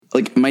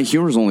my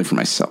humor is only for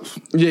myself.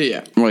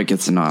 Yeah. Like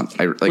it's not.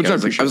 I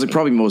was like,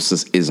 probably most of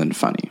this isn't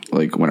funny.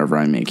 Like whenever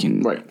I'm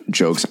making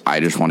jokes, I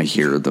just want to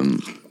hear them.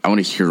 I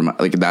want to hear them.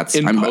 Like that's.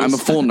 I'm a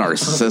full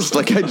narcissist.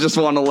 Like I just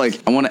want to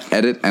I want to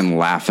edit and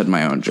laugh at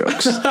my own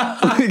jokes.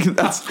 Like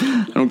that's.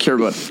 I don't care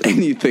about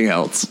anything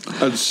else.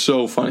 That's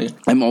so funny.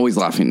 I'm always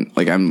laughing.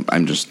 Like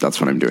I'm just. That's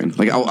what I'm doing.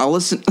 Like I'll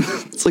listen.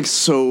 It's like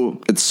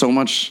so. It's so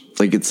much.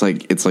 Like it's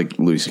like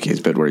Louis C.K.'s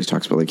bit where he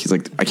talks about he's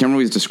like, I can't remember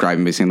what he's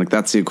describing, but he's saying like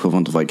that's the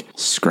equivalent of like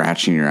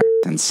scratching your ass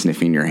and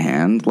sniffing your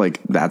hand.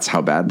 Like that's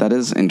how bad that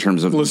is in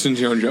terms of listening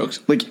to your own jokes.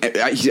 Like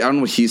I don't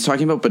know what he's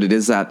talking about, but it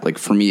is that like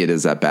for me it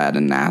is that bad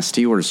and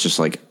nasty where it's just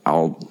like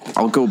I'll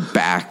go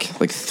back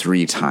like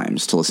 3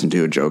 times to listen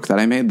to a joke that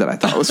I made that I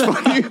thought was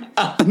funny,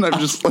 and I'm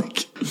just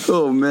like,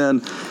 oh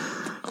man,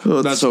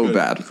 that's so good.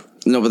 Bad.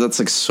 No, but that's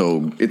like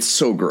it's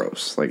so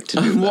gross. Like to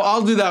do. Well,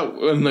 I'll do that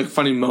in like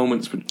funny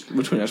moments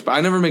between us, but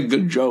I never make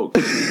good jokes.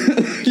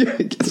 Yeah,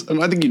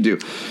 I think you do.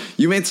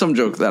 You made some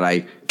joke that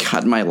I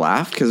cut my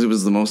laugh because it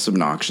was the most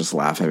obnoxious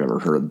laugh I've ever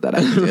heard that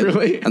I did.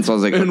 Really? And so I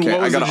was like, and okay,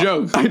 what was I got the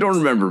joke. I don't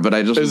remember, but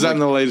I just is that in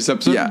the latest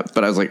episode? Yeah,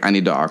 but I was like, I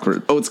need to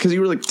awkward. Oh, it's because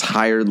you were like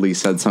tiredly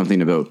said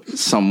something about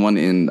someone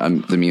in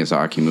the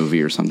Miyazaki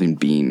movie or something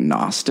being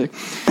Gnostic,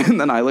 and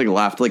then I like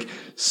laughed like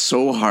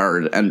so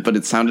hard, but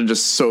it sounded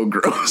just so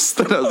gross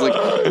that I was like,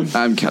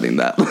 I'm cutting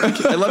that.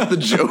 Like, I left the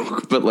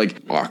joke, but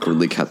like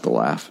awkwardly cut the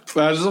laugh.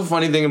 That's just a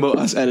funny thing about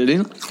us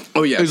editing.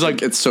 Oh yeah, it's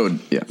like it's so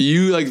yeah.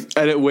 You like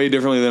edit way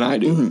differently than I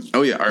do. Mm-hmm.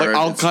 Oh yeah, like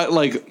I'll cut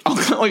like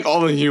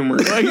all the humor.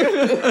 Like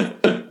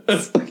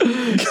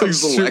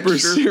super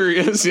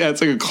serious. Yeah,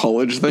 it's like a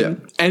college thing. Yeah.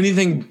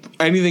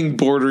 Anything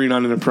bordering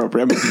on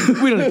inappropriate. I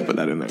mean, we don't have to put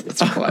that in there.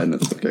 That's fine.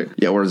 That's okay.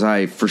 Yeah, whereas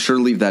I for sure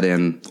leave that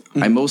in.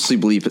 Mm-hmm. I mostly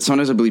bleep it.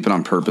 Sometimes I bleep it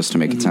on purpose to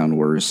make it sound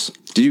worse.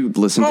 Did you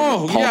listen to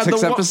the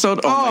politics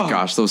episode? Oh my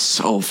gosh, that was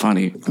so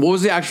funny. What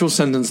was the actual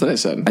sentence that I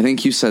said? I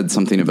think you said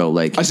something about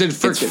like I said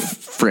frickin'.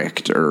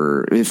 Fricked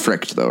or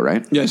fricked though,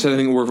 right? Yeah, I said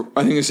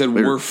I said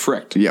we're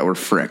fricked. Yeah, we're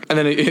fricked. And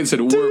then it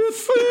said we're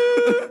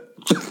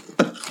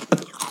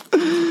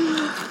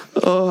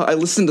Oh, I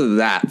listened to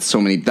that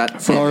so many.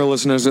 For our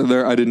listeners out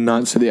there, I did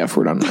not say the F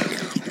word on mic.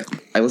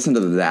 I listened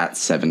to that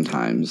 7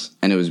 times,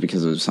 and it was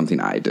because it was something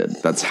I did.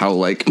 That's how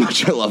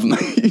much I love my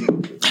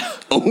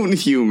own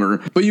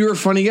humor. But you're a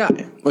funny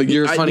guy. Like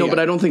you're a funny guy. No, but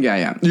I don't think I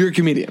am. You're a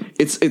comedian.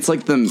 It's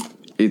like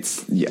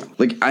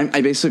like I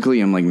basically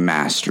am like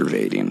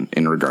masturbating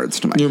in regards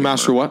to my humor.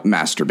 Master what?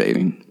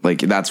 Masturbating.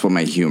 Like that's what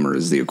my humor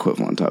is the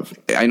equivalent of.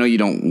 I know you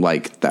don't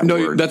like that word.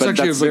 No, that's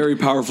actually a very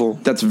powerful.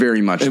 That's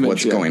very much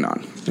what's going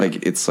on.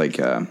 Like it's like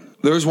there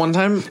was one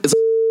time it's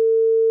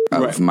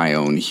of my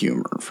own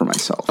humor for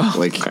myself. Oh,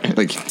 like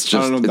it's just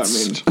I don't know what that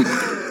means.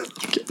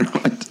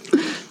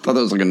 I thought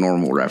that was like a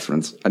normal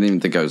reference. I didn't even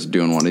think I was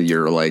doing one of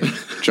your like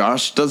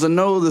Josh doesn't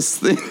know this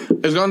thing.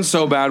 It's gotten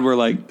so bad where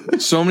like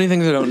so many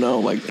things I don't know.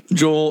 Like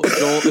Joel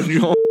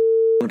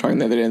were talking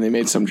the other day and they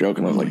made some joke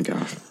and I was like,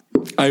 gosh,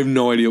 I have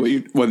no idea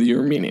what you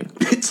were meaning.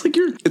 It's like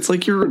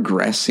you're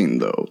regressing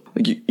though.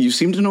 Like you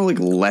seem to know like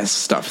less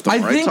stuff.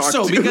 I think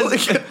so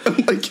because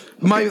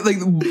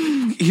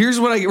here's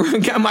what I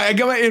got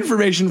my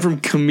information from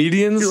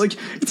comedians.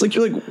 It's like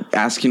you're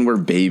asking where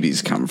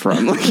babies come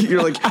from. Like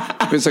you're like,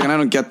 wait a second, I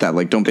don't get that.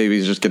 Like, don't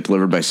babies just get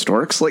delivered by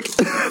storks? Like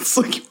it's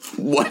like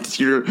what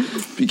you're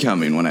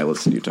becoming when I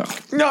listen to you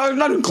talk. No, I'm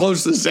not even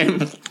close to the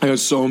same. I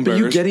was so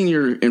embarrassed. But you getting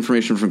your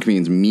information from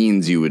comedians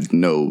means you would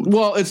know.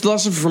 Well, it's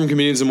less from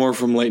comedians and more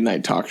from late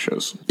night talk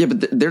shows. Yeah,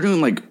 but they're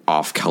doing like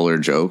off color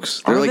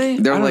jokes. They're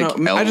they're like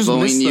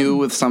elbowing you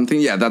with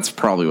something. Yeah, that's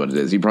probably what it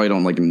is. You probably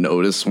don't like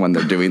notice when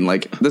they're doing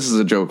like this is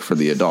a joke for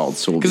the adults,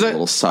 so we'll be a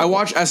little subtle. I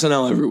watch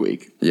SNL every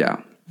week.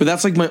 Yeah, but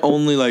that's like my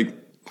only like.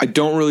 I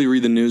don't really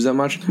read the news that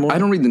much anymore. I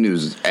don't read the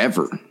news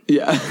ever.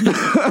 Yeah,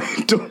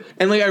 I don't.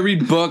 And like I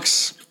read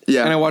books.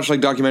 Yeah, and I watch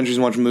like documentaries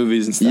and watch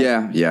movies and stuff.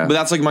 Yeah. But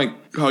that's like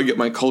how I get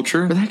my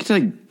culture. Where the heck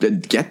did I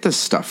get this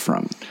stuff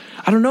from?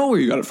 I don't know where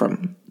you got it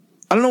from.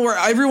 I don't know where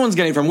everyone's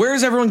getting it from. Where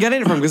is everyone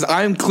getting it from? Because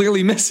I'm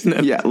clearly missing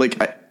it. Yeah, like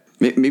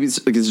maybe it's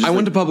just I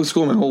went to public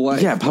school my whole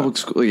life. Yeah, public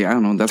school. Yeah, I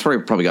don't know. That's where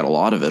I probably got a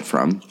lot of it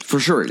from. For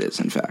sure, it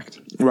is. In fact,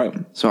 right.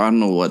 So I don't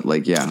know what.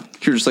 Like, yeah,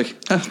 you're just like,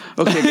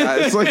 okay,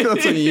 guys. Like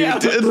that's what you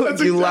did. Like,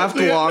 you laughed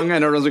along,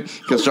 and everyone's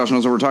like, "Guess Josh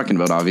knows what we're talking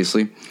about."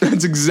 Obviously,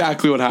 that's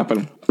exactly what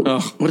happened.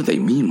 Ugh. What did they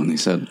mean when they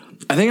said?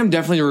 I think I'm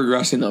definitely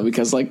regressing though,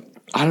 because like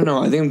I don't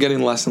know. I think I'm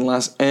getting less and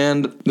less,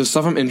 and the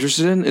stuff I'm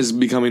interested in is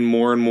becoming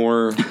more and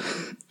more.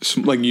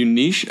 Like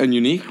unique. I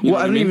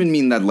don't even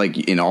mean that like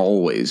in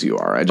all ways you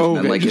are. I just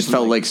meant like it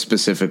felt like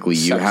specifically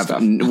you have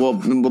well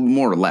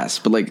more or less,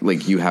 but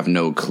like you have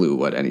no clue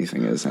what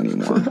anything is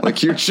anymore.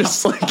 Like you're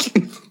just like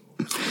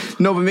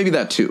no, but maybe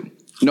that too.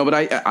 No, but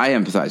I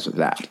empathize with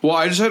that. Well,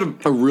 I just had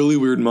a really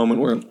weird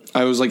moment where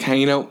I was like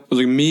hanging out. It was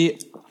like me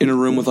in a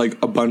room with like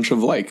a bunch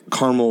of like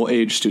Carmel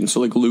age students,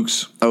 so like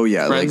Luke's. Oh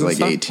yeah, like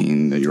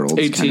 18-year-olds,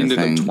 18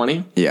 to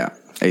 20. Yeah,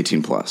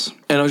 18 plus.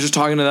 And I was just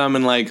talking to them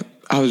and like.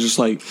 I was just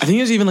like, I think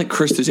it was even like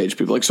Krista's age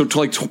people, like so to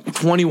like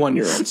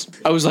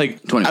 21-year-olds. I was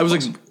like, 20 I was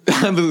like,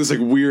 this like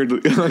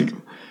weird, like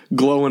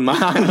glow in my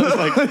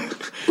eye.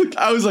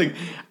 I was like,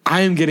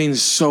 I am getting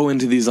so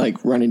into these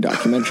like running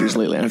documentaries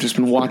lately. I've just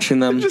been watching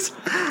them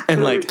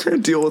and like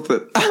can't deal with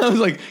it. I was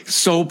like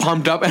so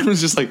pumped up and I was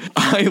just like,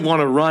 I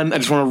want to run. I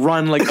just want to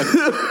run like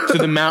to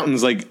the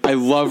mountains. Like I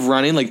love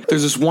running. Like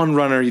there's this one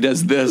runner, he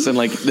does this and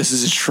like this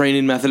is his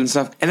training method and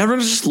stuff. And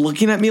everyone's just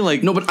looking at me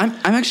like, no, but I'm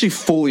actually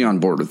fully on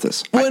board with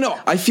this. Well, I know.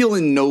 I feel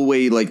in no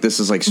way like this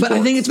is like sports. But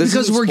I think it's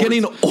because we're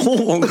getting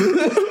old.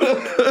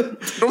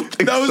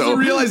 That was the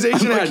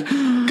realization I had.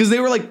 Because they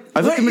were like,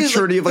 I feel like the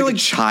maturity of like a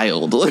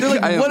child. They're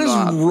like, what is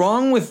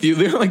wrong with you?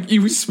 They're like,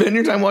 you spend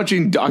your time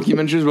watching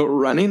documentaries about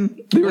running?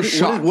 They were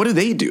shocked. What do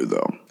they do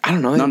though? I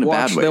don't know. Not in a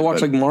bad way. They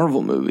watch like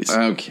Marvel movies.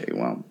 Okay,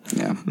 well,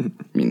 yeah. I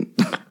mean...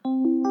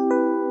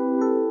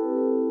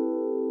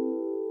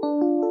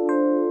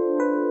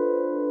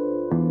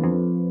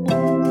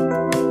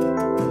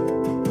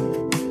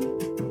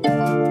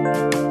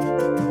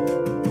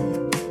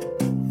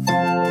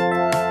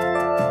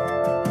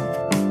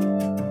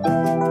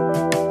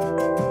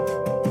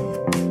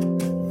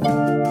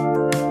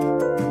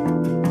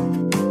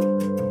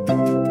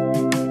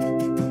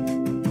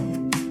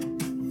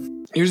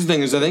 Here's the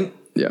thing is I think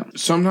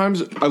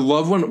sometimes I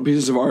love when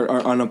pieces of art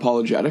are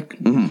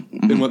unapologetic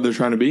in what they're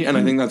trying to be, and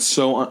I think that's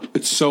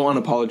it's so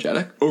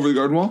unapologetic over the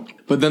garden wall.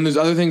 But then there's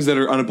other things that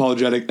are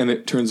unapologetic and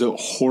it turns out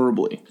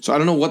horribly. So I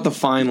don't know what the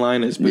fine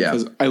line is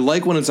because I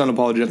like when it's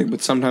unapologetic,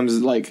 but sometimes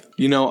it's like,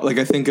 you know, like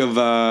I think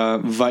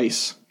of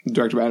Vice.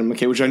 Directed by Adam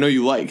McKay, which I know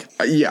you like.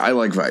 Yeah, I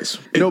like Vice.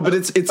 No, but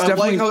it's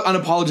definitely... I like how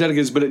unapologetic it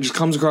is, but it just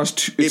comes across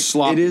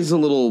sloppy. It is a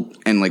little,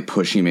 and like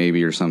pushy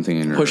maybe or something.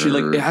 Pushy,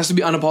 like it has to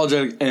be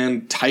unapologetic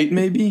and tight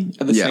maybe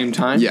at the same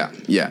time.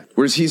 Yeah.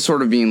 Whereas he's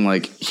sort of being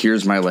like,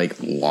 here's my like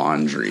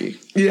laundry.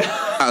 Yeah.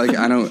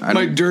 I don't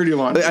my dirty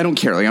laundry. I don't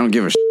care. Like I don't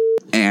give a shit.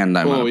 And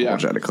I'm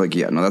unapologetic. Like,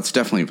 no, that's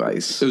definitely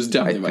Vice. It was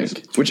definitely Vice.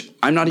 Which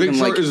I'm not even like...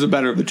 Big Short is the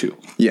better of the two.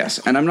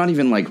 Yes, and I'm not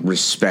even like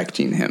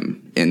respecting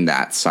him in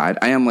that side.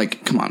 I am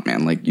like, come on,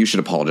 man. Like, you should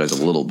apologize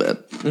a little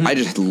bit. Mm-hmm. I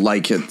just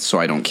like it, so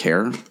I don't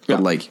care.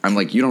 But like, I'm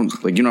like, you don't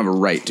have a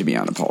right to be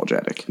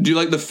unapologetic. Do you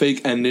like the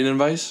fake ending in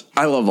Vice?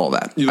 I love all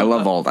that. I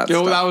love all that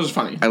stuff. That was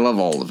funny. I love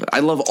all of it.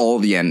 I love all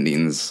the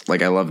endings.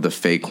 Like, I love the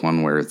fake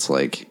one where it's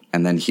like,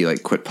 and then he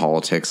like quit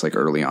politics like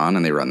early on,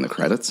 and they run the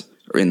credits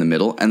or in the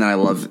middle, and then I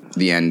love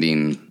the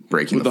ending.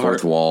 Breaking the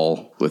fourth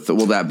wall with the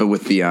with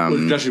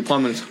Jesse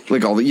Plemons,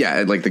 like all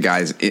the like the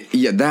guys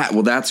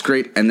that's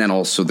great, and then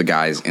also the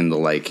guys in the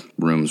like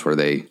rooms where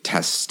they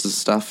test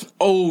stuff.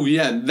 Oh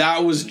yeah,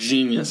 that was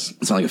genius.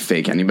 It's not like a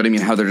fake ending, but I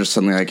mean how they're just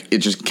suddenly like it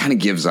just kind of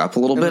gives up a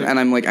little bit, and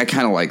I'm like I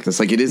kind of like this.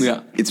 Like it is,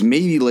 it's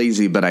maybe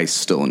lazy, but I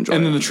still enjoy.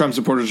 And then the Trump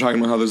supporters are talking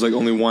about how there's like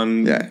only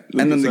one. Yeah,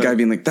 and then the guy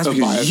being like, "That's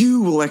because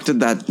you elected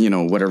that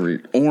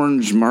whatever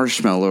orange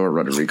marshmallow or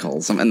whatever he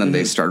calls them," and then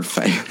they start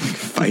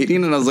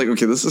fighting, and I was like,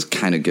 okay, this is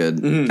kind of good.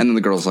 And then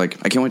the girl's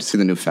like, I can't wait to see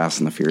the new Fast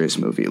and the Furious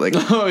movie. Like,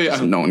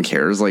 so no one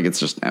cares. Like, it's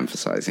just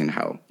emphasizing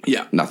how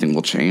nothing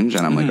will change.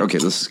 And I'm like, okay,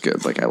 this is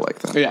good. Like, I like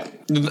that. Yeah.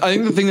 I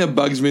think the thing that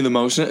bugs me the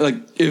most, like,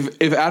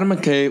 if Adam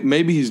McKay,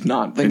 maybe he's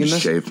not thinking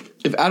this.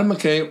 If Adam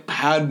McKay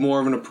had more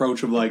of an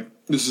approach of like,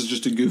 this is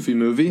just a goofy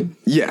movie.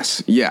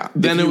 Yes, yeah.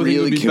 Then it would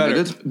really be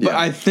better. But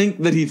I think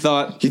that he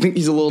thought... You think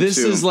he's a little This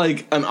is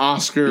like an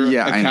Oscar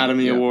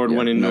Academy Award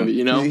winning movie,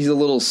 you know? He's a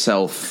little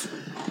satisfied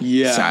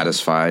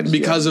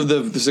because of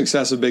the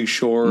success of Big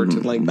Short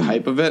and like the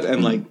hype of it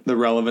and like the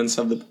relevance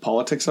of the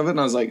politics of it. And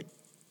I was like,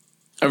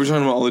 I was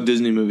talking about all the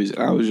Disney movies,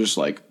 and I was just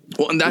like,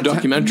 well, and that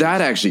documentary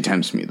that actually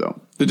tempts me though.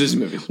 The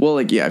Disney movies. Well,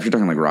 like if you're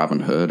talking like Robin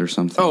Hood or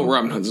something. Oh,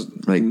 Robin Hood's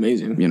like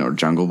amazing.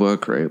 Jungle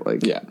Book, right? Like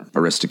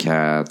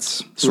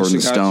Aristocats, Sword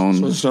and Stone,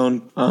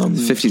 50s,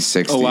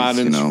 60s.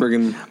 Aladdin's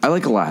friggin'. I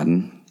like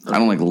Aladdin. I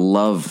don't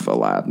love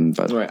Aladdin,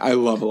 but I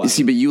love Aladdin. You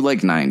see, but you like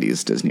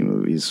 90s Disney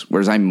movies,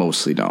 whereas I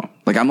mostly don't.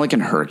 Like I'm like in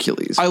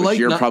Hercules.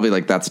 You're probably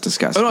like that's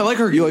disgusting. Oh, no, I like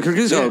Hercules. You like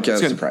Hercules? Yeah, okay,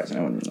 that's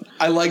surprising.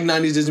 I like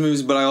 90s Disney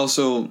movies, but I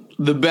also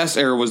the best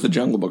era was the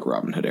Jungle Book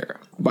Robin Hood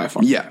era by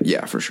far.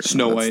 Yeah, for sure.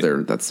 Snow White.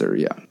 That's their.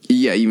 Yeah.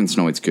 Even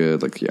Snow White's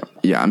good. Like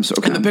I'm so.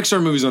 And the Pixar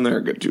movies on there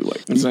are good too.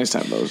 Like it's nice to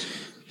have those.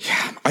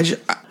 Yeah,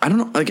 I don't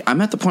know. Like, I'm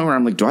at the point where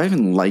I'm like, do I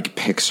even like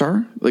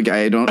Pixar? Like,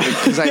 I don't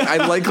because I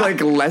like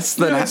less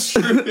than that's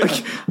true.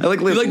 like I like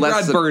you like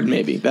less Brad Bird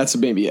maybe. That's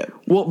maybe it.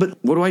 Well, but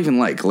what do I even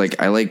like?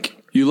 Like, I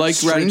like you like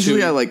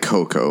strangely Ratatouille. I like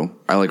Coco.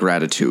 I like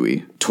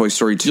Ratatouille. Toy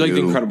Story 2. You like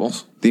The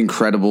Incredibles. The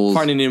Incredibles.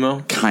 Finding Nemo.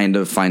 Kind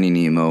of Finding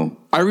Nemo.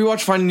 I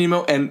rewatched Finding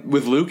Nemo and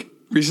with Luke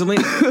recently.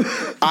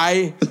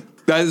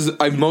 I've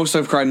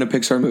cried in a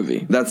Pixar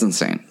movie. That's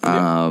insane.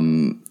 Yeah.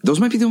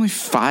 Those might be the only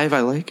 5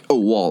 I like. Oh,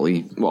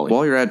 Wall-E,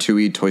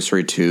 Ratatouille, Toy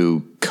Story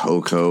 2,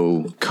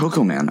 Coco,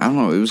 man. I don't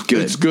know. It was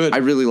good. It's good. I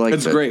really liked it.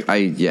 It's great.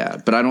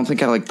 But I don't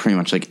think I like pretty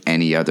much like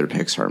any other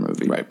Pixar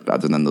movie. Right.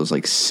 Other than those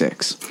like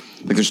 6.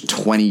 Like there's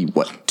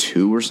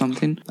 2 or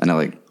something? And I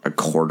like a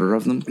quarter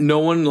of them. No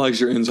one likes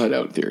your Inside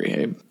Out theory,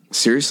 hey?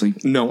 Seriously?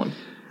 No one.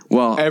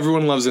 Well,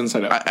 everyone loves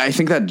Inside Out. I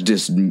think that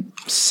just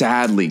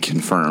sadly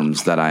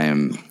confirms that I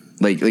am...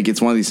 Like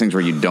it's one of these things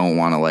where you don't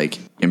want to like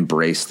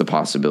embrace the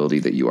possibility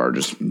that you are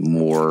just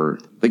more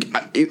like,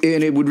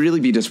 and it would really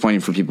be disappointing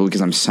for people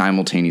because I'm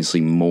simultaneously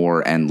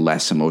more and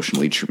less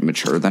emotionally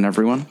mature than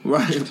everyone.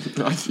 Right.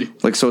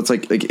 Like, so it's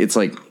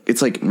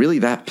like really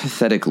that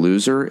pathetic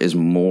loser has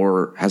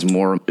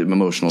more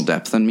emotional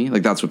depth than me.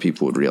 Like, that's what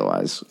people would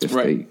realize if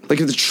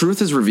if the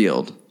truth is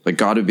revealed. Like,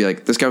 God would be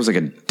like, this guy was like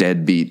a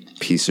deadbeat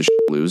piece of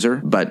shit loser,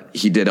 but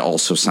he did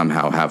also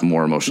somehow have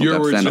more emotional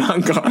depth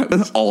than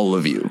God. All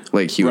of you.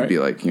 Like, he would be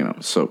like,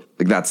 so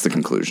like that's the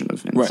conclusion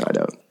of Inside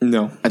Out.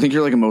 No. I think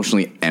you're like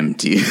emotionally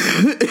empty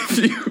if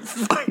you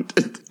find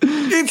it.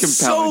 It's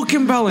so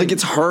compelling. Like,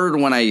 it's hard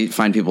when I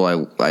find people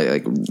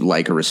I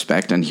like or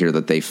respect and hear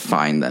that they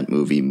find that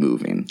movie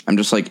moving. I'm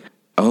just like,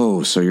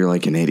 oh, so you're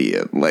like an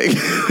idiot. Like,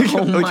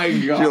 oh my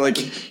God. You're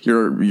like,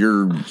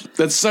 you're.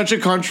 That's such a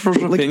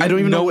controversial opinion. I don't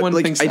even know what,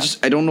 like,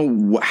 I don't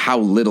know how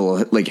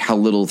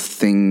little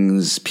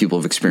things people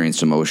have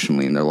experienced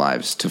emotionally in their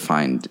lives to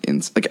find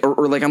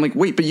or I'm like,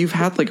 wait, but you've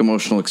had like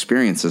emotional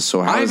experitions.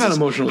 So how's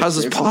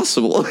this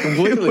possible?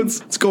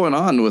 What's going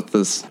on with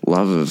this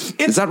love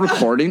of, is that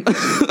recording?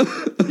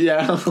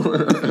 Yeah.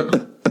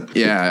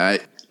 Yeah.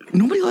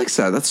 Nobody likes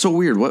that. That's so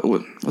weird.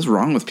 What's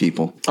wrong with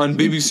people? On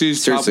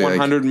BBC's Top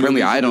 100 movies.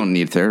 Apparently, I don't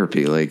need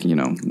therapy. Like,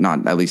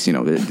 not at least,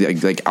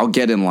 like I'll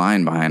get in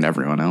line behind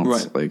everyone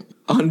else. Right. Like,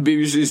 on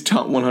BBC's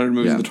Top 100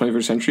 Movies of the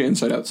 21st Century,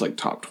 Inside Out's like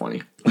top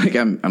 20. Like,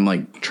 I'm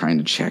like trying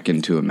to check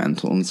into a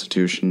mental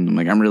institution. I'm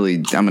like, I'm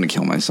going to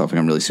kill myself. Like,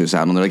 I'm really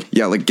suicidal. And they're like,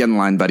 yeah, like, get in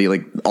line, buddy.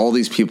 Like, all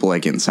these people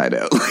like Inside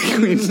Out. Like,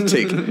 we need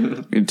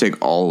to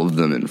take all of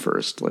them in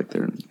first. Like,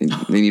 they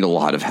need a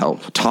lot of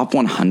help. Top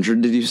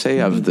 100, did you say,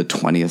 of the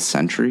 20th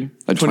century?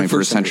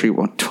 21st century?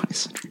 20th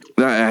century.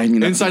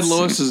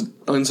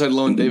 Inside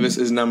Llewyn Davis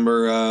is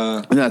number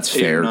that's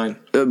fair. 8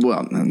 or 9.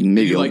 Well,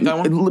 maybe you like that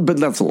one? But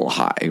that's a little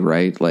high,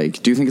 right?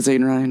 Like, do you think it's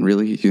 8 or 9?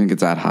 Really? Do you think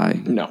it's that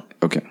high? No.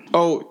 Okay.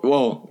 Oh,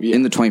 well, yeah.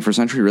 In the 21st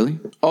century, really?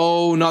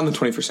 Oh, not in the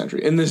 21st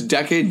century. In this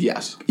decade,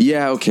 yes.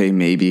 Yeah, okay,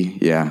 maybe.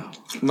 Yeah.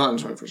 Not in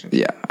the 21st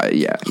century.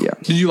 Yeah.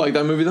 Did you like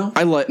that movie, though?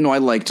 I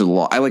liked it a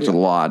lot. I liked it a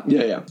lot.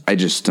 Yeah. I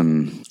just, I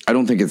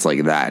don't think it's,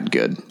 like, that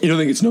good. You don't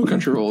think it's No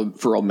Country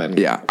for Old Men?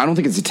 Yeah. I don't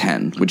think it's a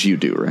 10, which you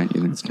do, right?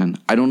 You think it's 10?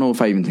 I don't know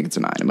if I even think it's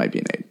a 9. It might be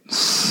an 8.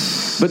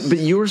 But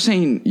you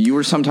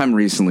were sometime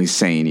recently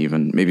saying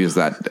even, maybe it was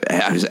that,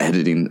 I was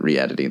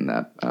re-editing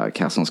that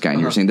Castle in the Sky, and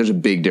you were saying there's a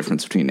big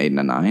difference between 8 and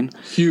a 9.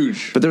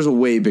 Huge. But there's a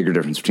way bigger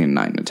difference between a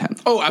 9 and a 10.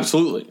 Oh,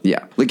 absolutely.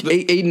 Yeah. Like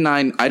 8 and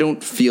 9, I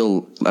don't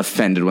feel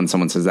offended when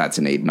someone says that's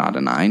an 8, not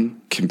a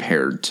 9,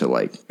 compared to,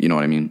 like, you know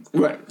what I mean?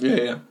 Right.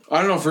 Yeah. I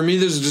don't know. For me,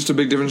 there's just a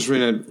big difference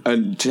between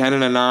a 10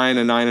 and a 9,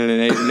 a 9 and an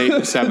 8, an 8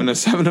 and a 7, a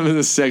 7 and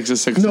a 6, a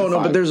 6 and a 5. No,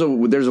 but there's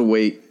a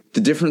way.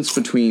 The difference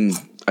between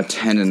a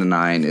 10 and a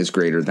 9 is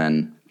greater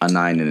than a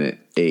 9 and an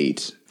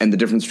 8. And the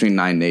difference between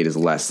 9 and 8 is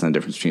less than the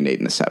difference between 8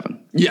 and a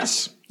 7.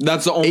 Yes.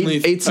 That's the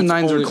only... 8s and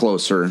 9s are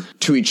closer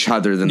to each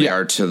other than they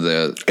are to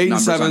the 8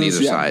 numbers and 7s, on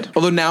either side.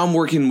 Although now I'm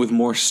working with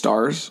more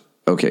stars.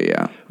 Okay,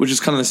 yeah. Which is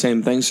kind of the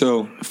same thing,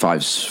 so...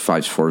 5s,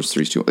 4s,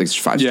 3s, 2, like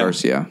 5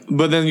 stars, yeah.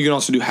 But then you can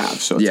also do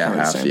halves, so it's kind of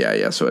half, the same.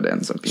 yeah, so it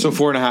ends up being... So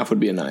 4.5 would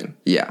be a 9.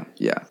 Yeah.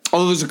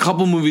 Although there's a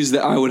couple movies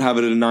that I would have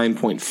it at a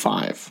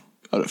 9.5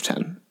 out of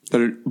 10 that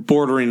are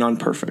bordering on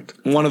perfect.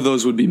 One of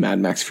those would be Mad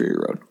Max Fury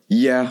Road.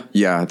 Yeah,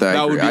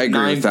 that would be a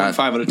 9.5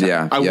 out of 10.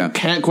 Yeah, I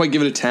can't quite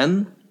give it a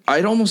 10.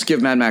 I'd almost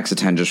give Mad Max a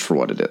 10 just for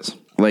what it is.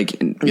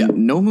 Like,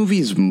 no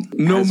movies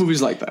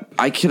like that.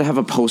 I could have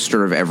a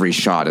poster of every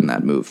shot in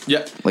that movie.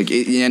 Yeah. Like,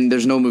 and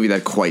there's no movie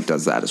that quite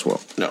does that as well.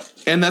 No.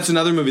 And that's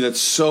another movie that's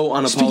so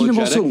unapologetic. Speaking of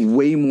also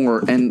way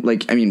more, and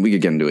like, I mean, we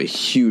could get into a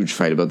huge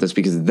fight about this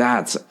because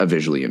that's a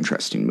visually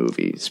interesting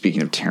movie.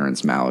 Speaking of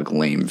Terrence Malick,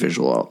 lame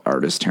visual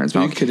artist Terrence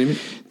Malick. Are you kidding me?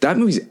 That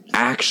movie's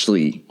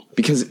actually...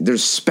 Because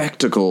there's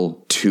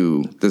spectacle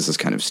to, this is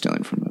kind of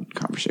stealing from the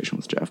conversation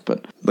with Jeff,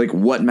 but like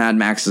what Mad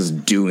Max is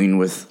doing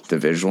with the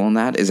visual in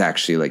that is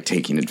actually like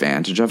taking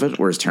advantage of it,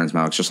 whereas Terrence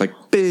Malick's just like,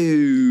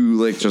 boo,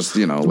 like just,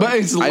 like, but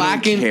it's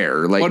lacking. I don't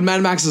care. Like, what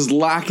Mad Max is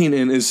lacking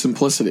in is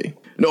simplicity.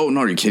 No,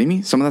 are you kidding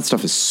me? Some of that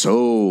stuff is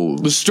so...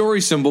 The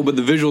story's simple, but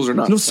the visuals are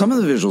not. No, some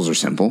of the visuals are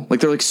simple. Like,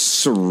 they're like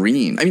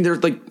serene. I mean, they're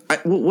like,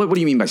 what do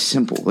you mean by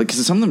simple? Like,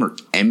 because some of them are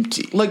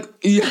empty. Like,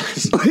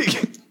 yes.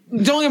 Like...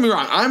 Don't get me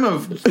wrong. I'm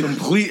a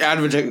complete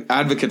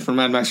advocate for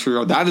Mad Max Fury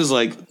Road. That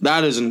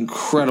is an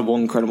incredible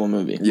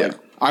movie. Yeah. Like,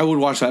 I would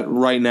watch that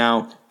right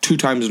now 2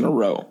 times in a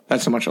row.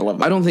 That's how much I love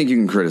that. I don't think you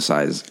can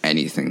criticize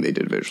anything they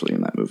did visually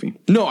in that movie.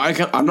 No,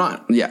 I'm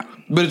not. Yeah.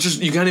 But it's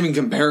just, you can't even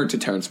compare it to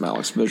Terrence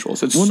Malick's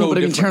visuals. It's so different. I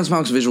mean, Terrence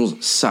Malick's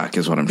visuals suck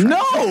is what I'm trying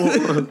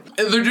to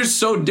say. They're just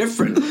so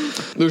different.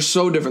 They're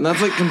so different.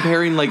 That's like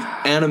comparing like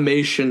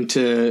animation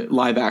to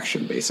live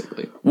action,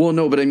 basically. Well,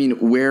 no, but I mean,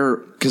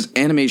 because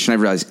animation, I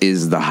realize,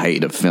 is the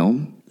height of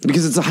film.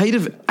 Because it's the height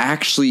of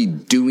actually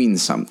doing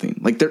something.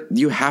 Like,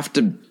 you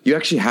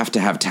actually have to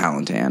have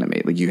talent to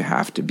animate. Like, you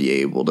have to be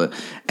able to,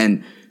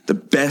 and the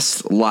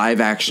best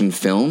live action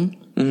film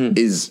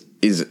is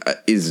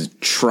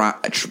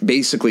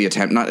basically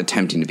not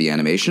attempting to be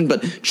animation,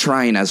 but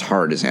trying as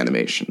hard as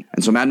animation.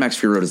 And so Mad Max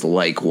Fury Road is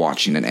like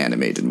watching an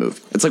animated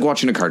movie. It's like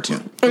watching a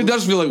cartoon. It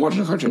does feel like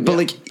watching a cartoon,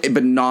 but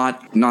but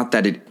not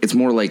that it's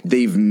more like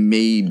they've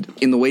made,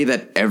 in the way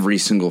that every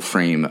single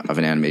frame of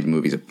an animated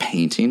movie is a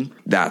painting.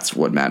 That's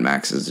what Mad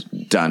Max has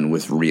done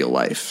with real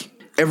life.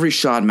 Every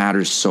shot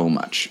matters so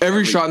much.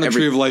 Every shot in the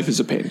Tree of Life is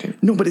a painting.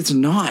 No, but it's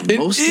not.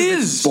 Most of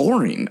it's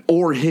boring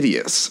or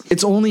hideous.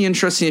 It's only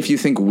interesting if you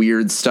think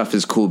weird stuff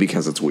is cool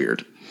because it's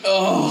weird.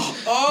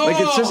 Like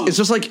it's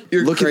just like,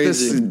 look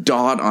crazy. At this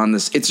dot on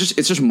this. It's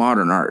just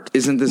modern art.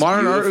 Isn't this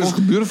modern beautiful? Art is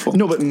beautiful?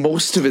 No, but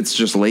most of it's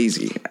just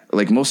lazy.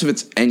 Like most of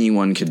it's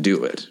anyone could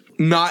do it.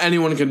 Not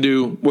anyone can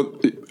do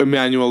what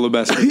Emmanuel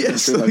Lubezki.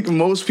 Yes, like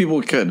most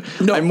people could.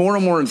 No, I'm more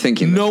and more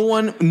thinking. No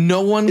one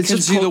can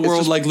see the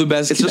world like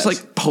Lubezki. It's just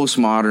like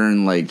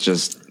postmodern, like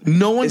just.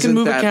 No one can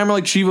move a camera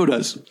like Chivo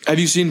does. Have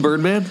you seen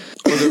Birdman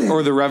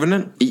or the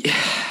Revenant?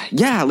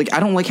 Yeah, like I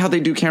don't like how they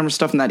do camera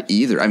stuff in that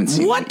either. I haven't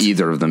seen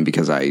either of them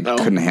because I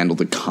couldn't handle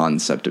the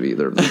concept of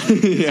either of them.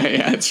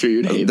 yeah, it's true.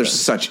 You'd hate They're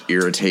such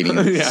irritating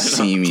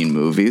seeming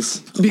movies,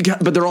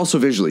 but they're also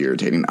visually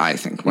irritating. I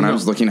think when I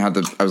was looking at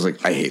I was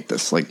like, I hate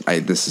this. Like,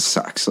 this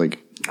sucks. Like.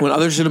 When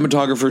other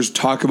cinematographers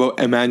talk about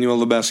Emmanuel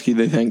Lubezki,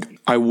 they think,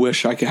 I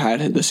wish I could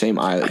have had the same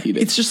eye that he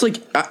did. It's just like,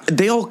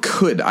 they all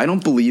could. I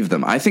don't believe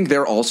them. I think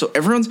they're also,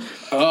 everyone's...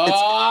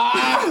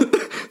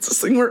 It's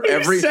this thing where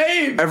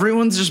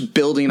everyone's just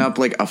building up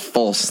like a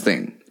false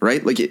thing,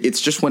 right? Like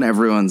it's just when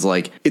everyone's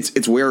like,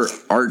 it's where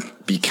art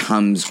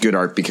becomes good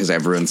art because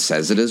everyone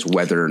says it is,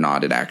 whether or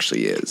not it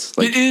actually is.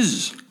 Like, it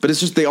is. But it's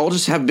just, they all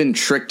just have been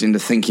tricked into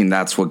thinking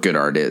that's what good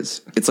art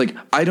is. It's like,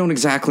 I don't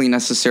exactly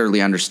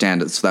necessarily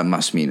understand it, so that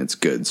must mean it's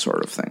good,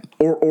 sort of thing.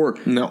 Or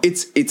no.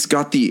 It's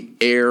got the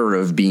air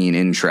of being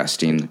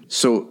interesting,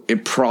 so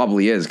it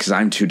probably is, because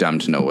I'm too dumb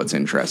to know what's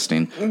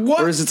interesting. What?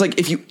 Whereas it's like,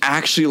 if you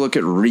actually look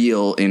at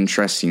real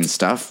interesting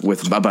stuff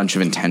with a bunch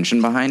of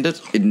intention behind it,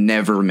 it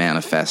never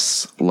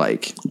manifests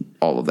like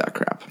all of that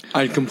crap.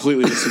 I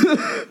completely disagree.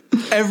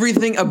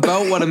 Everything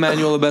about what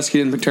Emmanuel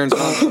Lubezki and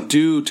McTernan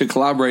do to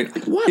collaborate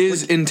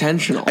is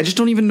intentional. I just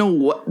don't even know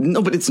what.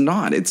 No, but it's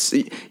not. It's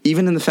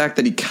even in the fact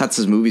that he cuts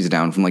his movies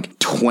down from like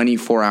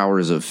 24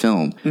 hours of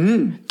film.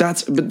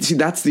 That's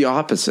the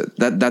opposite.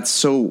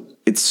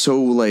 It's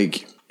so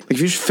like if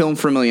you just film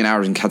for 1 million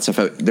hours and cut stuff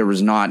out, there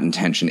was not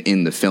intention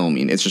in the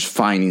filming. It's just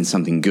finding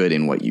something good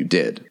in what you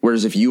did.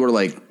 Whereas if you're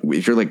like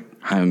Hayao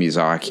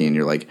Miyazaki and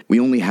you're like,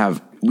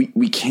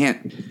 we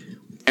can't.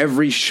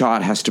 Every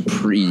shot has to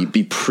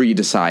be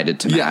pre-decided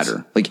to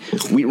matter. Like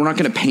we're not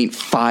going to paint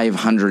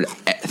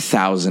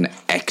 500,000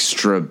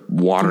 extra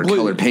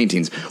watercolor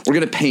paintings. We're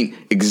going to paint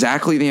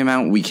exactly the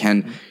amount we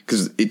can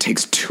because it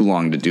takes too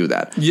long to do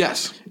that.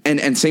 Yes.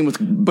 And same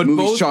with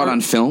movies shot on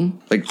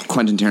film, like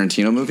Quentin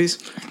Tarantino movies.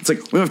 It's like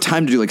we don't have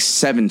time to do like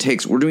 7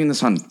 takes. We're doing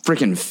this on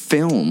freaking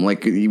film.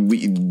 Like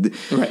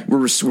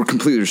we're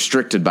completely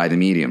restricted by the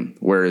medium.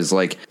 Whereas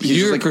like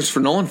you're a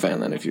Christopher Nolan fan,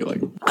 then if you like.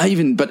 I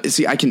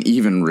can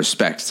even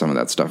respect some of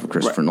that stuff of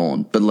Christopher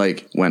Nolan. But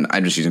like when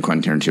I'm just using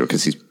Quentin Tarantino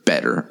because he's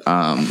better.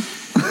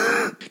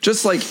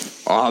 Just like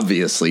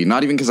obviously,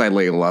 not even because I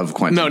love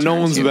Quentin. No,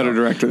 Nolan's a better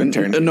director than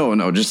Tarantino.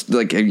 No, just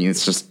like I mean,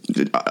 it's just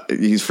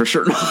he's for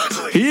sure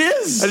not. He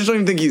is. I just don't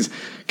even think he's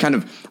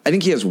I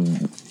think he has.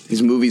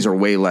 His movies are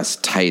way less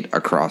tight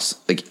across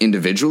like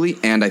individually,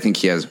 and I think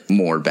he has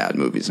more bad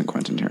movies than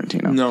Quentin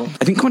Tarantino. No,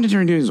 I think Quentin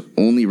Tarantino's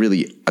only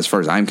really, as far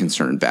as I'm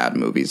concerned, bad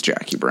movies.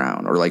 Jackie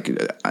Brown or like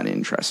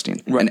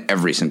uninteresting, and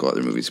every single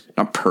other movie's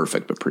not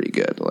perfect but pretty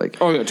good. Like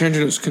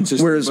Tarantino's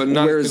consistent, but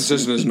not as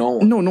consistent as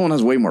Nolan. No, Nolan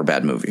has way more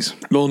bad movies.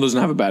 Nolan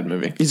doesn't have a bad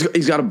movie.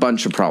 He's got a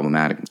bunch of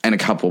problematic, and a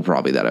couple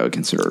probably that I would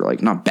consider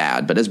like not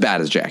bad, but as bad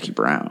as Jackie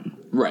Brown.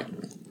 Right.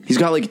 He's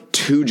got like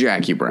 2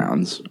 Jackie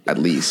Browns at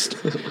least,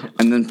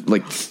 and then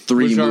like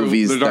 3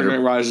 movies. The Dark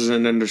Knight Rises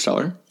and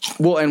Interstellar.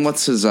 Well, and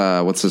what's his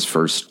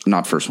first?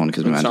 Not first one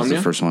because Memento's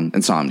the first one.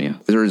 Insomnia.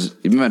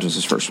 Memento's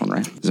his first one,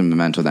 right? Is it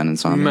Memento then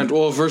Insomnia?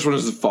 Well, the first one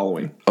is The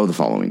Following. Oh, The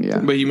Following, yeah.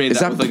 But he made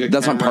that with like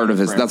that's not part of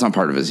his. That's not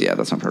part of his. Yeah,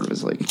 that's not part of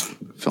his like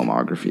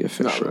filmography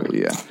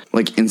officially. Yeah,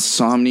 like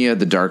Insomnia,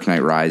 The Dark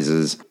Knight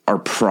Rises are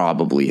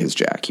probably his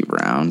Jackie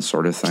Brown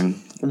sort of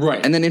thing.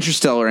 Right. And then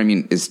Interstellar, I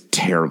mean, is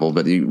terrible,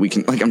 but we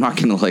can, like, I'm not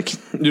going to, like...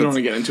 You don't want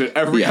to get into it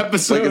every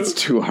episode. Like, it's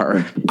too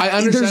hard. I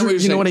understand what you're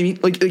saying. You know what I mean?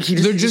 Like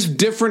they're just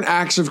different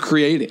acts of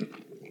creating.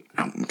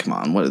 Oh, come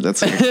on.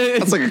 That's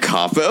like a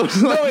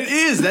cop-out. No, it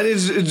is. That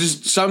is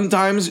just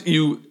sometimes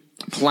you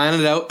plan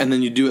it out and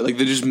then you do it. Like,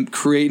 they just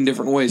create in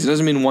different ways. It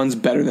doesn't mean one's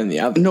better than the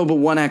other. No, but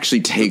one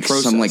actually takes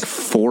some, like,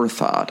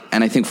 forethought.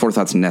 And I think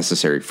forethought's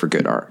necessary for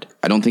good art.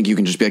 I don't think you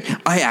can just be like,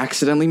 I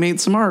accidentally made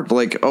some art.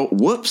 Like, oh,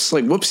 whoops.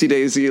 Like, whoopsie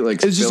daisy.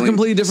 Like, it's just a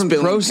completely different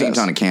process. Paint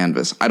on a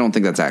canvas. I don't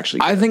think that's actually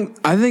good.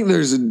 I think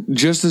there's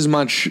just as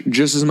much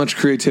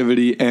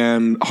creativity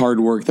and hard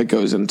work that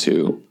goes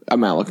into a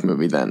Malick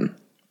movie than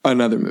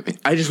another movie.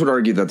 I just would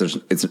argue that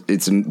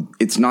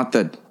it's not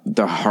that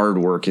the hard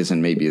work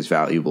isn't maybe as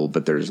valuable,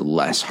 but there's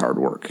less hard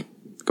work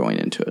going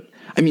into it.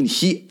 I mean,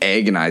 he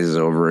agonizes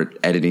over it,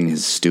 editing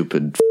his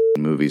stupid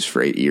movies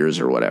for 8 years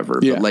or whatever.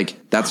 Yeah. But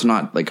like, that's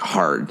not like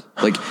hard.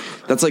 Like,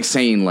 that's like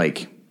saying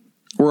like,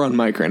 we're on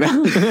mic right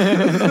now.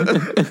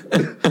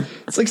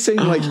 It's like saying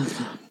like,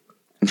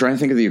 I'm trying to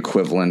think of the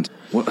equivalent.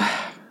 What?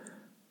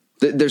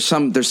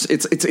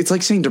 It's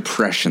like saying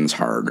depression's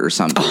hard or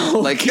something.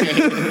 Like,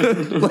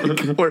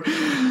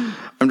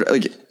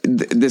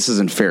 this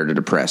isn't fair to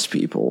depressed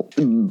people,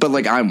 but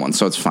like I'm one,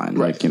 so it's fine.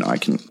 Right. Like, I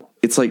can.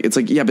 It's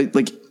like yeah, but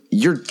like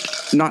you're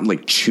not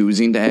like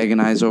choosing to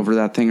agonize over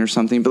that thing or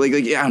something. But like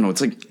I don't know.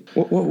 It's like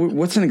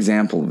what's an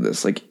example of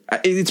this? Like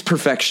it's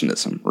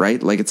perfectionism,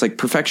 right? Like it's like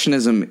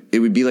perfectionism. It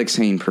would be like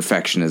saying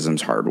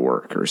perfectionism's hard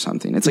work or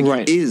something. It's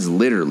like It is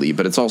literally,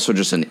 but it's also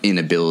just an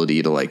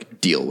inability to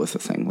like deal with a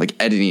thing, like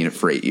editing it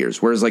for 8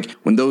 years. Whereas like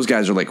when those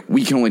guys are like,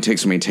 we can only take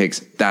so many takes,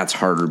 that's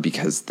harder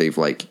because they've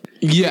like.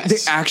 Yes.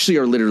 They actually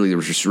are literally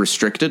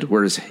restricted,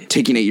 whereas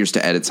taking 8 years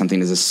to edit something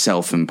is a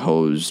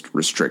self-imposed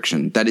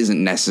restriction. That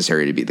isn't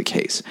necessary to be the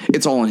case.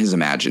 It's all in his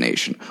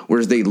imagination,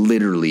 whereas they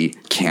literally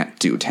can't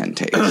do 10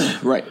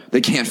 takes. Right. They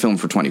can't film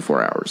for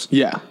 24 hours.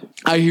 Yeah.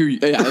 I hear you.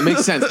 Yeah, that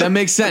makes sense. That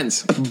makes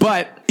sense.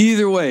 But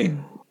either way,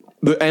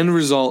 the end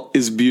result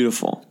is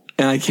beautiful.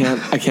 And I can't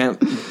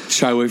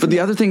shy away from it. But the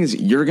other thing is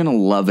you're going to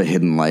love A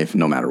Hidden Life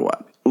no matter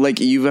what.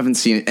 Like you haven't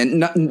seen it,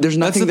 and there's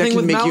nothing that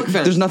can make you.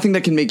 There's nothing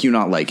that can make you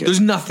not like it.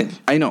 There's nothing.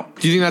 I know.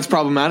 Do you think that's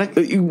problematic?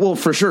 Well,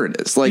 for sure it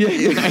is. Like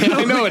I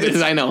know it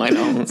is. I know.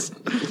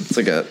 It's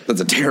like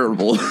that's a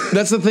terrible.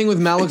 That's the thing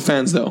with Malick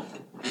fans, though,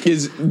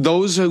 is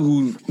those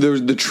who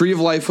the Tree of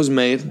Life was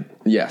made.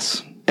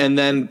 Yes. And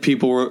then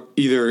people were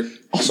either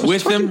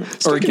with him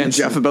or against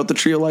Jeff about the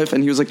Tree of Life,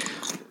 and he was like,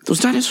 those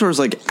dinosaurs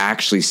like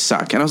actually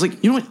suck. And I was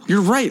like, you know what?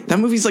 You're right. That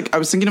movie's like, I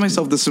was thinking to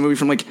myself, this is a movie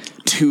from like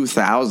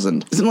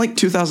 2000. Isn't it like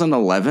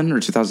 2011 or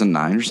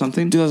 2009 or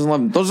something?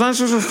 2011. Those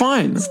dinosaurs are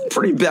fine. It's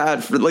pretty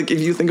bad for like, if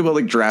you think about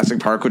like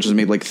Jurassic Park, which was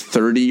made like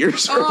 30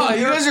 years ago. Oh,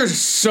 you guys are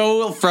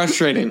so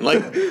frustrating.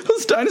 Like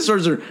those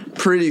dinosaurs are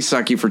pretty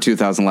sucky for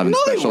 2011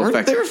 special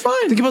effects. They were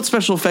fine. Think about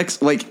special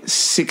effects like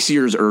 6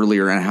 years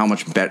earlier and how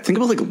much better. Think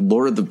about like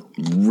Lord of the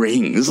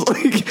Rings.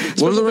 Like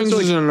Lord of the Rings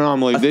is an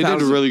anomaly. They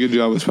did a really good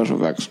job with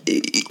special effects.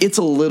 It's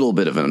a little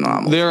bit of an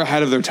anomaly. They're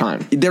ahead of their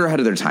time. They're ahead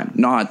of their time.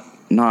 Not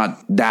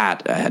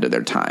that ahead of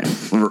their time.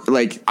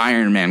 Like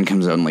Iron Man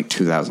comes out in like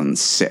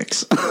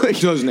 2006.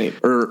 2008.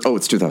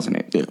 It's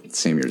 2008. Yeah.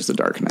 Same year as The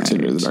Dark Knight. Same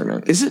year as The Dark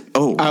Knight. Is it?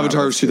 Oh.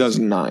 Avatar is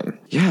 2009.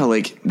 Yeah,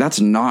 like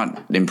that's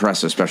not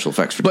impressive special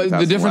effects for 2011.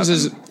 But the difference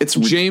is it's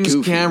James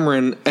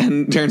Cameron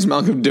and Terrence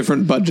Malick have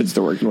different budgets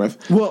they're working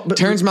with. Well, but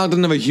Terrence Malick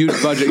doesn't have a huge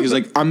budget. He's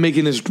like, I'm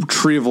making this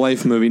Tree of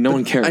Life movie. No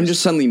one cares. I'm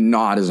just suddenly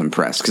not as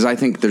impressed because I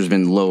think there's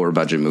been lower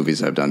budget movies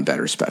that have done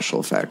better special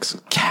effects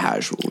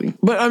casually.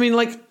 But I mean,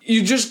 like,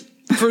 you just,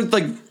 for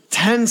like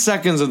 10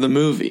 seconds of the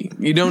movie,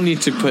 you don't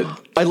need to put...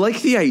 I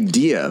like the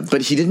idea,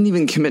 but he didn't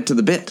even commit to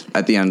the bit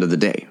at the end of the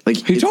day. Like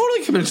he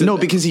totally committed to the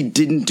bit. Because he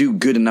didn't do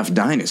good enough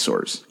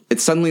dinosaurs.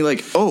 It's suddenly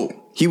like,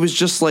 he was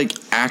just like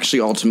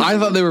actually ultimately... I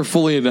thought they were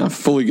fully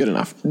good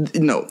enough.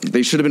 No,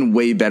 they should have been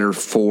way better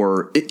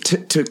for it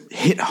to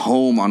hit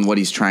home on what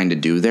he's trying to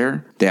do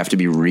there. They have to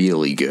be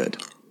really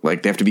good.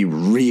 Like, they have to be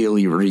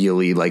really,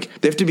 really, like,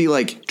 they have to be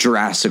like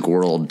Jurassic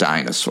World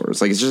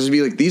dinosaurs. Like, it's just to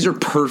be like, these are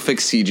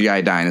perfect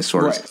CGI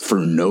dinosaurs for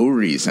no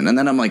reason. And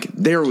then I'm like,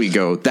 there we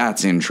go.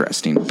 That's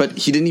interesting. But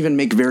he didn't even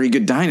make very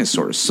good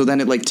dinosaurs. So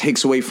then it, like,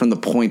 takes away from the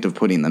point of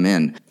putting them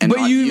in. And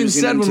but you even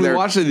said when we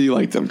watched it that you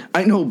liked them.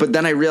 I know, but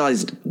then I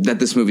realized that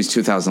this movie's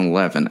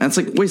 2011. And it's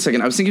like, wait a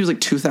second. I was thinking it was like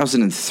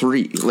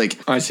 2003. Like,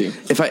 I see.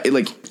 If I,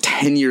 like,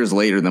 10 years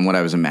later than what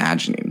I was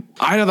imagining.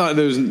 I thought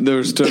they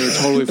were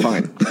totally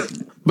fine.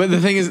 But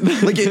the thing is,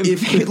 like,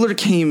 if Hitler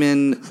came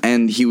in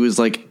and he was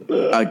like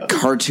a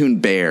cartoon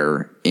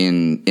bear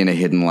in A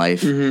Hidden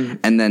Life,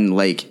 and then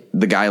like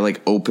the guy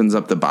like opens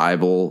up the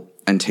Bible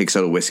and takes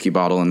out a whiskey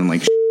bottle and then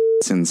like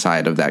shits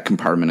inside of that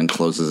compartment and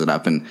closes it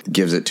up and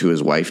gives it to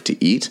his wife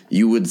to eat,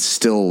 you would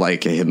still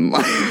like A Hidden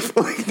Life.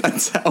 Like,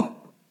 that's how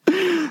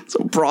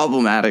so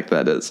problematic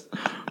that is.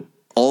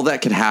 All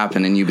that could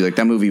happen and you'd be like,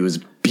 that movie was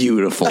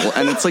beautiful.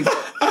 And it's like,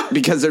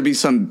 because there'd be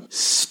some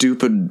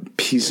stupid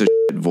piece of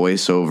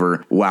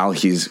voiceover while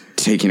he's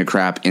taking a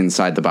crap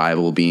inside the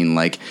Bible being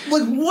like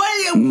what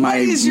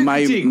is your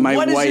critique? My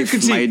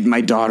wife,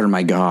 my daughter,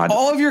 my God.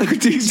 All of your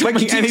critiques don't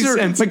make any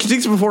sense. My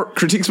critiques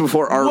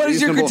before are what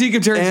is your critique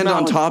of Terrence Malick? And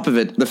on top of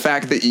it, the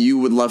fact that you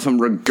would love him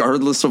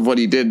regardless of what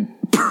he did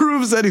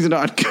proves that he's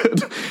not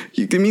good.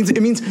 It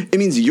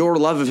means your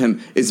love of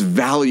him is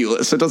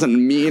valueless. It doesn't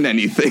mean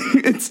anything.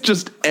 It's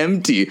just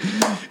empty.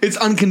 It's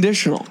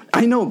unconditional.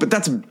 I know, but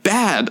that's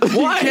bad.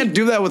 Why? You can't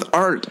do that with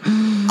art.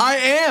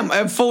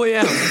 I fully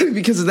am.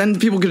 Because then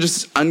people could just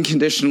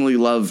unconditionally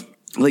love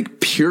like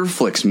Pure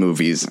Flix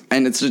movies,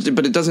 and it's just,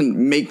 but it doesn't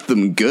make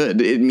them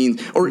good. It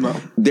means,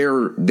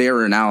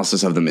 their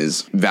analysis of them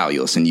is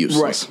valueless and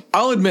useless. Right.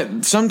 I'll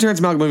admit some Terrence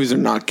Malick movies are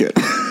not good.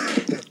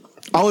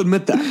 I'll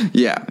admit that.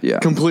 Yeah.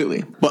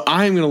 Completely. But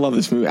I'm going to love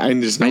this movie. I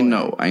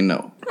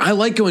know. I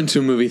like going to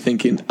a movie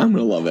thinking I'm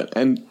going to love it.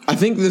 And I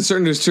think that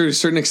to a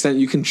certain extent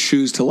you can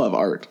choose to love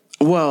art.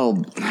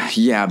 Well,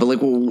 yeah, but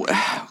like, You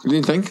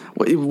didn't think?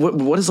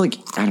 What is like?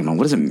 I don't know.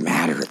 What does it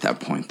matter at that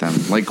point? Then,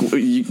 like,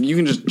 you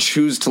can just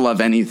choose to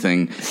love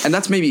anything, and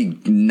that's maybe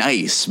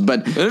nice,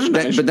 but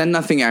but then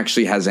nothing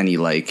actually has any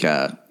like.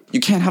 You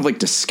can't have like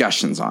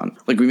discussions on.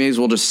 Like, we may as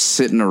well just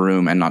sit in a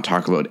room and not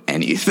talk about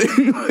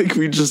anything. Like,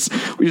 we just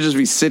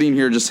be sitting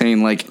here just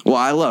saying like, well,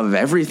 I love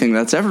everything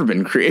that's ever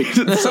been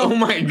created. So, oh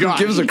my god,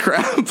 who gives a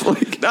crap?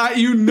 Like,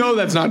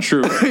 that's not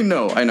true. I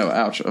know.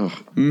 Ouch. Ugh.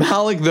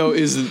 Malik though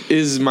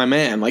is my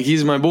man. Like,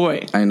 he's my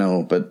boy. I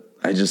know, but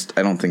I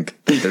don't think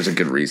there's a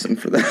good reason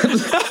for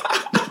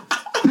that.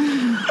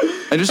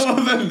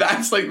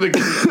 That's like the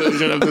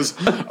conclusion of this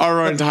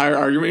our entire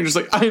argument. You're just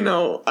like, I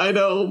know,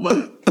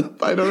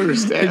 but I don't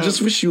understand. I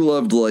just wish you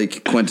loved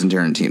like Quentin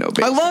Tarantino.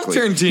 Basically. I love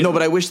Tarantino. No,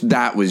 but I wish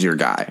that was your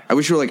guy. I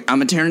wish you were like,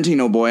 I'm a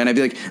Tarantino boy, and I'd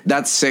be like,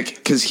 that's sick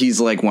because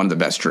he's like one of the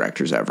best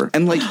directors ever.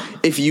 And like,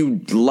 if you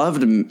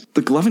loved him,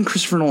 like loving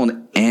Christopher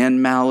Nolan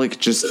and Malik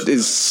just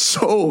is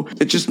so.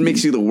 It just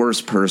makes you the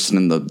worst person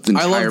in the entire.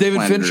 I love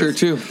David Fincher Earth.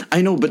 too.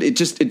 I know, but it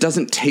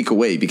doesn't take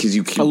away because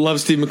you. I love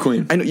Steve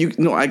McQueen. I know you.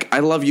 No, I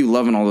love you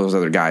loving all those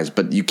other guys,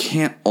 but you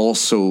can't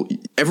also.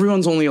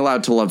 Everyone's only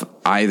allowed to love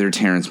either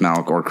Terrence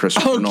Malick or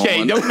Christopher Nolan.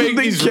 Okay, don't make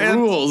these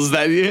rules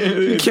that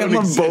you can't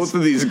love both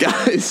of these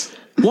guys.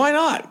 Why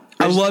not?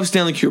 I love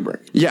Stanley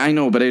Kubrick. Yeah, I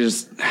know, but I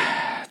just.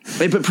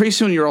 But pretty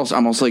soon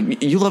I'm also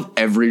like, you love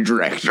every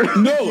director.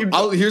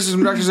 No, here's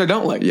some directors I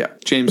don't like. Yeah,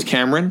 James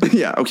Cameron.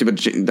 Yeah, okay,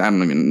 but I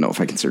don't even know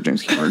if I consider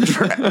James Cameron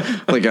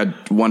like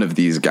one of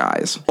these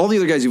guys. All the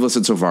other guys you've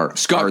listed so far,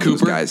 Scott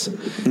Cooper, guys,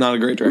 not a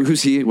great director.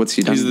 Who's he? What's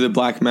he done? He's the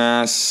Black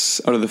Mass,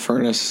 Out of the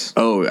Furnace.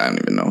 Oh, I don't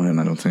even know him.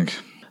 I don't think.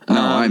 No,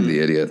 I'm the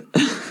idiot.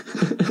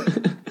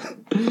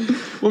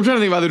 Well, I'm trying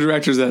to think of other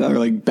directors that are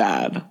like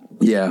bad.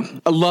 Yeah,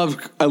 I love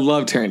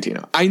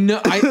Tarantino. I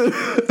know.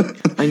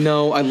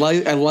 I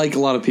like a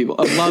lot of people.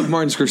 I love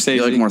Martin Scorsese.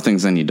 You like more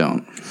things than you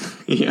don't.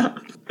 Yeah,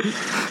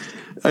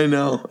 I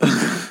know.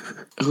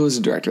 Who's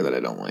a director that I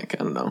don't like?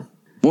 I don't know.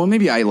 Well,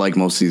 maybe I like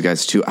most of these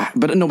guys too,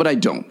 but I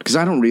don't because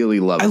I don't really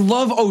love. I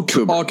love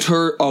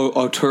auteur.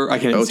 I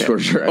can't even say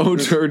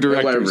auteur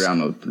directors. Whatever, I don't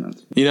know the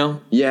pronounce. You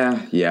know?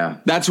 Yeah.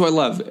 That's who I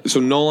love. So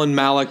Nolan,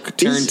 Malick,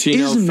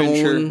 Tarantino, is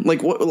Fincher. Nolan,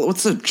 like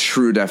what's the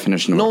true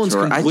definition of Nolan's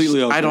auteur?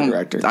 completely auteur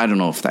director. I don't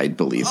know if I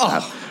believe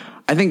that.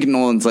 I think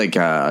Nolan's like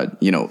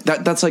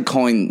that's like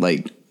calling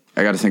like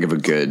I got to think of a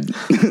good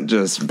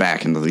just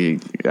back into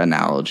the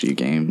analogy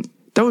game.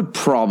 That would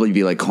probably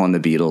be like calling the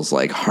Beatles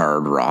like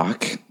hard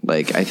rock.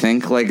 Like I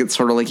think like it's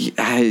sort of like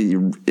I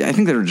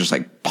think they're just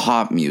like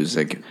pop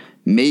music,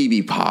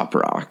 maybe pop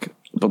rock,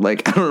 but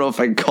like I don't know if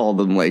I'd call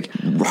them like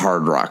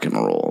hard rock and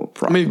roll.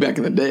 Probably. Maybe back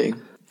in the day.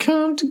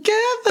 Come together.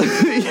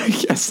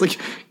 Yes, like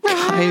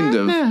kind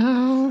of.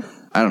 Now.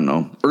 I don't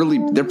know.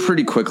 They're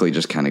pretty quickly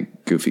just kind of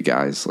goofy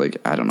guys. Like,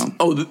 I don't know.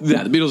 Oh, the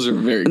Beatles are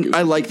very goofy.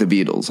 I like the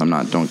Beatles.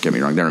 Don't get me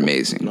wrong. They're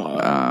amazing.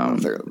 No,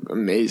 they're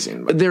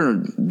amazing. But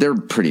they're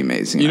pretty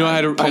amazing. You know, I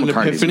had an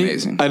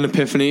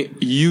epiphany.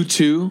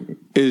 U2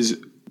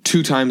 is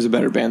 2 times a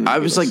better band than I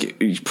was like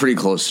pretty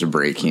close to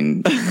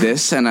breaking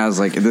this, and I was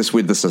like, this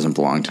doesn't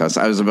belong to us.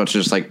 I was about to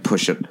just like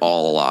push it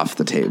all off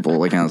the table.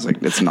 Like, I was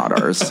like, it's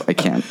not ours. I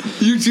can't.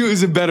 U2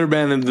 is a better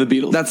band than the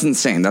Beatles. That's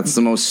insane. That's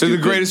the most stupid. They're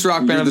the greatest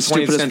rock band of the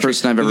 20th century.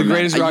 Person I've ever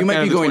met. You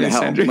might be going to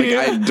hell. Like,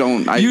 I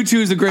don't. U2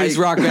 is the greatest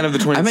rock band of the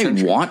 20th century. I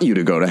might want you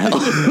to go to hell.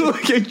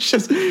 Like,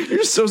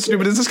 you're so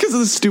stupid. Is this because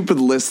of the stupid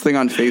list thing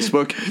on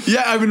Facebook?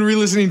 Yeah, I've been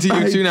re-listening to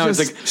U2 now. It's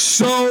like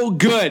so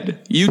good.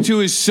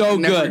 U2 is so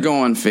good. I never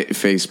go on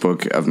Facebook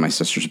of my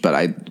sisters, but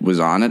I was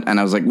on it and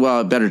I was like, well,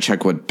 I better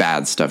check what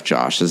bad stuff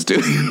Josh is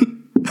doing.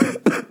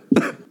 I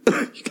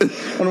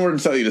don't want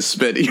to tell you to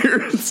spit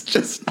here. It's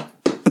just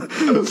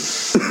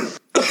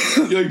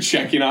you're like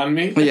checking on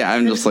me. Yeah,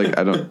 I'm just like,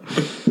 I don't.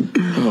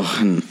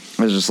 And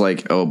I was just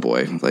like, oh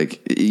boy,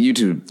 like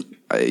YouTube.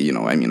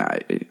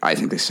 I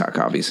think they suck.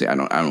 Obviously, I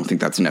don't think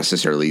that's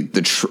necessarily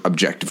the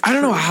objective. I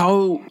don't know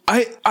how.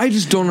 I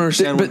just don't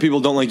understand why people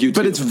don't like YouTube.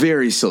 But it's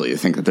very silly to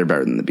think that they're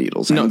better than the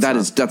Beatles. No,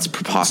 that's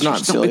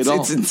preposterous. It's not silly at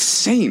all. It's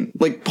insane.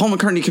 Like Paul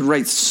McCartney could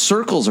write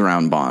circles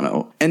around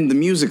Bono, and the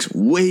music's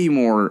way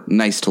more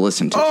nice to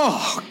listen to.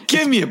 Oh,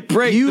 give me a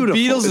break! Beautiful.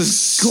 The Beatles is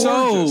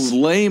so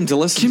lame to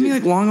listen to. Give me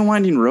like Long and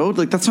Winding Road.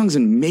 Like that song's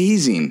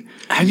amazing.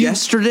 Have you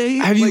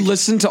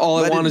listened to All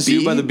I Want Is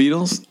You by the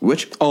Beatles?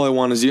 Which All I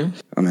Want Is You?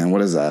 Oh man,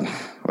 what is that?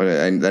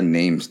 That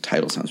name's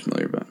title sounds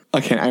familiar, but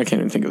I can't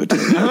even think of the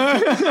title.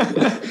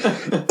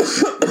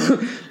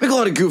 Make a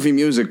lot of goofy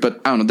music, but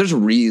I don't know. There's a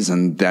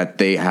reason that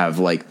they have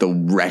like the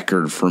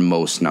record for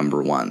most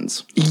number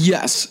ones.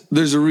 Yes,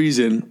 there's a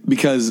reason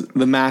because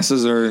the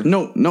masses are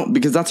no,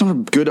 because that's not a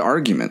good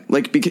argument.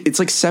 Like because it's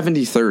like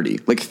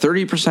 70-30. Like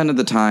 30% of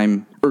the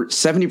time or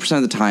 70%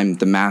 of the time,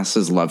 the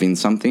masses loving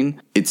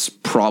something. It's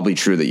probably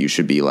true that you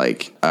should be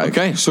like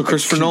okay. So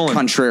Christopher Nolan,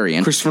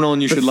 contrarian. Christopher Nolan,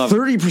 you should love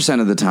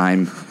 30% of the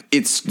time.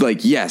 It's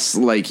like, yes,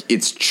 like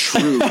it's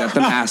true that the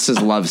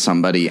masses love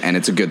somebody and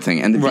it's a good thing.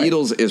 And the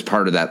Beatles is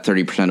part of that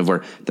 30% of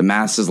where the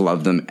masses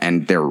love them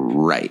and they're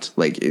right.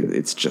 Like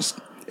it's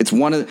It's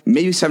one of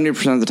maybe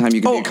 70% of the time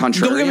you can be a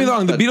contrarian. Don't get me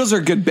wrong. The Beatles are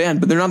a good band,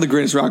 but they're not the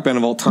greatest rock band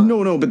of all time.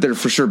 No, but they're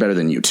for sure better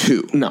than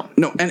U2. No.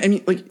 And I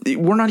mean, like,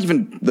 we're not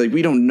even like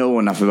we don't know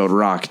enough about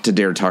rock to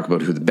dare talk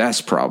about who the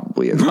best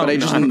probably is. But I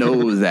just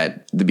know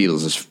that the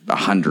Beatles is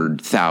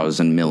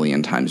 100,000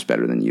 million times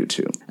better than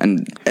U2.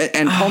 And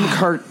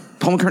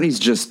Paul McCartney's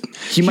just,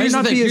 he might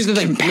not be as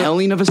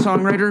compelling of a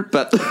songwriter,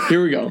 but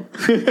here we go.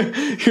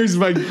 Here's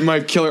my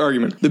killer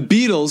argument. The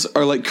Beatles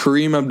are like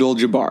Kareem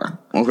Abdul-Jabbar.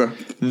 Okay.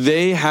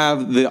 They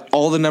have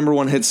all the number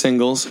one hit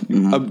singles.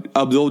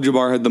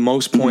 Abdul-Jabbar had the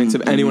most points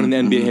of anyone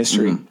in NBA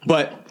history.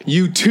 But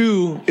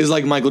U2 is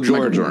like Michael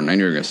Jordan. I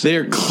knew you were going to say. They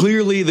are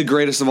clearly the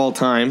greatest of all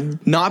time,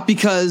 not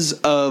because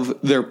of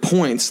their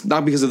points,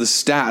 not because of the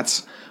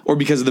stats, or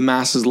because the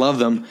masses love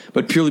them,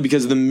 but purely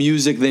because the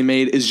music they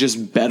made is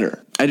just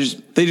better.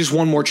 They just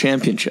won more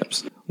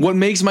championships. What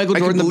makes Michael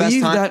Jordan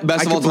the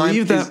best of all time?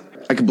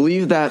 I could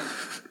believe that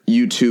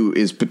U2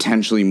 is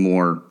potentially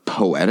more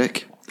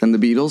poetic than the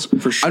Beatles.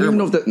 For sure. I don't even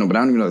know if that. No, but I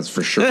don't even know that's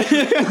for sure.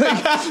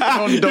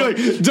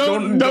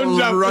 Don't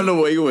run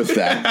away with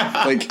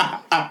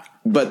that.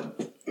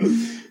 But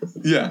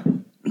yeah,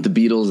 the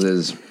Beatles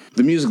is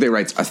the music they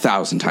write's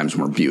 1,000 times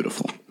more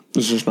beautiful.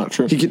 It's just not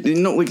true.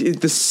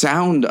 The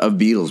sound of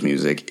Beatles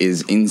music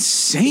is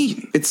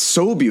insane. It's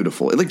so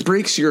beautiful. It like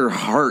breaks your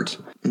heart.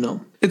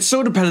 No, it's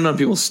so dependent on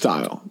people's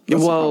style.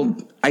 Well,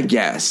 I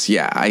guess,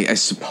 yeah, I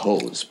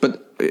suppose,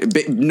 but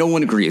no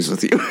one agrees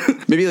with you.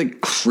 Maybe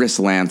like Chris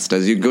Lance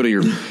does. You go to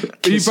your.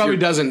 He probably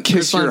doesn't.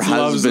 Kiss your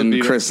husband,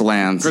 Chris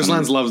Lance. Chris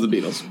Lance loves the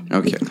Beatles.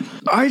 Okay,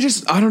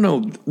 I don't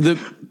know.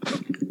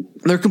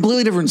 They're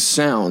completely different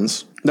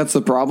sounds. That's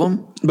the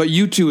problem. But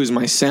U2 is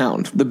my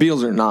sound. The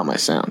Beatles are not my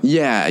sound.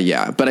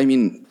 Yeah. But I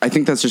mean, I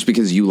think that's just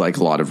because you like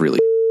a lot of really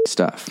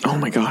stuff. Oh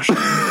my gosh.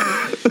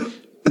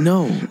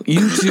 No,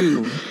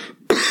 U2.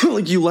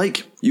 Like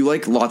you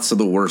like lots of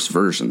the worst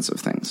versions of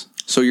things.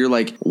 So you're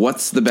like,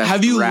 what's the best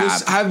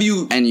rap? Have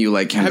you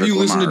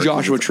listened to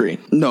Joshua Tree?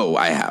 No,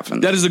 I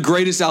haven't. That is the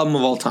greatest album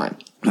of all time.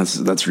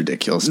 That's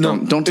ridiculous.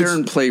 Don't dare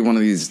and play one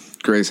of these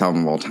greatest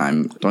album of all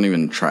time. Don't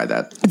even try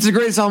that. It's the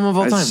greatest album of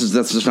all time.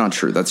 That's just not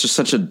true. That's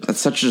such a.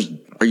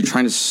 Are you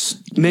trying to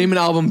name an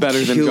album better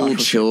than Joshua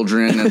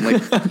children? And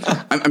like,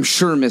 I'm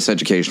sure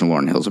Miseducation of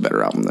Lauryn Hill is a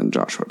better album than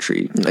Joshua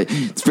Tree.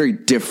 It's very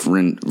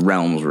different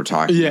realms we're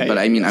talking. Yeah, but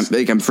I mean,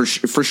 I'm for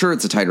sure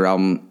it's a tighter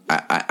album.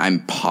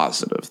 I'm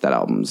positive that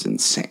album's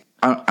insane.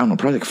 I don't know,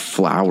 probably like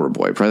Flower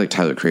Boy, probably like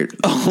Tyler Creator.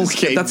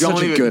 Okay, that's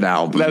such a good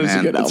album. That is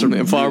a good album.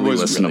 It's a Flower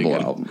Boy's listenable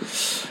really album.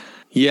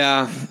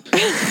 Yeah.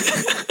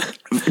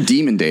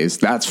 Demon Days,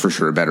 that's for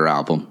sure a better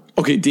album.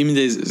 Okay, Demon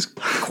Days is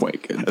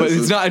quite good, but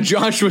it's not a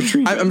Joshua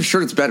Tree. I'm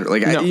sure it's better.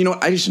 Like, no.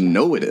 I just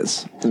know it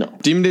is. No,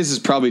 Demon Days is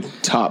probably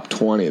top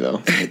 20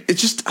 though.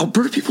 It's just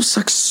Alberta people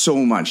suck so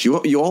much. You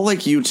all like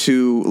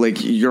U2.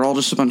 Like, you're all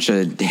just a bunch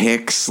of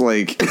hicks.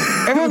 Like,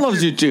 everyone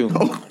loves U2.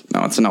 Oh,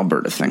 no, it's an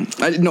Alberta thing.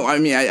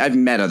 I've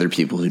met other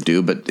people who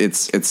do, but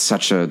it's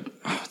such a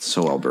it's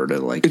so Alberta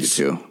like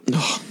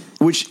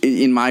U2. Which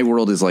in my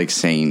world is like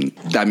saying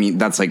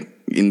that's like.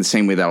 In the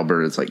same way that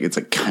Alberta it's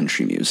like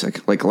country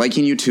music. Like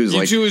liking U2 is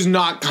like U2 is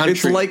not country.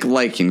 It's like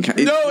liking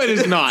no, it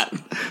is not.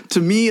 To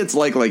me, it's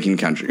like liking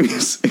country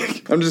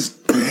music. I'm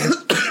just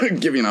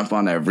giving up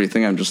on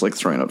everything. I'm just like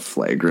throwing out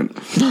flagrant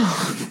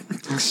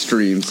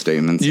extreme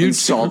statements,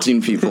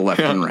 insulting people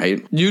left and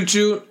right.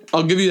 U2,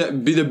 I'll give you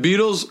that. The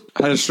Beatles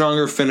had a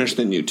stronger finish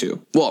than U2.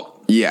 Well,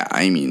 yeah,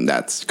 I mean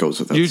that goes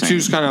without saying.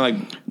 U2's kind of like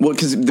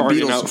because the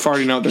Beatles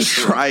farting out.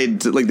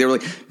 Tried to they were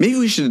like maybe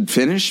we should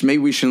finish. Maybe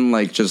we shouldn't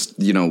like just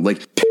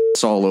like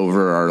piss all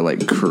over our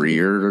like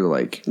career or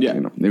like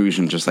maybe we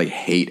shouldn't just like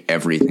hate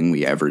everything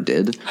we ever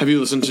did. Have you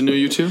listened to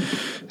new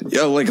U2?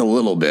 Yeah, like a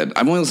little bit.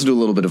 I've only listened to a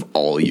little bit of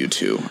all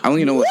U2. I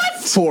only know like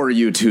 4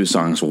 U2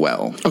 songs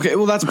well. Okay,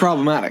 well that's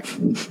problematic.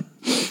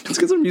 It's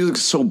because their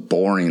music's so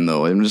boring,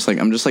 though. I'm just like,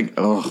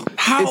 oh,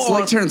 it's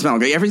like Terrence Malick.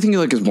 Like, everything you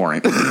like is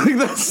boring.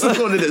 That's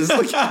what it is.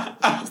 Like,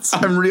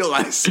 I'm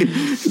realizing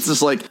it's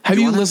just like. Have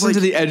you listened to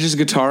the Edge's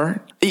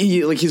guitar?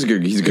 He's a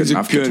good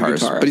enough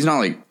guitarist, but he's not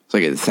like. It's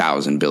like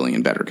 1,000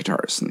 billion better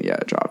guitarist than the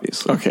Edge,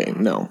 obviously. Okay,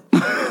 no,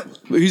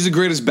 he's the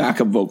greatest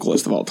backup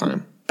vocalist of all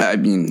time. I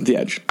mean, the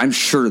Edge. I'm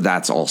sure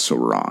that's also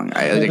wrong.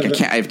 I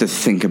can't. I have to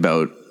think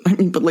about. I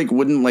mean, but like,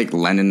 wouldn't like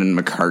Lennon and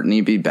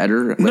McCartney be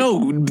better? Like,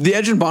 no, the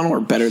Edge and Bono are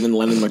better than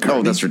Lennon and McCartney.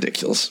 Oh, that's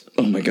ridiculous.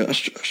 Oh my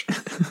gosh, Josh.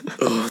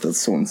 Oh, that's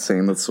so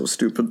insane. That's so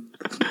stupid.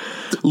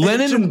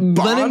 Lennon are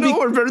better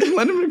than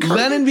Lennon and McCartney.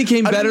 Lennon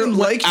became better after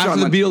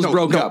the Beatles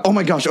broke up. Oh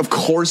my gosh, of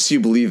course you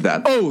believe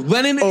that. Oh,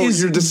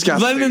 you're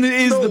disgusting. Lennon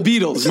is the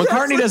Beatles.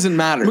 McCartney doesn't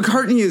matter.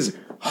 McCartney is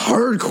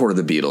hardcore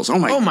the Beatles.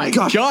 Oh my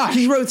gosh.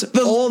 He wrote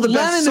all the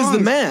best songs. Lennon is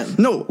the man.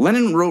 No,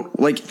 Lennon wrote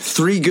like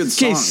 3 good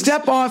songs. Okay,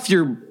 step off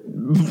your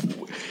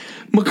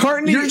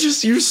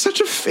McCartney, you're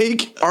such a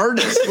fake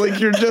artist. Like,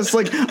 you're just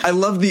like, I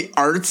love the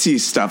artsy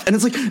stuff, and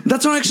it's like,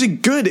 that's not actually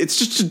good. It's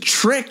just a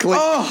trick.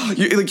 Like,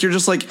 you're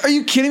just like, are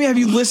you kidding me? Have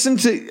you listened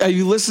to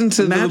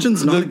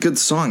Imagine's not a good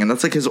song, and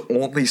that's like his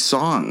only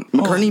song.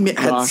 McCartney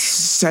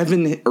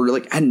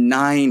had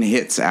 9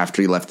 hits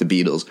after he left the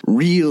Beatles.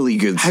 Really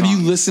good songs. Have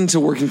you listened to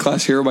Working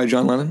Class Hero by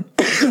John Lennon?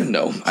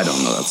 No, I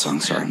don't know that song.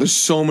 Sorry. There's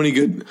so many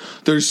good.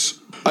 There's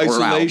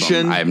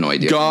Isolation. I have no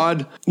idea.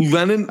 God,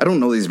 Lennon. I don't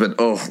know these, but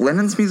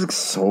Lennon's music's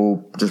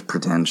so just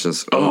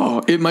pretentious.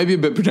 It might be a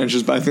bit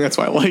pretentious, but I think that's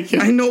why I like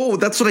it. I know,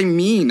 that's what I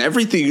mean.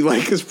 Everything you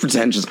like is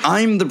pretentious.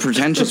 I'm the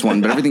pretentious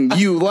one, but everything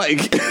you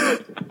like.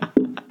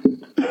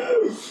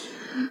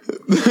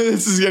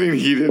 This is getting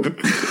heated.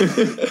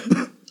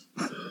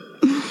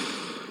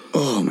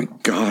 Oh my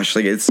gosh!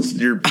 Like, it's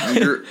your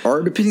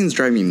art opinions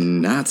drive me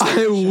nuts.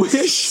 I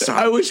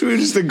wish we would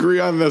just agree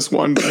on this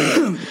one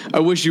thing. I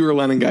wish you were a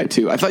Lennon guy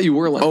too. I thought you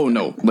were a Lennon. Oh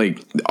no,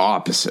 like the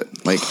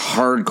opposite. Like,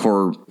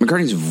 hardcore.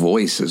 McCartney's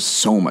voice is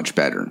so much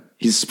better.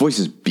 His voice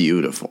is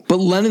beautiful. But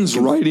Lennon's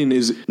writing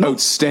is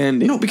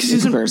outstanding. No,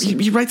 because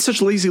he writes such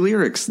lazy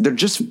lyrics. They're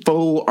just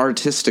faux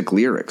artistic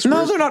lyrics.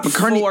 No, they're not.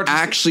 McCartney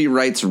actually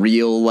writes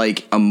real,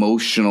 like,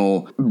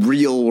 emotional,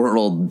 real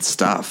world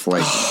stuff.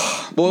 Like,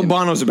 well,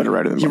 Bono's a better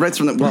writer than Bono. He writes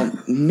from the, well,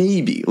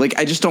 maybe. Like,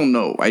 I just don't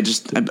know.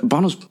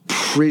 Bono's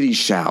pretty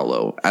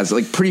shallow,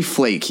 pretty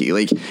flaky,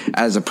 like,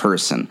 as a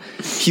person.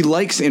 He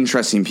likes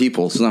interesting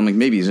people, so I'm like,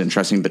 maybe he's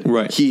interesting,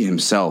 but he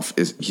himself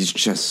he's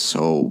just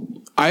so...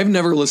 I've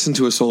never listened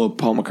to a solo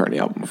Paul McCartney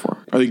album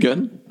before. Are they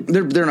good?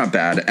 They're not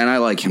bad, and I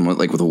like him with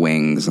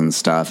Wings and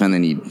stuff. And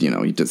then he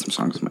did some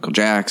songs with Michael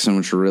Jackson,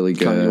 which were really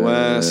good. Kanye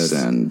West,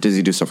 and did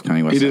he do stuff with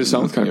Kanye West? He did a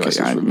song with Kanye West.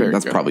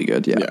 That's probably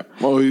good. Yeah.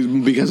 Well,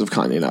 because of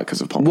Kanye, not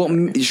because of Paul.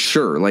 Well,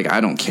 sure. Like,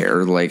 I don't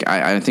care. Like,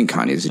 I think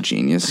Kanye's a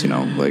genius. You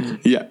know, like,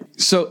 yeah.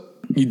 So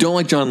you don't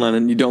like John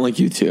Lennon. You don't like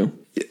U2.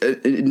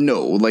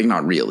 No, like,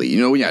 not really.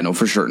 You know, yeah, no,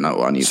 for sure,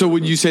 no. So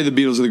would you say the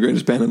Beatles are the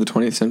greatest band of the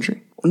 20th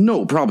century?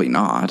 No, probably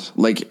not.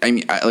 Like, I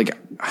mean,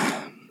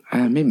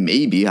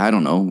 maybe, I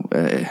don't know.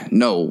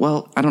 No,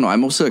 well, I don't know. I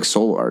mostly like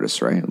solo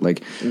artists, right?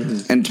 Like,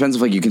 and it depends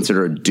if, like, you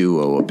consider a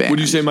duo a band.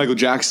 Would you say Michael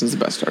Jackson's the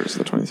best artist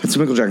of the 20th century? So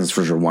Michael Jackson's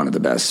for sure one of the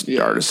best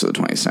artists of the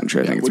 20th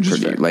century. I think it's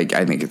pretty, like,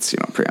 I think it's,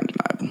 pretty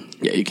undeniable.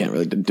 Yeah, you can't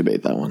really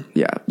debate that one.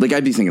 Yeah, like,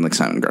 I'd be thinking like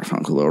Simon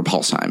Garfunkel or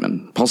Paul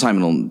Simon. Paul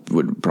Simon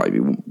would probably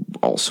be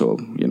also,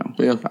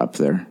 up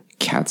there.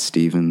 Cat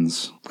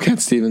Stevens.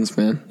 Cat Stevens,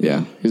 man.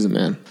 Yeah. He's a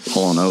man.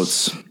 Hall &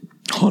 Oates.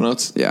 Hall &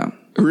 Oates? Yeah.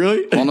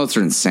 Really? Hall & Oates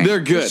are insane. They're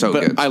good, so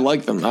but good. I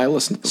like them. I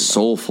listen to them.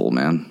 Soulful,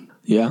 man.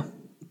 Yeah.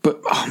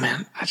 But, oh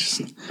man,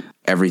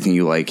 everything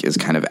you like is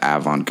kind of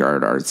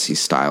avant-garde artsy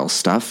style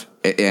stuff.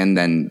 And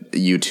then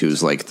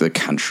U2's like the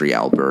country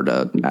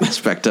Alberta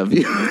aspect of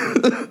you.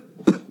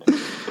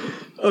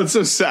 Oh, it's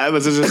so sad.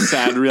 That's such a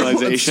sad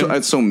realization.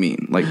 It's so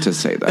mean, like, to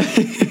say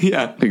that.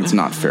 Yeah. I think it's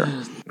not fair.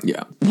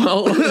 Yeah.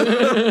 Well,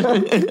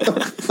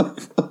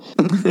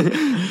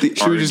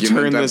 should we just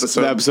turn this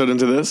episode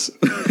into this?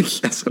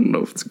 Yes, I don't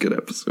know if it's a good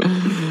episode.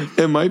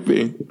 It might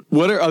be.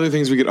 What are other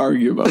things we could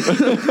argue about?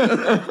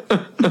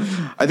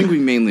 I think we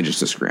mainly just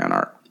disagree on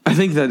art. I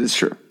think that is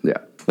true. Yeah.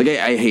 Like,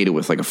 I hate it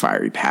with, like, a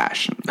fiery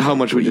passion. How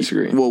much we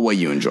disagree? Well, what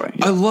you enjoy.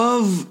 Yeah. I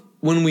love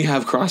when we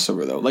have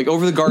crossover, though. Like,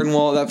 Over the Garden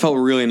Wall, that felt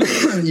really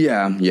nice.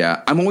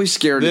 Yeah. I'm always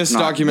scared. This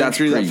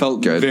documentary, that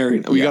felt good.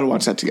 We got to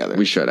watch that together.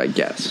 We should, I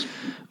guess.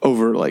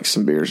 Over, like,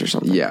 some beers or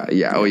something.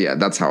 Yeah. Oh, yeah.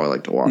 That's how I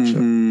like to watch it.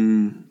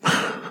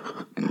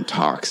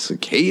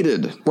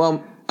 Intoxicated.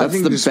 Well, I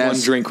think just one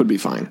drink would be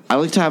fine. I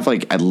like to have,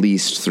 like, at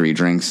least 3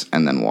 drinks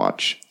and then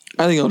watch.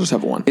 I think I'll just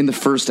have one. In the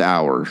first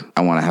hour,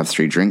 I want to have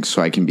 3 drinks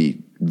so I can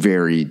be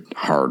very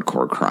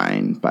hardcore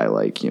crying by,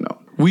 like,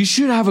 We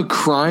should have a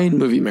crying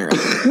movie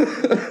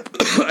marathon.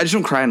 I just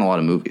don't cry in a lot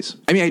of movies.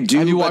 I mean, I do.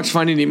 Have you watched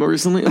Finding Nemo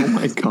recently? Oh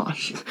my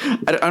gosh.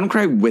 I don't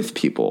cry with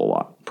people a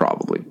lot,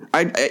 probably.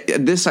 I'd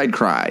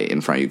cry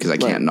in front of you because I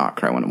can't not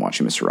cry when I'm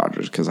watching Mr.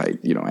 Rogers because I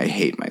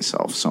hate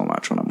myself so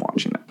much when I'm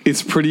watching it.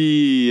 It's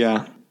pretty,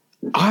 I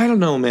don't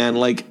know, man.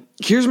 Like,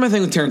 here's my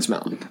thing with Terrence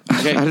Malick.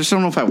 Okay? I just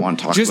don't know if I want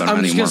to talk about him anymore.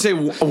 I'm just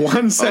going to say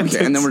one sentence.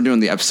 Okay, and then we're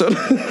doing the episode.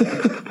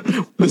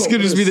 This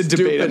could just be the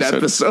debate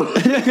episode.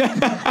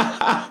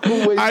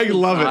 I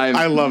love it.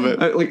 I love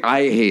it.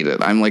 I hate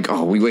it. I'm like,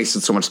 we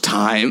wasted so much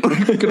time. I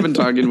could have been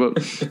talking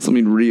about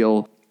something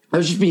real. I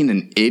was just being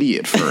an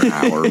idiot for an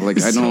hour. Like,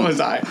 I don't. So was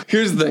I.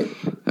 Here's the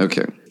thing.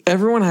 Okay.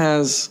 Everyone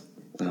has.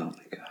 Oh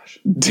my gosh.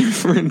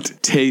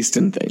 Different taste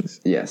in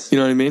things. Yes. You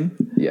know what I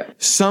mean? Yeah.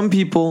 Some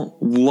people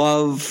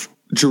love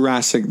the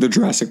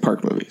Jurassic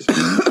Park movies.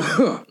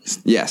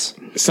 Yes.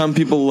 Some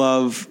people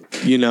love,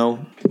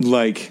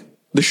 like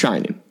The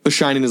Shining. The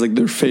Shining is like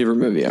their favorite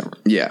movie ever.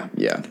 Yeah.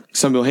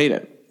 Some people hate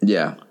it.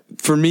 Yeah.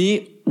 For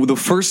me, the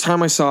first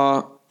time I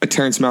saw a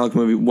Terrence Malick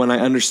movie, when I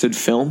understood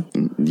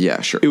film,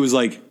 yeah, sure, it was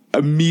like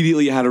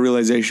immediately had a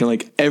realization,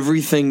 like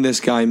everything this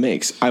guy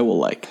makes, I will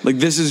like. Like,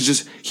 this is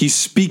just, he's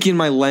speaking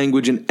my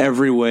language in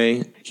every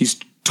way. He's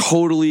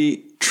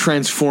totally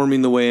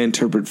transforming the way I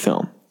interpret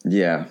film.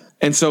 Yeah.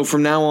 And so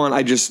from now on,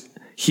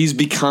 he's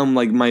become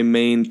like my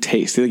main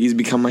taste. Like he's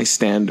become my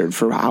standard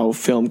for how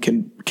film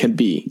can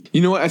be. You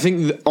know what? I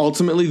think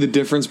ultimately the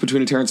difference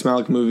between a Terrence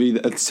Malick movie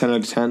that's 10 out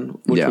of 10,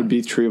 which would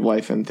be Tree of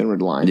Life and Thin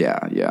Red Line.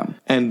 Yeah.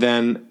 And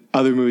then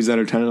other movies that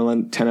are 10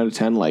 out of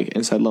 10, like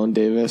Inside Llewyn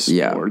Davis,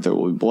 or There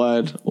Will Be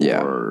Blood,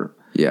 or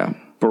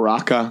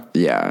Baraka.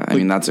 Yeah, I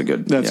mean that's a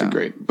good. That's a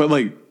great, but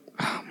like,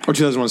 or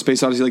 2001: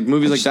 Space Odyssey, like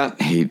movies like that.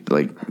 I hate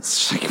like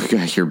it's like we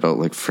gotta hear about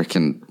like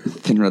freaking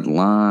Thin Red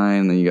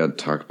Line, then you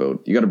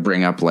gotta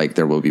bring up like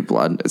There Will Be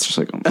Blood. It's just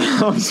like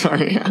I'm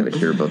sorry, I gotta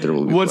hear about There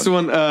Will Be. What's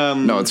Blood. the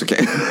one? No, it's okay.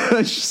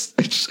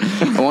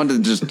 I wanted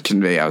to just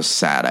convey how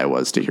sad I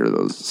was to hear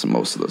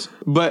most of those.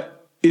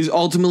 But is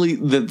ultimately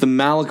that the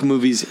Malick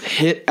movies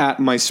hit at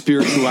my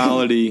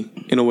spirituality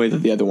in a way that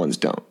the other ones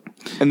don't.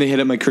 And they hit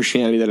at my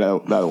Christianity that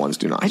the other ones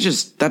do not.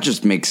 That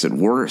just makes it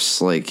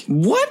worse. Like,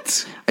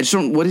 what? I just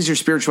don't, what is your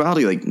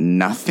spirituality? Like,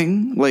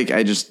 nothing? Like,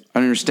 I don't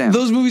understand.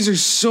 Those movies are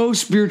so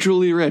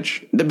spiritually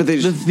rich. But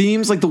the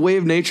themes, like the way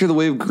of nature, the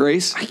way of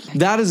grace,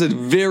 that is a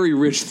very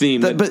rich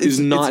theme that is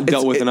not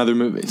dealt with in other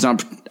movies. It's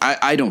not,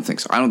 I don't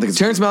think so. I don't think it's...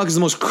 Terrence Malick is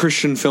the most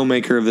Christian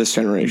filmmaker of this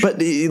generation. But,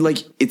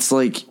 it's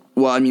like...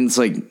 Well, I mean, it's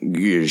like,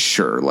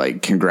 sure,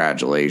 like,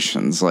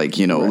 congratulations, like,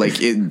 you know, like,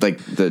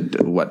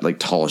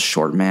 tallest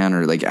short man,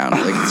 or like, I don't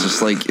know,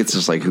 like, it's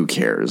just like, who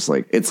cares?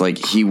 Like, it's like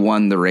he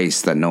won the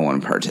race that no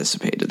one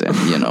participated in,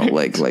 you know,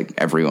 like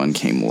everyone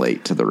came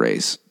late to the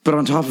race. But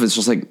on top of it, it's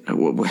just like,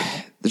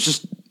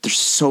 they're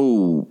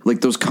so,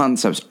 like, those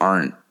concepts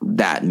aren't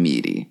that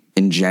meaty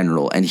in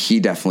general, and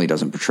he definitely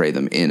doesn't portray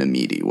them in a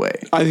meaty way.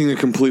 I think they're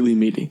completely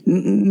meaty.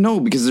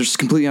 No, because they're just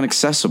completely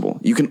inaccessible.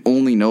 You can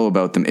only know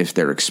about them if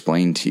they're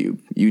explained to you.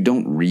 You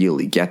don't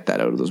really get that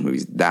out of those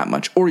movies that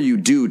much. Or you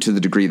do to the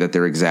degree that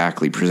they're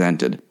exactly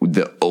presented with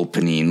the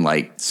opening,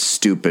 like,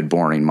 stupid,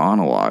 boring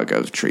monologue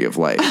of Tree of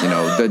Life. You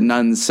know, the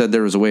nun said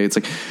there was a way. It's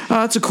like,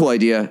 oh, that's a cool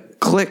idea.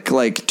 Click,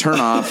 like, turn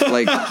off,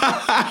 like,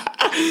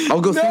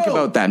 I'll go think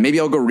about that. Maybe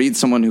I'll go read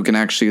someone who who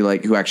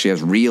actually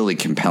has really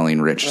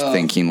compelling, rich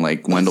thinking,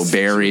 like Wendell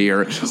Berry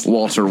or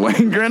Walter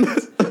Wangerin.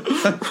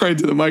 Right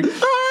to the mic.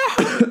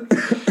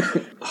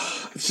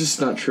 It's just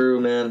not true,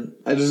 man.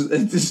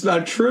 It's just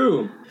not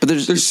true. But they're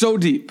so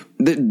deep.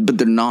 But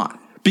they're not.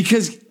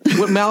 Because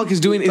what Malick is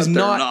doing is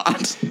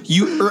not.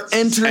 You are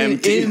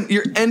entering in.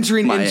 You're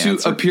entering into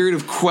a period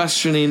of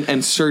questioning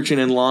and searching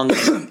and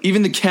longing.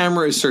 Even the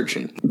camera is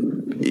searching.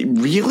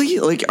 Really?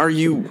 Like, are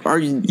you?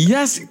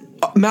 Yes.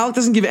 Malick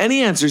doesn't give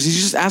any answers. He's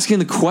just asking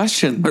the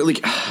question. Or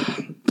like,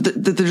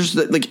 they're just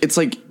like, it's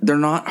like they're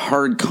not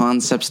hard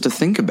concepts to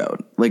think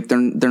about. Like they're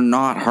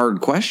not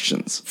hard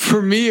questions.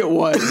 For me, it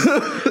was.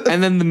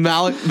 And then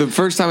the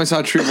first time I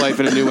saw Tree of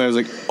Life in a new way, I was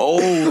like,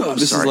 oh,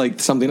 this is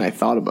like something I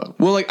thought about.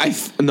 Well, like I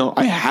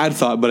had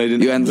thought, but I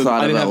didn't. You hadn't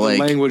thought about like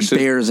language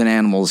bears and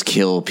animals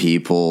kill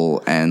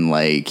people, and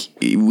like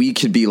we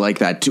could be like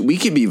that too. We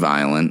could be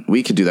violent.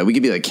 We could do that. We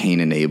could be like Cain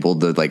and Abel,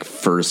 the like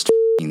first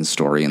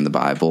story in the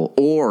Bible,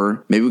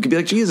 or maybe we could be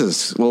like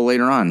Jesus. Well,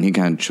 later on, he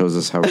kind of shows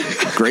us how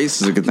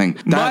grace is a good thing.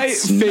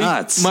 That's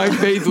nuts. My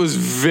faith was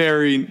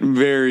very,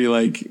 very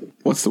like,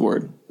 what's the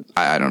word?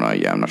 I don't know.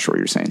 Yeah, I'm not sure what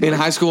you're saying. In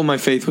high school, my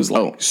faith was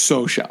like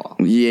so shallow.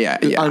 Yeah.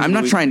 I'm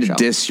not trying to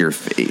diss your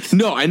faith.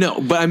 No, I know,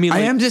 but I mean,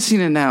 like, I am dissing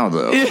it now,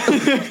 though.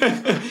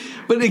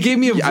 But it gave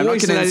me a voice I'm not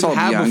that I didn't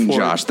have young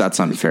before. Josh, that's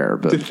unfair.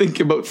 But to think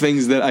about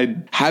things that I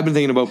had been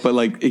thinking about, but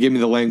like it gave me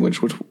the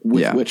language with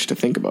which to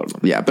think about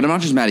them. Yeah, but I'm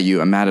not just mad at you.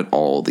 I'm mad at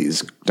all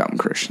these dumb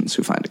Christians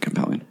who find it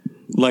compelling.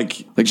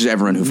 Like just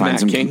everyone who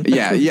finds Matt him. King?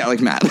 Yeah, like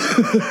Matt.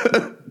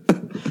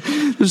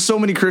 There's so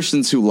many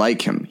Christians who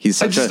like him.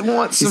 I just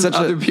want some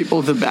other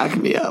people to back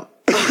me up.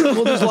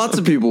 Well, there's lots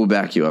of people who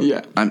back you up.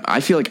 Yeah. I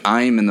feel like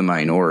I'm in the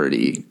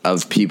minority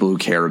of people who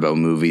care about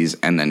movies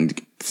and then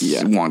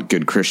want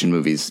good Christian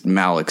movies.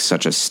 Malick's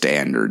such a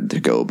standard to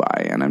go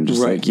by, and I'm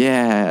just like,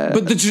 yeah.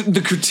 But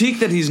the critique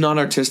that he's not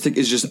artistic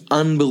is just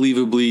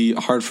unbelievably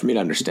hard for me to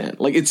understand.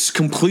 Like, it's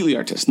completely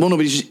artistic. Well, no,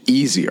 but it's just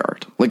easy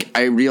art. Like,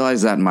 I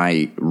realize that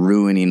my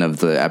ruining of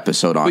the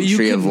episode on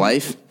Tree of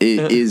Life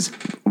is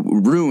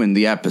ruined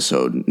the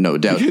episode, no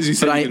doubt. Because you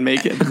said you could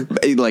make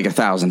it. Like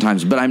 1,000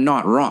 times, but I'm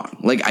not wrong.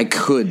 Like, I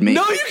could make it.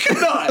 No, you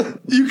could not.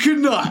 You could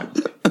not.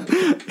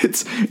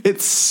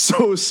 It's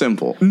so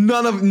simple.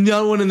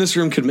 No one in this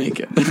room could make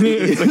it.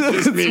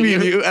 It's me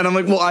and you, and I'm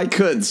like, well, I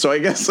could, so I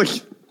guess like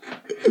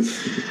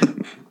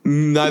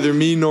neither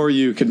me nor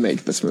you could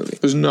make this movie.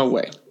 There's no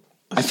way.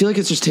 I feel like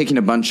it's just taking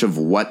a bunch of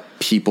what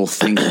people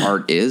think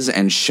art is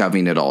and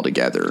shoving it all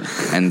together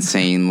and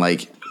saying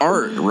like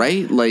art,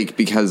 right? Like,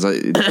 because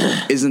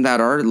isn't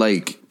that art?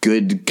 Like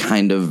good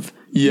kind of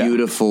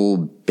beautiful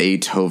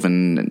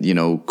Beethoven,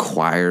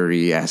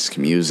 choir-y-esque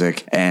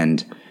music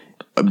and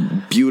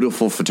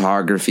beautiful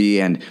photography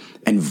and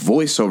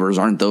voiceovers.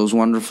 Aren't those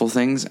wonderful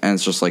things? And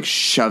it's just like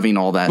shoving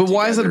all that. But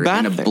why is it a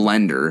bad in a thing?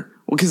 blender?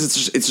 Well, because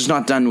it's just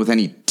not done with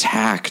any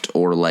tact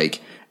or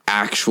like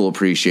actual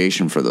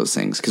appreciation for those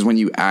things. Because when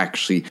you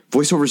actually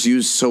voiceovers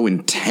used so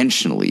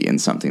intentionally in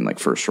something like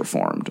First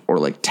Reformed or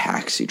like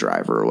Taxi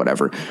Driver or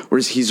whatever.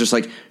 Whereas he's just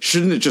like,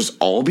 shouldn't it just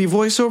all be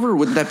voiceover?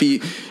 Wouldn't that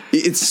be?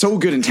 It's so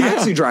good in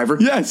Taxi Driver.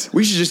 Yes,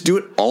 we should just do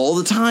it all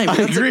the time. I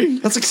agree.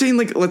 That's like saying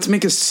like, let's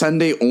make a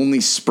Sunday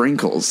only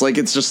sprinkles. Like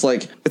it's just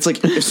like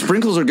if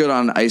sprinkles are good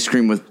on ice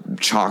cream with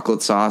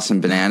chocolate sauce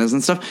and bananas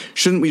and stuff,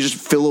 shouldn't we just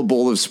fill a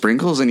bowl of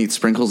sprinkles and eat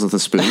sprinkles with a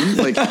spoon?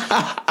 Like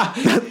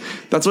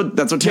that's what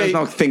Terrence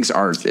Malick thinks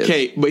art is.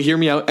 Okay, but hear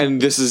me out.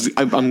 And this is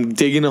I'm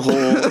digging a hole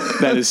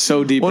that is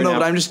so deep. Well, no,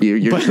 but I'm just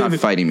you're not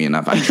fighting me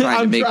enough. I'm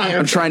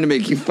trying to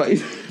make you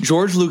fight.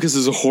 George Lucas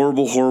is a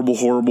horrible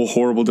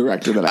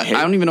director that I hate.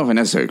 I don't even know if I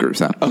necessarily agree with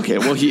that. Okay,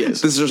 well, he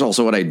is. This is just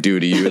also what I do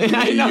to you.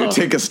 You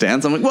take a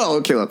stance. I'm like, well,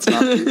 okay, let's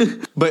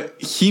not.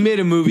 But he made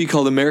a movie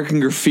called American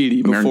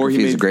Graffiti before he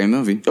made a great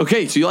movie.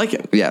 Okay, so you like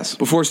it? Yes.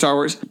 Before Star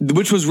Wars,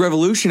 which was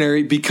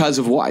revolutionary because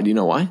of why? Do you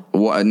know why?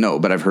 Well, no,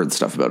 but I've heard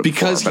stuff about it.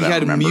 Because before, he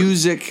had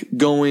music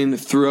going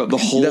throughout the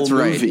whole that's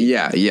movie.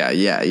 Right.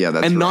 Yeah.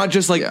 That's and not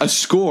just like a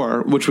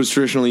score, which was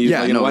traditionally used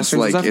in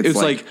Western stuff. It was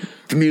like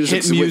the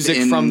music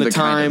from the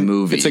time. Kind of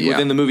movie. It's like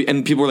within the movie,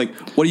 and people were like,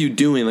 "What are you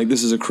doing? Like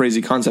this is a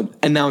crazy concept."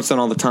 And now it's done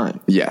all the time.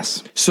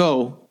 Yes.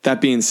 So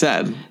that being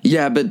said,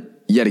 yeah, but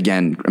yet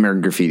again,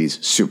 American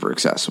Graffiti's super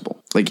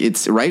accessible. Like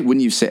it's right when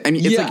you say, I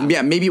mean, it's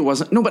like maybe it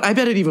wasn't. No, but I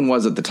bet it even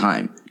was at the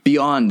time.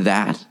 Beyond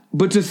that.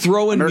 But to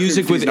throw in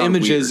music with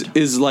images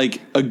is like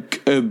a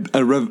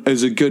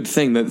good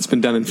thing that's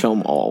been done in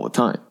film all the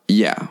time.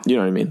 Yeah. You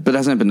know what I mean? But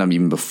hasn't it been done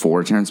even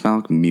before Terrence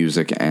Malick?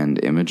 Music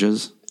and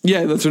images?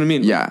 Yeah, that's what I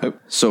mean. Yeah.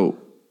 So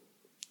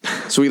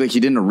he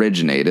didn't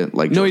originate it.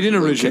 Like no, he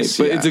didn't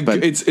originate,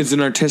 but it's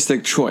an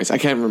artistic choice. I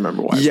can't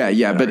remember why.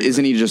 Yeah, but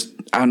isn't he just?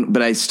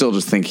 But I still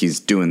just think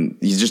he's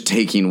just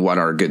taking what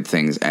are good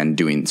things and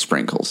doing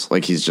sprinkles.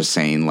 Like he's just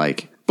saying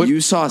like, but you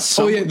saw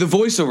some. Oh yeah, the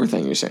voiceover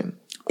thing you're saying.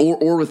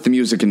 Or with the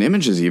music and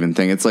images even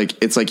thing. It's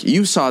like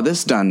you saw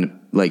this done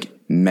like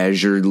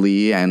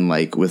measuredly and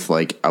like with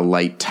like a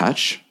light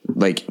touch.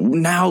 Like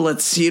now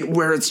let's see it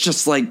where it's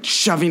just like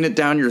shoving it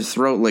down your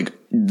throat like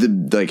the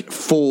like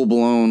full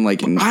blown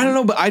like I don't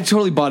know, but I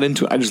totally bought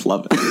into it. I just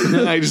love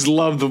it. I just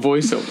love the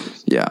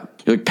voiceovers. Yeah.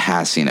 You're like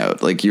passing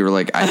out. Like you're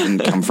like, I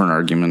didn't come for an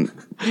argument.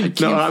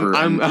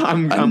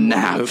 I'm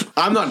nap.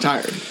 I'm not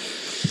tired.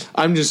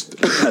 I'm just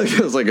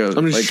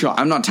shocked.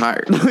 I'm not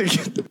tired.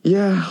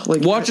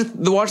 Watch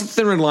the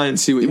Thin Red Line and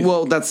see what you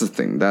Well, that's the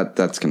thing.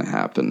 That's gonna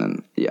happen,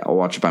 and yeah, I'll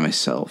watch it by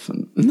myself.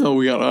 And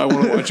no, I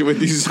want to watch it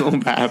with you so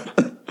bad.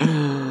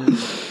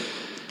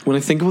 When I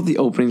think about the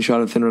opening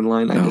shot of Thin Red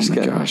Line,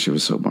 gosh, it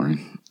was so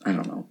boring. I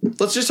don't know.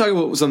 Let's just talk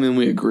about something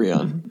we agree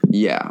on.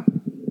 Yeah.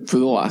 For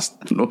the last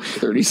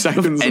 30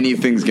 seconds.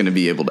 Anything's going to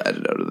be able to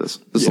edit out of this.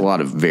 There's a lot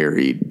of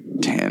very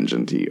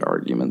tangenty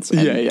arguments.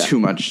 And too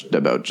much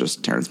about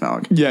just Terrence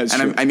Malick. Yeah,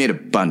 and I made a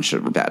bunch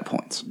of bad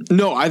points.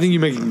 No, I think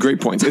you're making great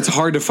points. It's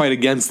hard to fight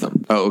against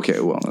them. Oh, okay.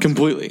 Well,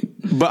 completely.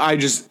 But I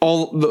just my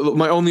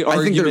only argument.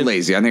 I think they're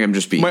lazy. I think I'm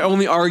just being. My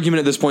only argument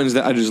at this point is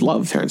that I just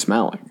love Terrence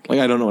Malick. Like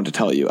I don't know what to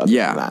tell you other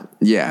than that.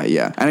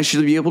 Yeah. And I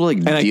should be able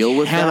to deal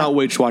with that. I cannot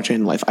wait to watch it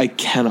in life. I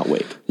cannot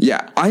wait.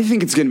 Yeah, I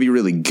think it's going to be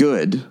really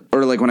good.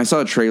 Or like when I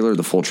saw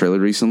the full trailer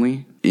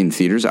recently in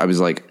theaters, I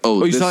was like,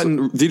 "Oh, you saw it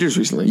in theaters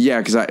recently?"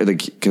 Yeah, because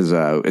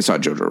I saw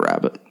Jojo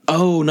Rabbit.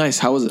 Oh, nice.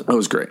 How was it? It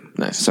was great.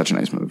 Nice, such a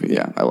nice movie.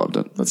 Yeah, I loved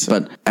it.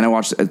 And I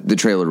watched the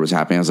trailer was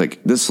happening. I was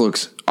like, "This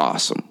looks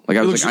awesome." Like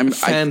I was like, "I'm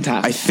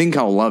fantastic." I think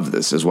I'll love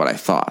this," is what I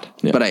thought.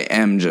 Yeah. But I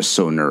am just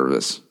so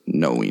nervous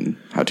knowing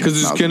how to.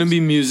 Because there's going to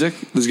be music,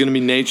 there's going to be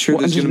nature,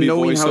 there's going to be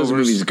voiceovers. How those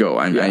movies go.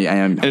 I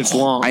am. And it's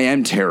long. I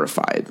am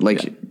terrified.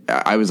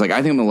 I was like,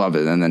 I think I'm gonna love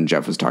it, and then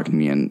Jeff was talking to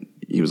me and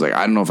he was like,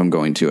 I don't know if I'm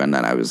going to. And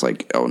then I was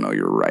like, oh no,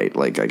 you're right.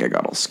 Like I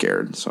got all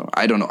scared. So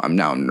I don't know. I'm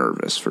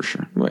nervous for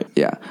sure. Right.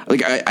 Yeah.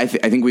 Like I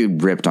think we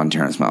ripped on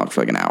Terrence Malick for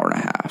like an hour and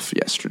a half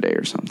yesterday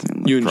or something.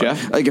 Like, you and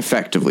Jeff? Like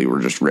effectively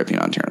we're just ripping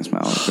on Terrence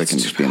Malick. Like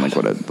and just being like,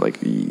 what a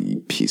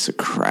piece of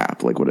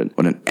crap. Like what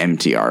an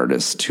empty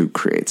artist who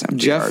creates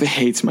empty art. Jeff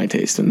hates my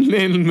taste in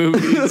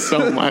movies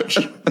so much.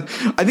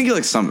 I think he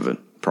likes some of it,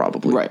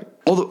 probably. Right.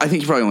 Although I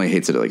think he probably only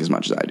hates it like as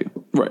much as I do.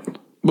 Right.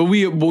 But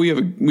we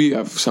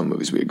have some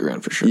movies we agree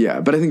on for sure.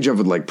 Yeah, but I think Jeff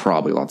would like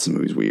probably lots of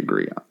movies we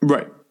agree on.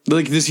 Right.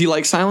 Like, does he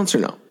like Silence or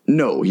no?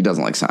 No, he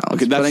doesn't like Silence.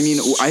 Okay, but I mean,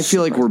 I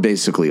feel like we're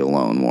basically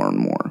alone more and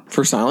more.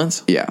 For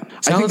Silence? Yeah.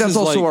 Silence I think that's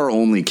also our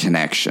only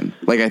connection.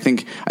 Like, I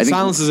think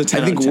Silence is a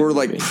 10 I think we're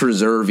like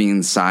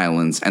preserving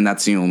Silence, and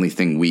that's the only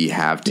thing we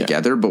have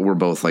together, but we're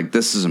both like,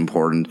 this is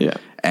important. Yeah.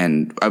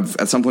 And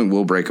at some point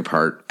we'll break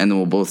apart, and then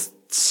we'll both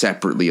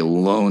separately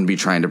alone be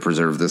trying to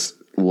preserve this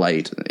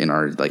light in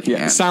our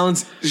hands.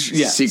 Silence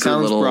secret Silence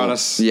little brought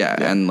us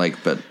and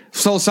but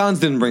Silence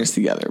didn't bring us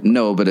together.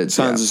 No, but it's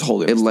Silence is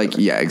holding us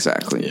together.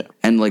 Exactly.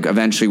 And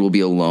eventually we'll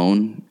be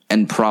alone,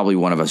 and probably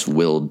one of us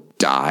will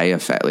die,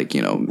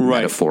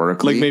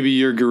 metaphorically. Like maybe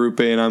you're Garupe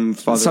and I'm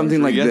Father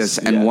something Rodriguez. Like this,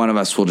 and one of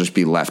us will just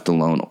be left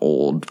alone,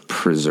 old,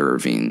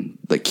 preserving,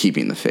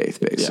 keeping the faith,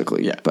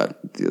 basically. Yeah.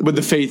 But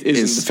the faith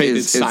isn't the faith.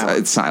 It's silence.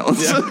 It's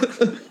silence. Yeah.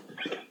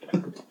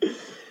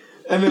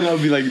 And then I'll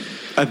be like,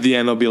 at the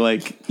end, I'll be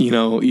like, you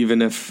know,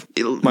 even if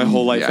my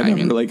whole life I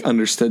never like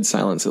understood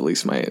silence, at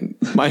least my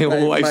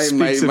whole life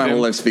speaks of my him.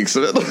 whole life speaks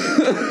of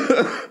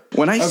it.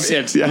 When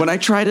I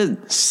try to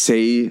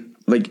say,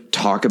 like,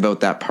 talk about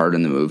that part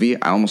in the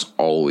movie, I almost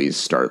always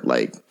start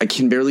like, I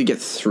can barely get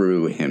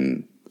through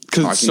him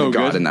talking to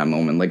God in that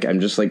moment. Like, I'm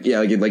just like, yeah,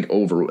 like it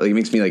it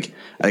makes me like,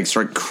 I like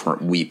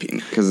start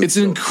weeping because it's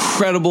an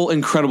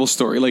incredible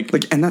story. Like,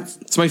 and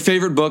it's my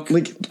favorite book.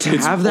 Like, to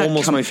have that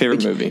almost my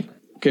favorite movie.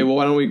 Okay, well,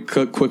 why don't we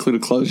quickly to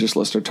close just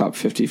list our top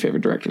 50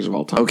 favorite directors of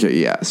all time? Okay,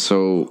 yeah.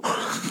 So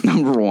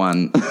number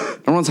one's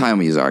Hayao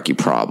Miyazaki.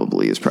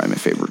 Probably my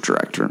favorite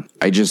director.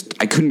 I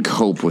couldn't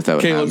cope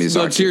without Hayao Miyazaki.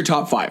 Let's hear your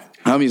top 5.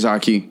 Hayao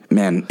Miyazaki,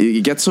 man,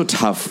 it gets so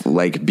tough,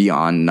 like,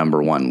 beyond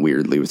number one,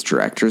 weirdly, with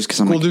directors.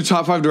 Because we'll do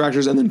top 5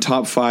 directors and then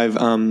top 5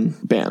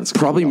 bands.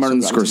 Probably Martin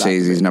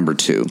Scorsese's number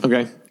 2.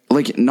 Okay.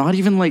 Like, not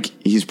even like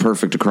he's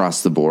perfect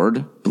across the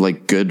board, but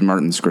like good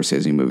Martin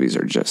Scorsese movies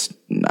are just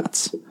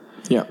nuts.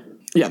 Yeah.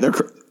 Yeah, they're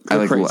crazy.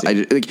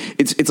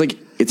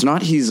 It's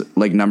not he's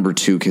like number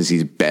 2 because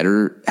he's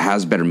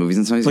has better movies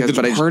than some of these guys,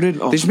 but they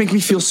just make me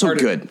feel so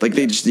good. Like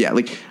they just I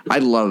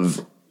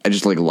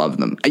just love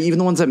them. Even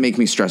the ones that make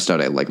me stressed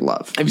out, I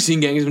love. Have you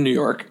seen Gangs of New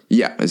York?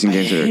 Yeah, I've seen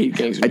Gangs of New York. I hate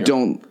Gangs of New York. I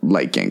don't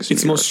like Gangs of New York.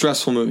 It's the most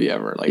stressful movie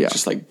ever. Like,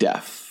 just like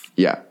death.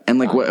 Yeah, and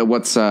like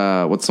what's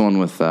the one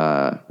with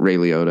Ray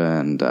Liotta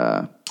and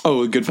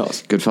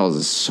Goodfellas. Goodfellas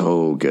is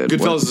so good.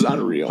 Goodfellas is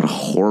unreal. What a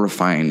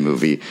horrifying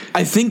movie.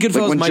 I think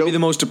Goodfellas might be the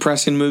most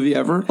depressing movie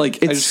ever.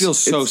 Like, I just feel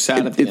so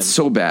sad at the end. It's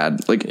so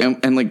bad. Like,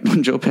 and like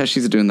when Joe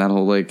Pesci's doing that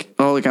whole like,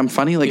 oh, like I'm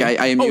funny. Like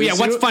I am. Oh yeah,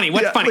 what's funny?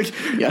 What's funny?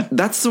 Like,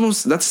 that's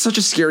such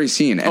a scary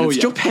scene. And it's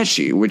Joe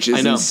Pesci, which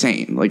is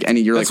insane. Like, and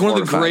you're that's like,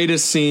 one of the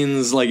greatest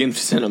scenes like in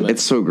cinema.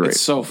 It's so great. It's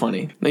so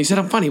funny. No, you said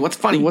I'm funny. What's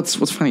funny? What's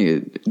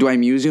funny? Do I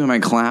amuse you? Am I a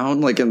clown?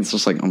 Like, and it's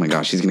just like, oh my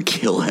gosh, he's gonna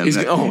kill him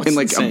in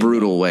like a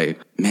brutal way.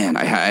 Man,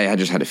 I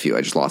just had a few.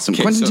 I just lost him.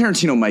 Quentin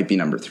Tarantino might be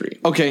number 3.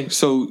 Okay,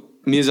 so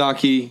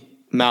Miyazaki,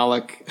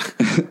 Malick,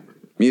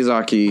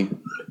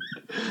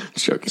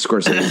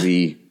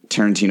 Scorsese,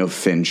 Tarantino,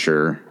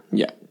 Fincher.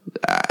 Yeah.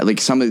 Like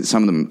some of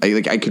them,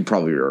 I could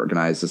probably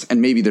reorganize this,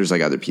 and maybe there's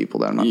like other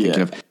people that I'm not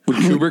thinking of. Would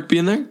Kubrick be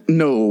in there?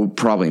 No,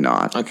 probably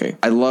not. Okay,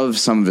 I love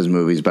some of his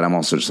movies, but I'm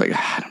also just like,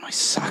 I don't know, he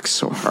sucks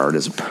so hard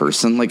as a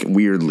person, like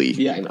weirdly.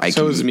 Yeah, I know.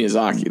 So is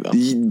Miyazaki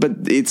though.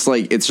 But it's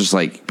just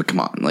like, but come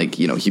on, like,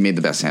 you know, he made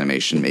the best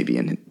animation maybe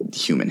in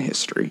human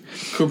history.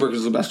 Kubrick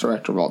is the best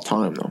director of all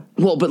time, though.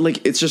 Well, but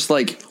like, it's just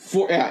like.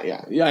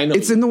 Yeah, I know.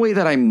 It's in the way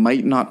that I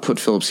might not put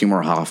Philip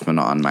Seymour Hoffman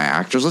on my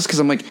actors list because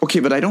I'm like,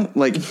 okay, but I don't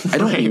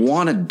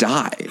want to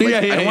die. Like,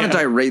 I don't want to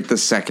die right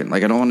this second.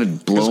 Like, I don't want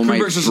to blow my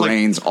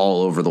brains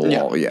all over the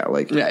wall. Yeah,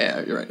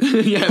 you're right.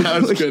 Yeah,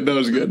 that was good. That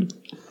was good.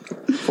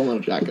 Full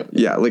on jacket.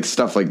 Yeah, like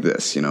stuff like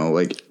this, you know,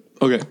 like.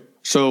 Okay,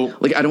 so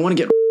like I don't want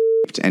to get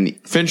and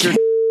Fincher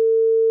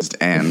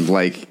and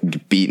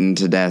like beaten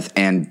to death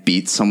and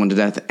beat someone to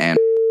death and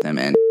them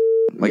and.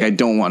 Like, I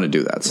don't want to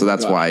do that. So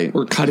that's why.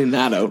 We're cutting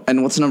that out.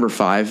 And what's number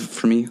 5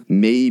 for me?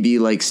 Maybe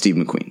like Steve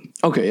McQueen.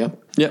 Okay, yeah.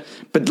 Yeah.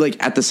 But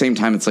like at the same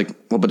time, it's like,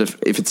 well, but if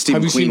it's Steve McQueen.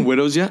 Have you seen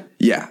Widows yet?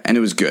 Yeah, and it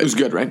was good. It was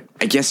good, right?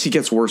 I guess he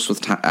gets worse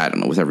with time. I don't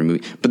know, with every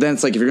movie. But then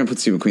it's like, if you're going to put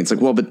Steve McQueen, it's like,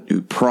 well,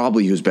 but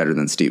probably who's better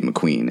than Steve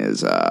McQueen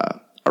is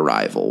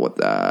Arrival with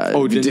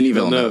Denis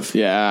Villeneuve.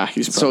 Yeah,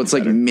 he's so it's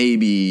better. Like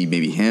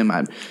maybe him.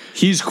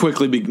 He's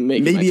quickly making.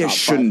 Maybe I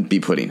shouldn't be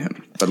putting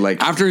him, but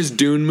like after his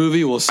Dune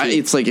movie, we'll see.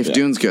 It's like if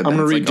Dune's good, I'm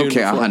gonna read Dune. Okay,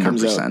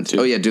 100%.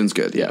 Oh yeah, Dune's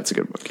good. Yeah, it's a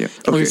good book. Yeah.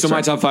 Okay, so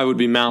my top 5 would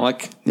be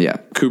Malick. Yeah.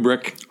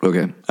 Kubrick.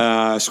 Okay.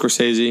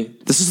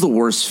 Scorsese. This is the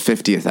worst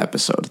 50th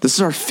episode. This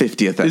is our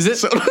 50th episode.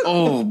 Is it?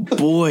 Oh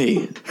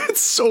boy, it's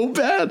so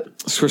bad.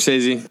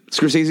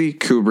 Scorsese,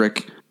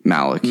 Kubrick,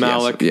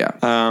 Malick. Yes.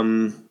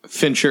 Yeah.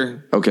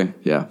 Fincher. Okay,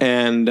 yeah.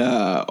 And,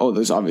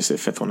 there's obviously a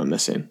 5th one I'm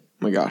missing. Oh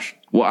my gosh.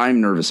 Well,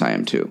 I'm nervous I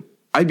am too.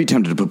 I'd be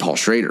tempted to put Paul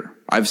Schrader.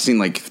 I've seen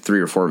like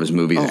 3 or 4 of his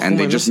movies, and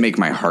they just make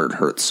my heart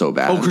hurt so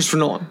bad. Oh, Christopher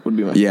Nolan would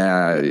be my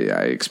Yeah,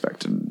 I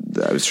expected.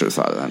 I should have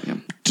thought of that, yeah.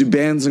 Do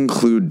bands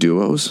include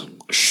duos?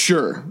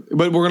 Sure.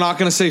 But we're not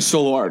going to say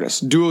solo artists.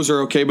 Duos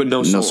are okay, but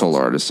no solo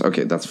artists.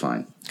 Okay, that's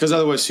fine. Because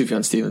otherwise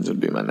Sufjan Stevens would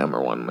be my number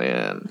 1,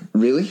 man.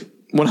 Really?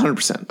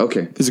 100%.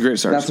 Okay. He's the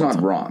greatest artist. That's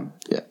not wrong.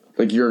 Yeah.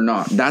 Like, you're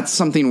not. That's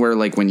something where,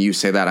 like, when you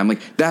say that, I'm like,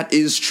 that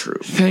is true.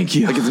 Thank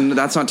you. Like,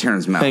 that's not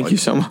Terrence Malick. Thank you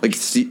so much. Like,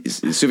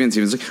 Sufjan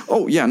Stevens, like,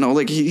 oh, yeah, no,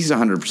 like, he's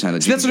 100% a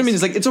genius. That's what I mean.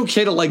 It's like, it's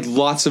okay to like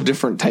lots of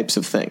different types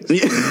of things.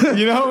 Yeah.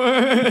 You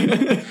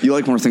know? You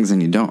like more things than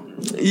you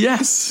don't.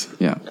 Yes.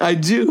 Yeah. I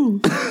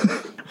do.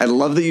 I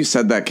love that you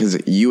said that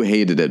because you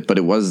hated it, but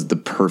it was the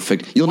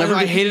perfect.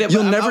 I hated it.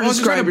 You'll never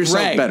describe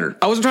yourself better.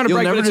 I wasn't trying to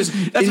brag, but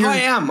that's how I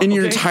am. In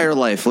your entire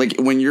life, like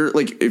when you're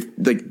like, if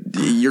like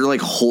you're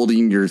like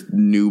holding your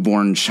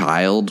newborn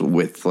child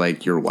with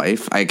like your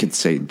wife, I could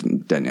say,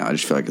 Danielle, I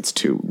just feel like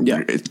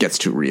it gets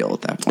too real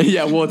at that point.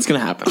 Yeah, well, it's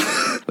gonna happen.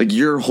 Like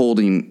you're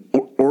holding,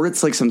 or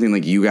it's like something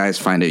like you guys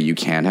find out you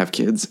can't have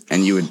kids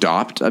and you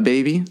adopt a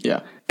baby. Yeah,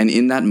 and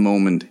in that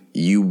moment,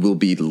 you will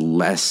be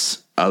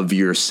less of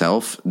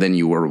yourself than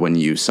you were when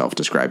you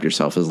self-described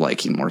yourself as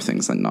liking more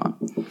things than not.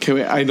 Okay,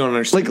 wait, I don't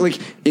understand. Like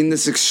in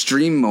this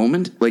extreme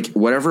moment, like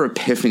whatever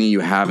epiphany you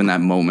have in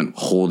that moment,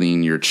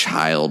 holding your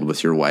child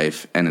with your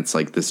wife, and it's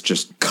like this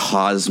just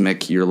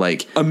cosmic, you're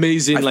like,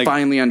 amazing. I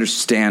finally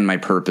understand my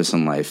purpose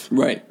in life.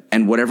 Right.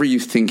 And whatever you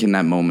think in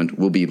that moment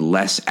will be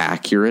less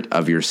accurate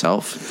of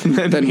yourself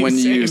than when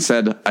you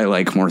said, I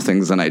like more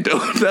things than I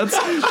don't.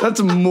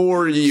 That's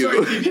more you.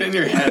 Sorry, you get in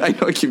your head. I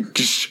know.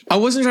 I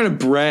wasn't trying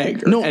to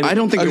brag. No, I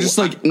don't think I was just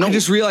like, no. I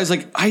just realized,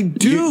 like, I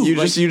do. You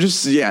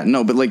just,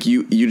 but like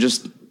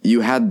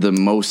you had the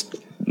most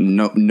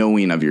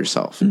knowing of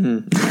yourself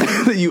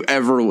that you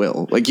ever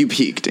will. Like you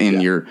peaked in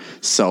your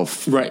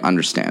self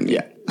understanding.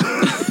 Yeah.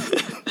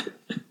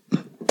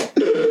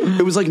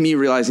 It was like me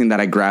realizing that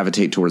I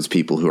gravitate towards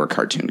people who are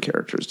cartoon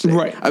characters today.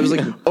 Right. I was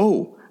like,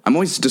 oh, I'm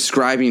always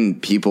describing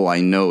people I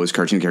know as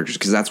cartoon characters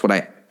because that's what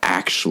I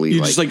actually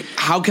You're like. just like,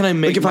 how can I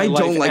make if my I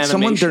life don't like animation?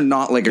 someone, they're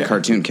not like a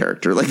cartoon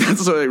character. Like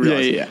that's what I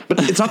realized. Yeah.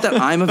 But it's not that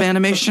I'm of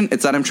animation.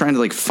 It's that I'm trying to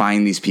like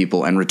find these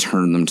people and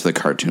return them to the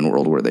cartoon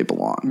world where they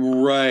belong.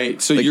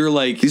 Right. So you're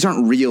like, these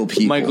aren't real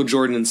people. Michael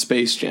Jordan in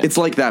Space Jam. It's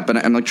like that,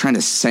 but I'm like trying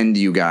to send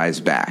you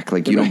guys back.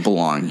 Like you don't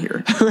belong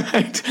here.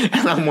 Right.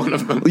 And I'm one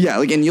of them. Yeah.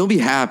 Like, and you'll be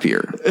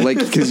happier. Like,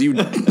 cause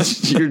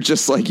you're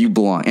just like, you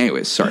belong.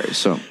 Anyways, sorry.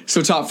 So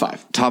top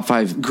 5. Top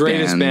 5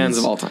 greatest bands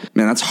of all time.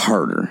 Man, that's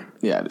harder.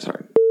 Yeah, it is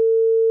hard.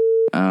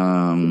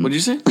 What'd you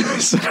say?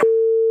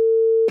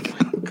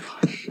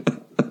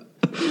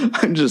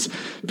 I'm just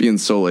being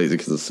so lazy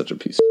because it's such a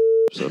piece of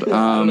episode.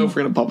 I don't know if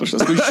we're going to publish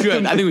this. We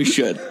should. I think we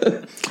should.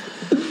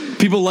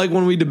 People like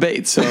when we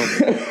debate, so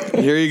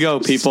here you go,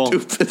 people.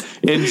 Stupid.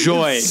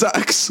 Enjoy. It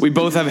sucks. We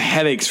both have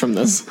headaches from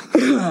this.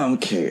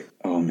 Okay.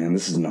 Oh, man,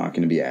 this is not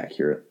going to be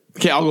accurate.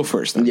 Okay, I'll go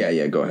first then.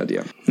 Yeah, go ahead,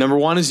 yeah. Number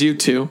 1 is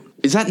U2.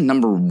 Is that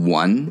number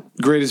 1?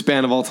 Greatest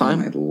band of all time?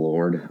 Oh, my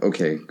Lord.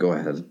 Okay, go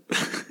ahead.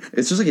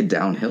 It's just like a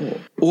downhill.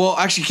 Well,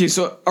 actually, okay,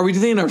 so are we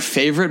thinking our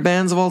favorite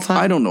bands of all time?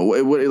 I don't know.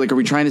 What, like, are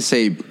we trying to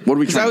say, what are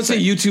we trying to say? I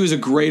would say U2 is a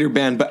greater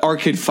band, but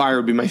Arcade Fire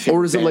would be my favorite.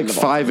 Or is it like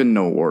 5 in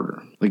no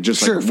order? Like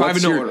just sure, like, 5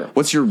 in no order.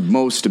 What's your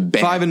most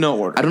band? 5 in no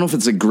order. I don't know if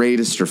it's the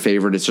greatest or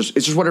favorite. It's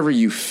just whatever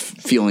you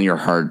feel in your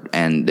heart,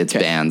 and it's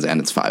bands, and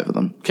it's 5 of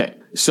them. Okay,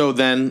 so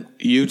then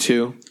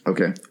U2.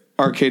 Okay.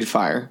 Arcade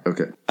Fire.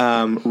 Okay.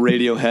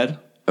 Radiohead.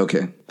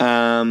 Okay. See,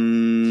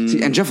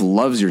 and Jeff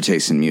loves your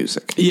taste in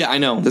music. Yeah, I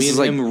know. This Me is and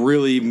like him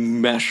really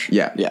mesh.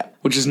 Yeah.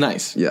 Which is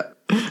nice. Yeah.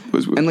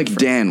 And like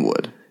Dan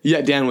would.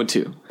 Yeah, Dan would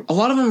too. A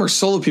lot of them are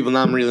solo people.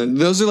 Now I'm realizing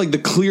those are like the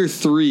clear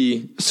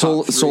 3.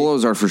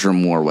 Solos are for sure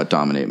more what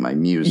dominate my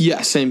music.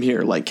 Yeah, same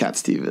here. Like Cat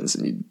Stevens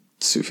and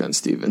Sufjan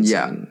Stevens.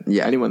 Yeah.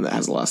 Anyone that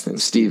has a last name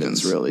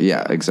Stevens, really.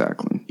 Yeah,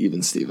 exactly.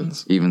 Even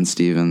Stevens.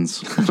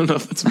 I don't know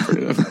if that's a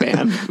pretty enough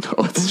band.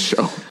 No, it's a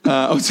show.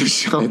 It's a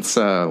show. It's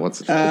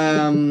what's it?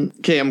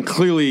 Okay, I'm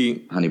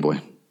clearly Honey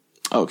Boy.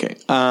 Okay.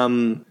 I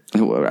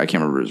can't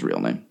remember his real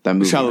name. That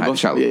movie. Shia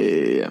LaBeouf.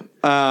 Yeah. You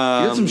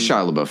got some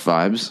Shia LaBeouf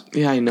vibes.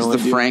 Yeah, I know. The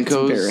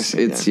Francos.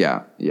 It's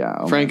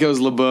yeah. Franco's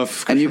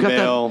LaBeouf. And you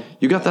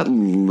got that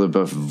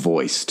LaBeouf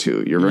voice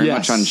too. You're very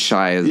much on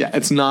Shia's. Yeah,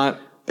 it's not.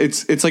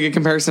 It's like a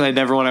comparison I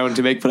never wanted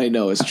to make, but I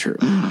know is true.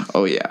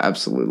 Oh yeah,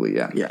 absolutely.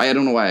 Yeah. I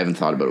don't know why I haven't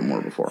thought about it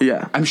more before.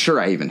 Yeah, I'm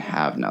sure I even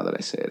have now that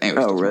I say it.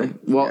 Anyways, really?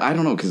 Well, I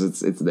don't know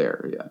because it's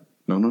there. Yeah.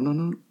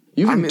 No.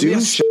 You can do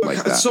shit like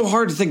that. It's so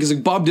hard to think because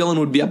like Bob Dylan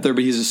would be up there,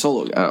 but he's a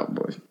solo guy. Oh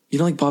boy, you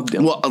don't like Bob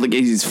Dylan? Well, like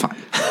he's fine.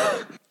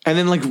 And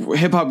then like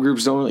hip hop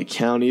groups don't really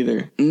count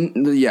either.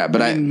 Yeah,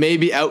 but I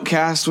maybe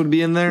Outkast would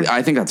be in there.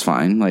 I think that's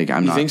fine. Like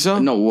I'm not. You think so?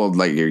 No. Well,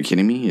 like are you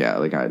kidding me? Yeah.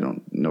 Like I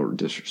don't. No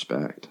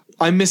disrespect.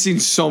 I'm missing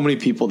so many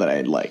people that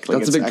I like.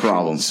 That's a big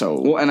problem. So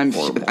well, and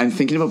I'm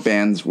thinking about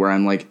bands where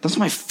I'm like, that's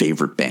my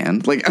favorite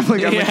band. Like I'm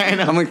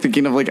like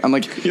thinking of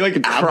like you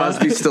like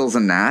Crosby, Stills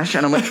and Nash,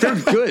 and I'm like they're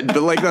good,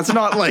 but like that's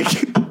not like.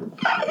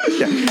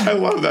 Yeah, I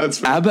love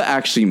that. ABBA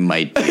actually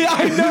might be.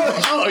 I know.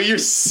 Oh, you're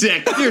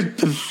sick. You're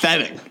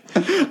pathetic.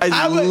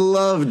 I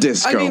love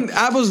disco. I mean,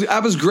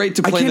 ABBA's great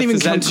to play in the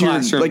phys ed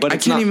classroom, but I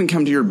can't even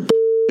come to your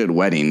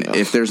wedding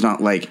if there's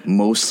not like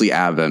mostly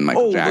ABBA and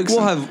Michael Jackson.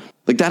 Like we'll have.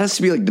 Like that has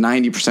to be like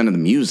 90% of the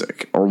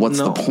music, or what's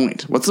the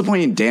point? What's the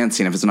point in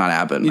dancing if it's not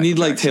ABBA? You need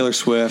like Taylor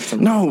Swift.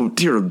 No,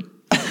 dear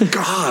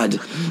God.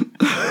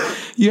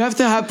 You have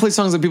to play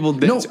songs that people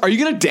dance. No. Are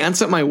you gonna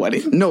dance at my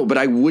wedding? No, but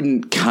I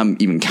wouldn't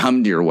even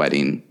come to your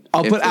wedding.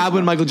 I'll put ABBA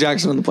and Michael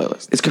Jackson on the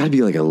playlist. It's got to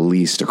be like at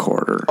least a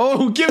quarter.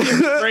 Oh, give me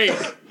a break.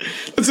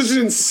 That's such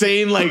an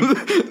insane like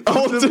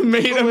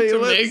ultimatum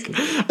to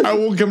make. I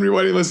will come to your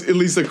wedding unless at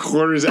least a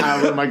quarter is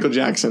ABBA and Michael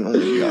Jackson. Oh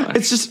my gosh.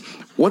 It's just,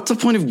 what's the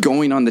point of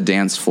going on the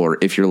dance floor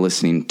if you're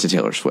listening to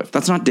Taylor Swift?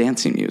 That's not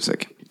dancing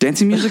music.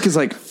 Dancing music is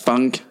like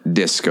funk,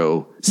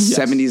 disco,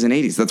 70s and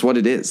 80s. That's what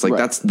it is. Like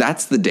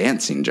that's the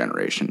dancing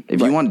generation.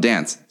 If you want to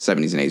dance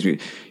 70s and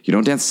 80s, you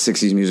don't dance to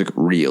 60s music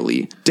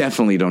really.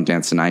 Definitely don't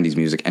dance to 90s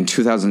music and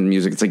 2000s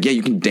music. It's like, yeah,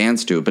 you can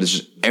dance to it, but it's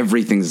just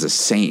everything's the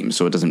same,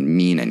 so it doesn't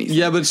mean anything.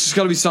 Yeah, but it's just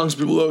got to be songs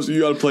people love. So you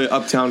got to play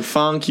Uptown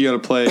Funk. You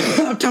got to play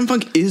Uptown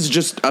Funk is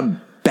just a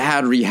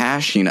bad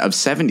rehashing of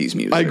 70s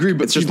music. I agree,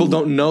 but it's people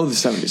don't know the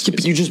 70s music.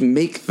 But you just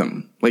make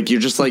them. Like,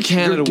 you're just like...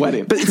 can at a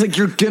wedding. But it's like,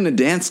 you're gonna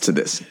dance to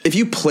this. If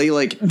you play,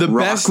 like,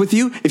 Rock With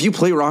You, if you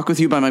play Rock With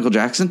You by Michael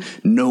Jackson,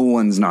 no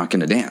one's not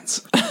gonna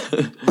dance.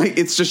 Like,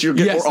 it's just, you're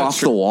getting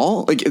off the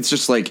wall. Like, it's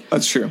just like...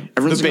 That's true.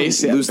 Everyone's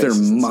gonna lose their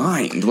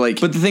mind.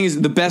 Like, but the thing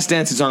is, the best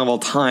dancing song of all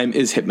time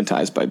is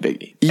Hypnotized by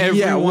Biggie.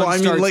 Yeah, well, I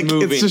mean, like,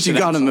 it's just, you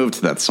gotta move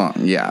to that song.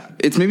 Yeah.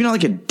 It's maybe not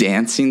like a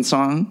dancing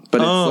song,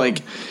 but it's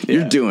like,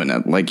 you're doing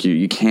it. Like,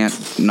 you can't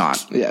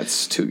not. Yeah,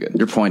 it's too good.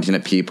 You're pointing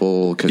at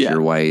people because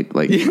you're white.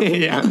 Like,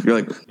 you're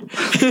like,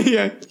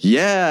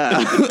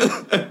 yeah.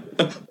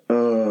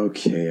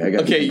 Okay, I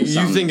got. Okay,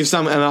 you think of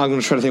some, and I'm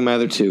going to try to think of my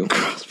other two.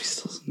 Crosby,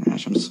 Stills,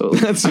 Nash. I'm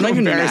not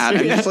even mad.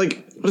 I'm just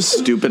like, what a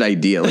stupid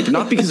idea. Like,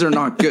 not because they're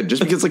not good,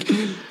 just because like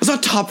it's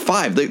not top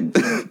 5.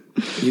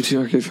 U2,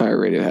 Arcade Fire,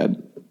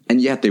 Radiohead. And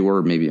yet they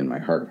were maybe in my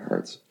heart of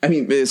hearts. I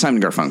mean, Simon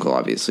Garfunkel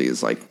obviously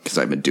is like, because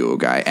I'm a duo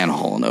guy, and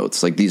Hall &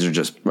 Oates. Like, these are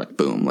just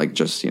boom. Like,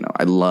 just,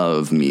 I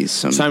love me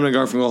some Simon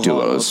Garfunkel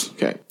duos.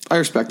 Okay, I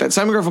respect that.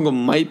 Simon Garfunkel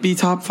might be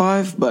top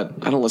 5, but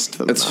I don't listen to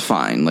them. It's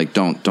fine. Like,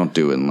 don't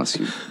do it unless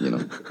you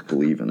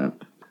believe in it.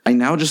 I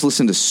now just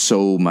listen to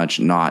so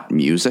much not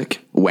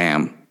music.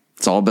 Wham!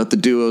 It's all about the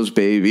duos,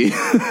 baby.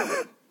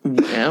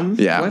 Wham?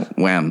 Yeah, what?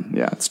 Wham!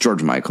 Yeah, it's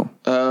George Michael.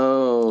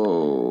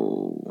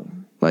 Oh.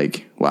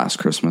 Like Last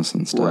Christmas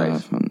and stuff.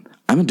 Right. And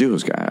I'm a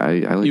duos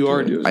guy. I like you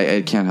are a duos.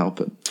 I can't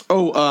help it.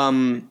 Oh,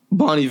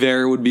 Bon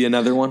Iver would be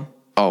another one.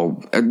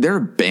 Oh, they're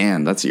a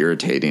band. That's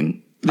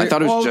irritating. I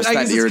thought it was just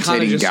that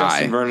irritating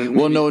guy. Vernon,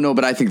 well, no,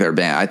 but I think they're a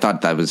band. I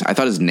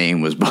thought his name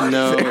was Bon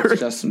Iver. No,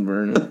 it's Justin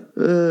Vernon.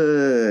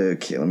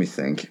 Okay, let me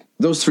think.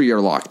 Those 3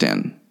 are locked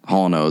in.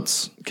 Hall &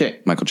 Oates. Okay.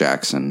 Michael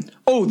Jackson.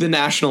 Oh, The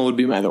National would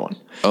be my other one.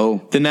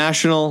 Oh. The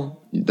National.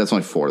 That's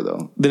only 4,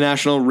 though. The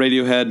National,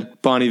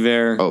 Radiohead, Bon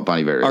Iver. Oh, Bon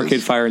Iver.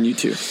 Arcade Fire, and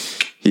U2.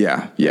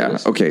 Yeah.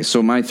 Okay,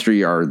 so my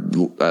 3 are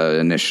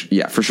initial.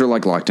 Yeah, for sure,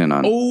 like locked in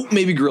on. Oh,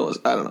 maybe Gorillaz.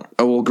 I don't know.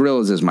 Oh, well,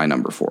 Gorillaz is my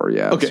number 4.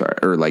 Yeah. Okay. Sorry.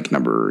 Or like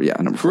number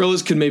 4.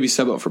 Gorillaz could maybe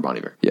sub out for Bon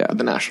Iver. Yeah. But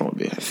The National would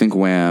be. I think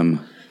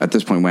Wham. At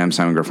this point, Wham,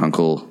 Simon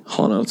Garfunkel,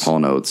 Hall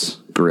 & Oates,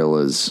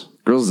 Gorillaz.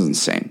 Gorillaz is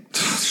insane.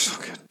 They're so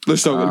good. They're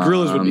so good.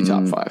 Gorillaz would be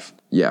top 5.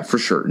 Yeah, for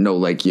sure. No,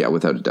 like, yeah,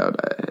 without a doubt.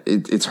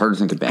 It's hard to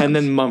think of bands. And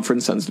then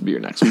Mumford & Sons to be your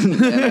next one.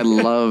 And I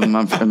love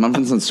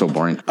Mumford & Sons. So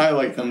boring. I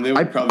like them. They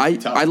would probably be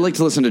top. I'd like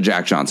to listen to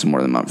Jack Johnson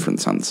more than Mumford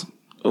 & Sons.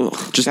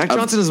 Jack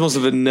Johnson is the most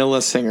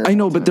vanilla singer. I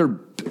know, but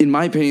in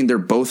my opinion, they're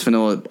both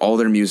vanilla. All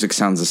their music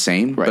sounds the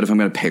same. Right. But if I'm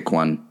going to pick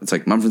one, it's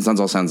like Mumford & Sons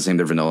all sound the same.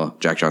 They're vanilla.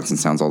 Jack Johnson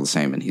sounds all the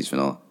same, and he's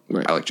vanilla.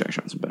 Right. I like Jack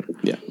Johnson better.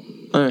 Yeah.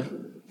 All right.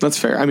 That's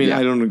fair. I mean,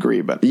 I don't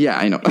agree, but... Yeah,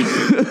 I know.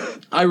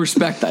 I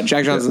respect that.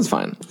 Jack Johnson's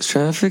fine.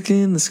 Traffic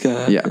in the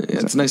sky. Yeah.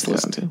 It's nice to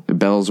listen to. The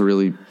Bell's a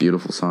really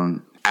beautiful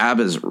song.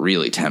 ABBA's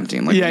really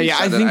tempting. Like,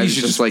 I think you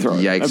should just like,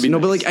 yikes. No,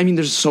 but like, I mean,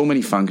 there's so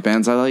many funk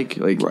bands I like.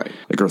 Like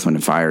Earth,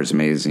 Wind & Fire is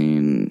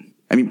amazing.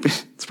 I mean,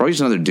 it's probably just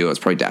another duo. It's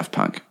probably Daft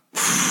Punk.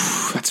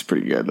 That's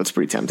pretty good. That's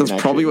pretty tempting.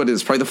 That's probably what it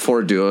is. Probably the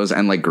 4 duos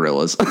and like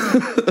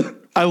Gorillaz.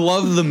 I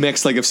love the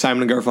mix like of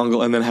Simon and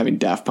Garfunkel and then having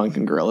Daft Punk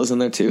and Gorillaz in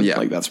there too. Yeah.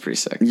 Like that's pretty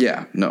sick.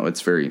 Yeah. No,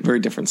 it's very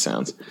different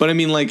sounds. But I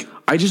mean like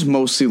I just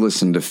mostly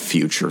listen to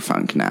future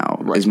funk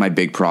now is my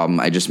big problem.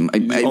 I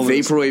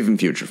vaporwave and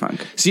future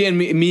funk. See, and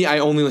me, I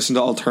only listen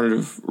to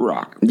alternative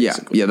rock.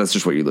 Basically. Yeah, that's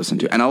just what you listen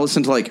to. And I'll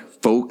listen to like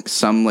folk,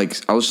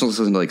 I'll just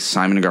listen to like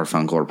Simon and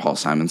Garfunkel or Paul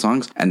Simon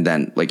songs and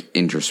then like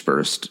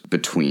interspersed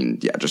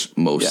between, just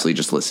mostly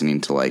just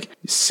listening to like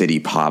city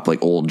pop,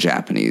 like old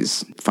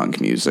Japanese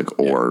funk music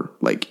or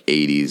like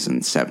 80s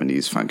and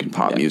 70s funk and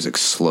pop music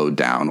slowed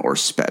down or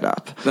sped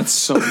up. That's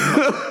so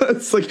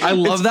it's like I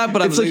love that,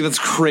 but I'm like that's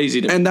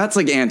crazy to me. And that's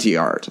like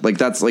anti-art. Like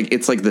that's like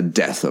it's like the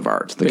death of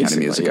art, the kind of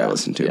music I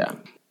listen to. Yeah.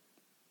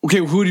 Okay,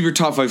 who would your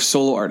top 5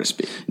 solo artists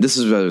be? This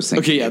is what I was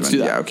thinking. Okay, let's do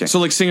that. Yeah, okay. So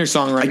like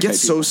singer-songwriter. I get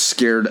so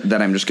scared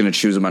that I'm just going to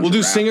choose a bunch of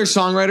We'll do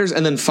singer-songwriters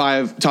and then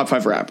top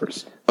 5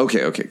 rappers.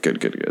 Okay,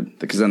 good.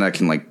 Because then I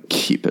can like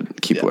keep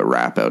a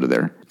rap out of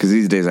there. Because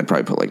these days I'd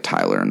probably put like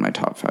Tyler in my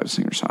top 5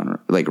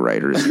 singer-songwriters, like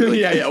writers. Like,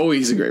 yeah. Oh,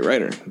 he's a great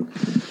writer.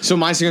 So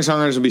my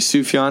singer-songwriters would be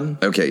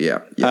Sufjan. Okay,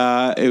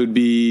 yeah. It would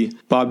be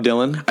Bob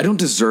Dylan. I don't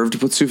deserve to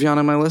put Sufjan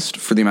on my list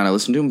for the amount I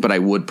listen to him, but I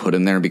would put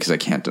him there because I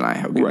can't deny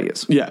how good he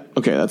is. Yeah.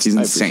 Okay, he's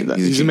insane.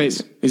 He's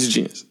amazing. He's a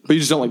genius. But you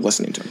just don't like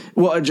listening to him.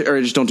 Well, or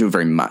I just don't do it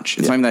very much.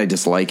 It's not even that I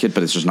dislike it,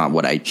 but it's just not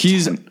what I.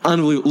 He's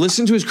unbelievable.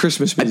 Listen to his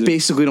Christmas music. I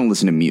basically don't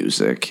listen to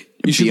music.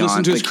 You should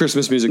listen to his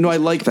Christmas music. No, I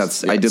like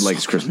that. I did like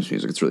his Christmas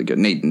music. It's really good.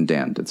 Nate and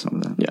Dan did some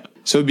of that. Yeah.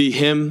 So it would be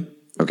him.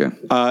 Okay.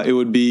 It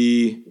would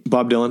be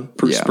Bob Dylan,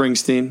 Bruce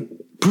Springsteen.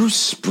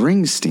 Bruce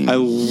Springsteen. I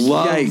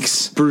love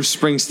Bruce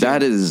Springsteen.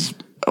 That is,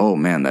 oh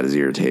man, that is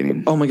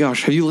irritating. Oh my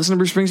gosh. Have you listened to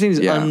Bruce Springsteen?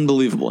 He's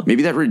unbelievable.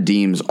 Maybe that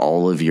redeems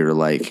all of your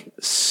like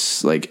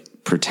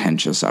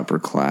pretentious upper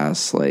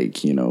class,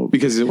 like, you know,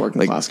 because he's a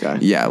working class guy.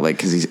 Yeah, like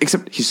because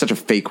he's such a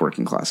fake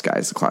working class guy.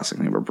 It's the classic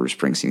thing about Bruce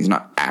Springsteen. He's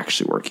not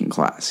actually working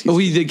class.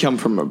 He did come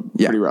from a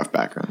pretty rough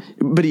background,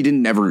 but he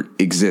didn't never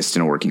exist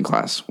in a working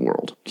class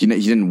world. He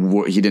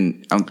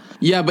didn't.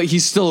 Yeah, but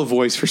he's still a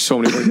voice for so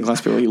many working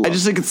class people. I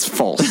just think it's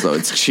false though.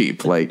 It's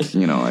cheap. Like,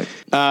 you know,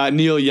 like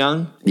Neil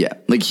Young. Yeah,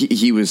 like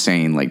he was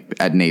saying, like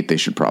at Nate they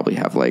should probably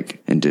have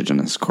like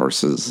indigenous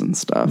courses and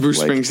stuff. Bruce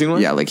like, Springsteen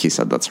one? Yeah, like he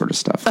said that sort of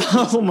stuff.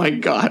 Oh my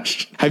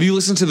gosh! Have you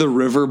listened to "The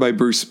River" by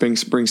Bruce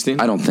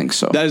Springsteen? I don't think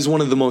so. That is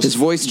one of the most his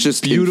voice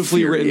just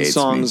beautifully written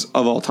songs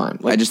of all time.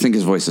 Like, I just think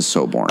his voice is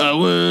so boring. I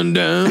went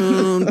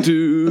down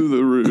to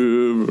the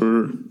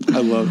river.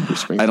 I love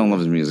Bruce Springsteen. I don't love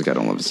his music. I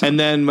don't love his song. And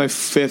then my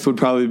fifth would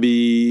probably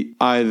be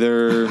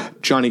either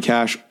Johnny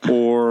Cash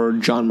or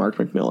John Mark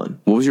McMillan.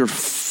 What was your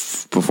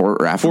before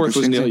or after? Fourth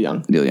was Neil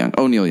Young. Neil Young.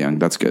 Oh, Neil Young.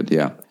 That's good.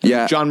 Yeah.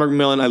 Yeah. John Mark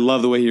McMillan. I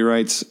love the way he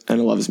writes and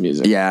I love his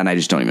music. Yeah. And I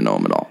just don't even know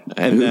him at all.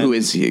 And who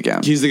is he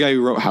again? He's the guy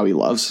who wrote How He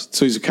Loves.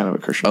 So he's kind of a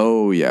Christian.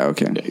 Oh, yeah.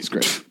 Okay. Yeah, he's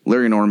great.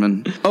 Larry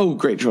Norman. Oh,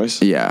 great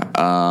choice. Yeah.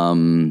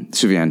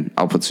 Sufjan.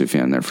 I'll put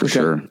Sufjan there for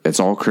sure. It's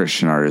all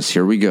Christian artists.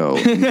 Here we go.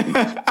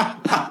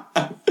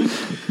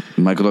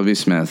 Michael W.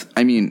 Smith.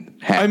 I mean,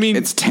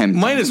 it's tempting.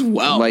 Might as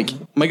well. Like,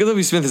 Michael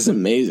W. Smith is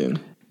amazing.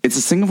 It's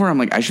a thing where I'm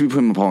like, I should be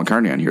putting Paul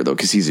McCartney on here though,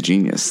 because he's a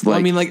genius. Like,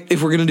 I mean, like,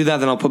 if we're gonna do that,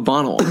 then I'll put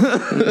Bono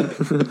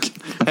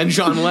and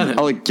John Lennon.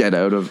 I'll like get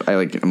out of.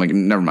 I'm like,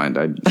 never mind.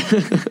 I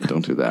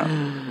don't do that.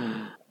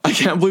 I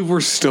can't believe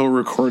we're still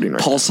recording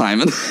right Paul now.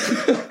 Simon.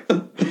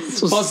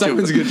 Paul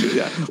Simon's a good dude,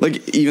 yeah.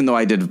 Like, even though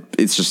I did,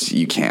 it's just,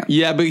 you can't.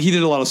 Yeah, but he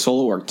did a lot of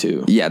solo work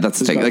too. Yeah, that's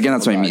the thing. Again,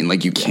 that's what I mean.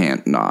 Like, you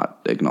can't not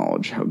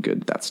acknowledge how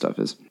good that stuff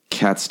is.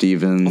 Cat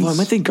Stevens. Although I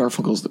might think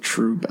Garfunkel's the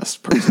true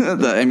best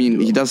person. I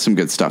mean, he does some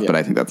good stuff, but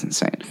I think that's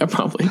insane. Yeah,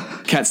 probably.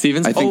 Cat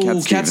Stevens? I think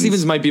Cat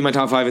Stevens might be my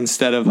top five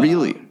instead of...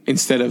 Really?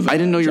 Instead of... I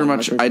didn't know you were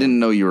much... I didn't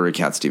know you were a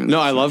Cat Stevens. No,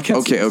 I love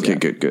Cat Stevens. Okay,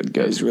 good.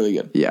 Yeah, he's really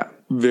good. Yeah.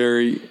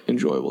 Very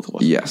enjoyable to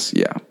watch. Yes,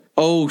 yeah.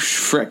 Oh,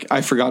 frick.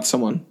 I forgot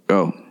someone.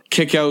 Oh.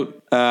 Kick out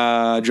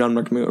John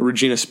McMillan.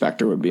 Regina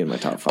Spektor would be in my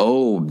top five.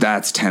 Oh,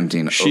 that's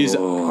tempting. She's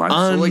I'm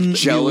so like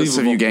jealous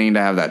of you getting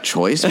to have that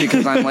choice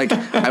because I'm like,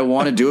 I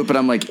want to do it, but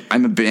I'm like,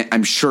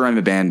 I'm sure I'm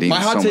abandoning. My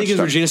hot take is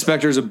Regina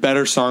Spektor is a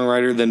better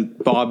songwriter than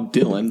Bob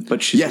Dylan,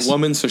 but she's a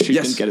woman, so she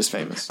didn't get as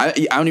famous. I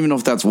don't even know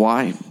if that's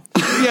why.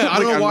 Yeah, I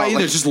don't know why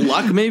either. Just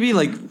luck, maybe.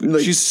 Like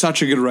she's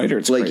such a good writer.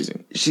 It's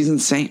crazy. She's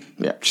insane.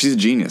 Yeah, she's a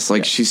genius.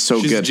 Like she's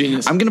so good. A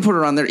genius. I'm gonna put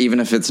her on there, even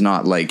if it's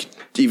not like.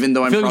 Even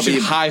though I'm probably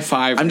high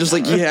five. I'm just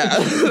like, yeah,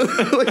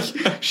 like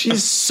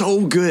she's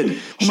so good.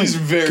 Oh she's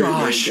my very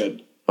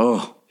good.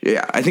 Oh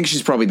yeah, I think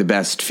she's probably the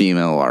best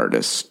female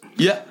artist.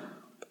 Yeah.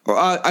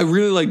 I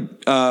really like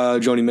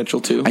Joni Mitchell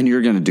too. I knew you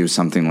were going to do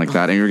something like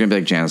that, and you were going to be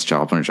like Janis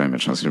Joplin or Joni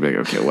Mitchell. I was going to be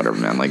like, okay, whatever,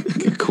 man.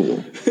 Like,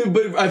 cool.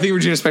 But I think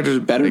Regina Spektor is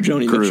better than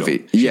Joni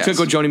Mitchell. She took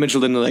what Joni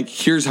Mitchell did and like,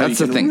 here's how that's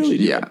you can the thing. Really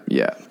do it.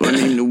 Yeah. I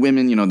mean,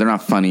 women, they're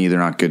not funny. They're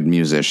not good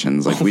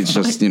musicians. Like we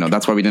just,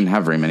 that's why we didn't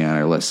have very many on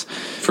our list.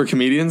 For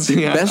comedians?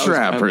 Yeah, best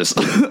rappers.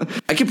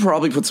 I could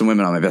probably put some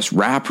women on my best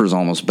rappers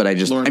almost, but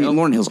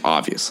Lauryn Hill's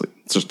obviously.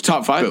 It's just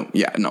top five? Boom.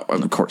 Yeah, no,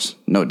 of course.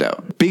 No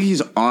doubt.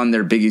 Biggie's on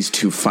there. Biggie's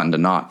too fun to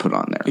not put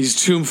on there. He's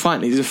too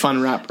fun. He's a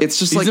fun rapper. It's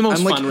just he's like the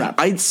most fun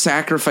rapper. I'd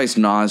sacrifice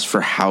Nas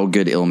for how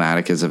good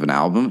Illmatic is of an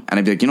album, and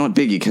I'd be like, you know what,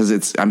 Biggie,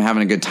 because I'm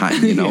having a good time.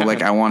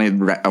 Like I want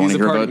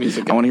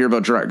to hear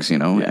about drugs,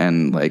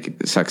 and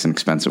like sex and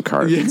expensive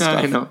cars. Yeah, and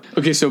stuff. I know.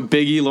 Okay, so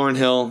Biggie, Lauryn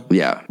Hill.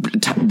 Yeah,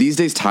 these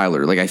days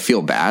Tyler, like I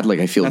feel bad, like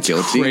I feel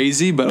guilty,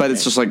 crazy, but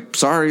it's just like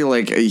sorry,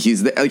 like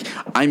he's like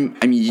I'm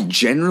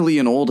generally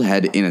an old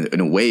head in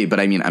a way, but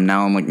I'm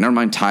like never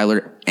mind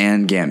Tyler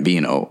and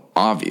Gambino.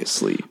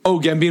 Obviously. Oh,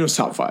 Gambino's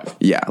top five.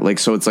 Yeah, like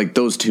so it's like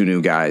those two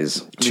new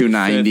guys, two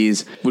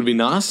 90s. Would be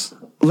Nas?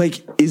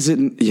 Like, is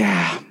it?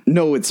 Yeah.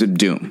 No, it's a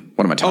Doom.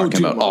 What am I talking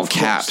about? All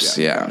caps.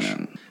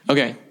 Yeah.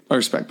 Okay, I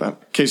respect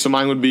that. Okay, so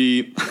mine would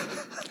be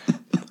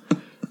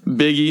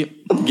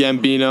Biggie,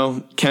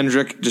 Gambino,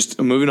 Kendrick. Just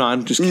moving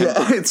on. Just Kendrick.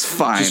 Yeah, it's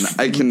fine.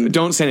 I can.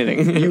 Don't say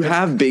anything. You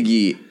have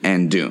Biggie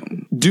and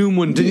Doom. Doom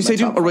wouldn't. Did you say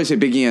Doom, or did I say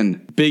Biggie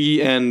and?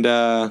 Biggie and.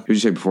 Who did you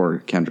say before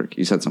Kendrick?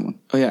 You said someone.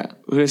 Oh yeah.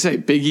 Who did I say?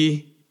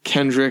 Biggie,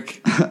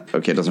 Kendrick.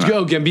 Okay, it doesn't matter.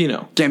 Oh,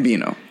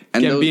 Gambino.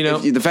 And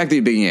the fact that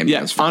you're Biggie and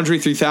yeah, Andre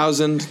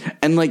 3000,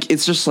 and like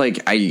it's just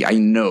like I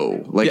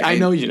know, like yeah, I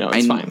know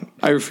it's fine.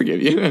 I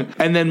forgive you.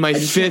 And then my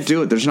fifth,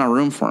 do it. There's not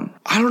room for him.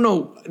 I don't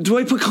know. Do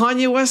I put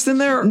Kanye West in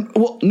there?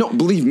 Well, no.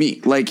 Believe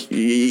me, like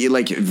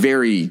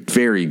very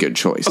very good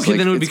choice. Okay, like,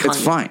 then it would be Kanye.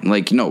 It's fine.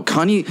 Like no,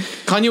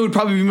 Kanye would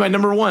probably be my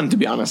number one, to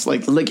be honest.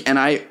 Like, and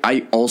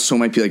I also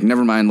might be like,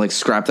 never mind. Like,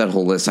 scrap that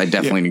whole list. I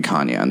definitely need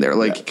Kanye on there.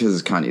 Like,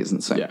 because Kanye is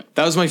insane. Yeah,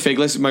 that was my fake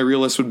list. My real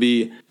list would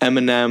be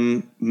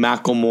Eminem,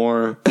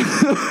 Macklemore.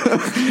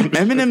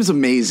 Eminem's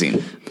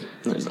amazing.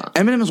 No, he's not.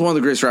 Eminem is one of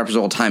the greatest rappers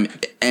of all time,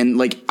 and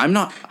like I'm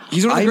not.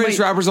 He's one of the greatest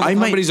rappers of all time,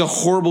 but he's a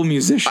horrible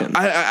musician.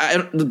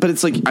 But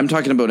it's like I'm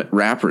talking about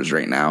rappers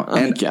right now,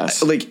 and I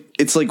guess like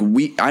it's like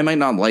I might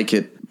not like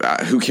it.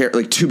 who cares?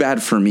 Like, too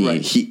bad for me.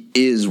 Right. He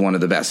is one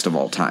of the best of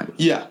all time.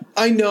 Yeah,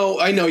 I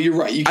know. You're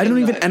right. I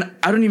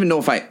don't even know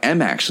if I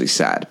am actually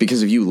sad,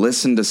 because if you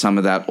listen to some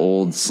of that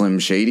old Slim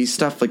Shady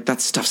stuff, like,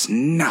 that stuff's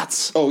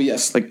nuts. Oh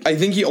yes, like I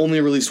think he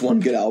only released one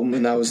good album,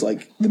 and that was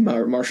like the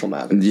Marshall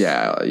Mathers.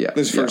 Yeah.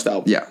 His first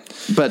album. Yeah,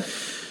 but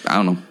I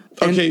don't know.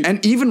 Okay.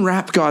 And even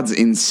Rap God's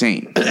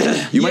insane.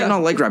 You might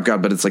not like Rap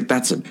God, but it's like,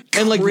 that's a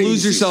and like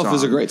Lose Yourself song.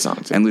 Is a great song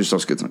too. And Lose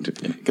Yourself's a good song too.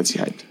 Yeah, gets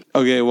you hyped.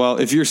 Okay, well,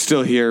 if you're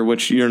still here,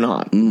 which you're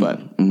not, but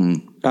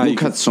we'll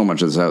cut so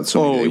much of this out,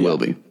 so maybe it will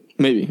be.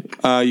 Maybe.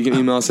 You can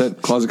email us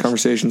at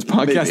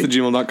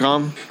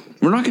closetconversationspodcast@gmail.com.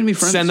 We're not going to be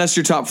friends. Send us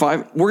your top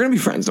 5. We're going to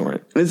be friends, don't worry.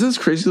 Is this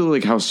crazy though,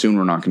 like how soon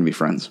we're not going to be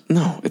friends?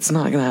 No, it's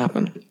not going to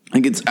happen.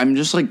 Like, I'm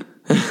just like...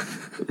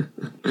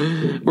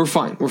 We're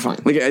fine.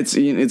 Like, it's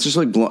just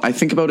like, I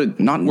think about it,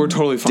 we're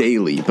totally fine.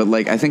 Daily, but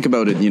like, I think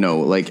about it,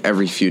 like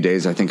every few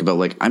days, I think about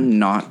like, I'm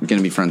not going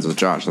to be friends with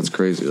Josh. That's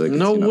crazy. Like,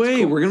 no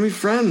way. Cool. We're going to be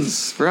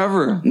friends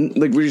forever.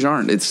 Like, we just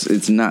aren't.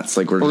 It's nuts.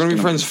 Like, we're going to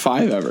be friends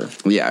 5 ever.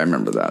 Yeah, I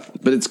remember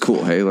that. But it's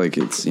cool. Hey, like,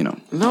 it's, No.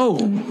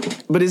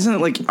 But isn't it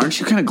like, aren't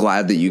you kind of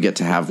glad that you get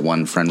to have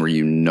one friend where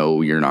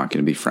you're not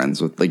going to be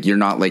friends with? Like, you're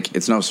not like,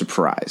 it's no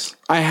surprise.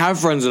 I have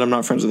friends that I'm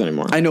not friends with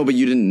anymore. I know, but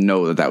you didn't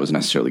know that was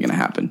necessarily going to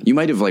happen. You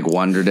might have like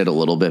wondered it a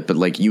little bit, but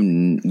like we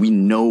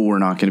know we're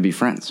not going to be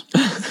friends.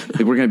 Like,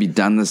 we're going to be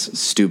done this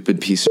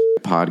stupid piece of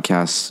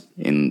podcast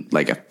in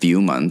like a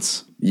few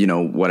months.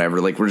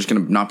 Whatever. Like, we're just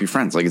going to not be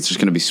friends. Like, it's just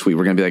going to be sweet.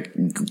 We're going to be like,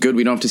 good.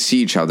 We don't have to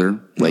see each other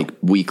like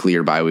weekly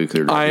or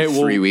bi-weekly or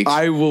 3 weeks.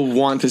 I will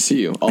want to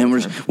see you.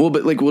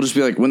 But like, we'll just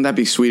be like, wouldn't that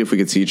be sweet if we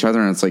could see each other?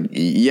 And it's like,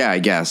 yeah, I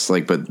guess.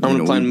 Like, but I'm going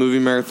to plan movie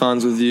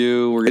marathons with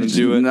you. We're going to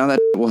do it. None of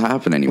that will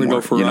happen anymore. We're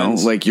going to go for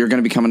runs. Like, you're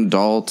going to become an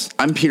adult.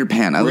 I'm Peter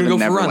Pan. I live in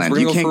Neverland.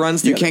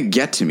 You can't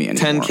get to me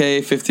anymore. 10K,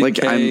 50K.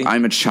 Like,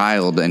 I'm a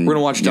child, and we're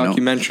going to watch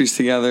documentaries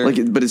together.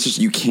 Like, but it's just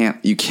you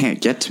can't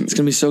get to me. It's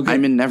going to be so good.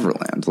 I'm in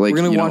Neverland. Like,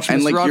 we're going to watch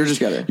Mr. Rogers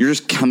together. You're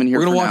just coming here.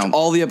 We're going to watch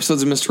all the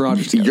episodes of Mr.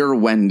 Rogers together. You're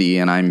Wendy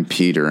and I'm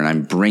Peter, and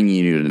I'm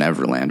bringing you to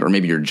Neverland, or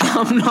maybe you're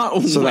John. I'm not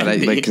Wendy. So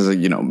that because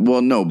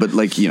well, no, but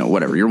like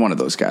whatever. You're one of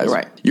those guys,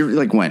 right? You're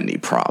like Wendy,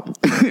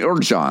 or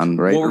John,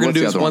 right? What we're going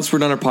to do is once we're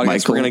done our podcast,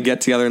 Michael. we're going to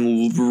get together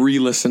and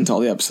re-listen to all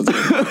the episodes of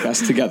the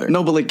podcast together.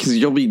 No, but like, because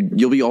you'll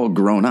be all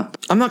grown up.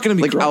 I'm not going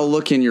to be like, I'll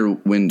look in your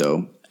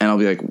window and I'll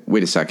be like,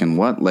 wait a second,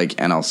 what?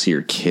 Like, and I'll see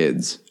your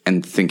kids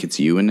and think it's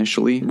you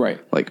initially, right?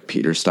 Like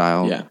Peter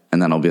style, yeah.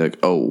 And then I'll be like,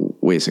 oh,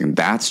 wait a second,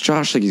 that's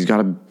Josh. Like, he's got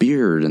a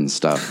beard and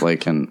stuff.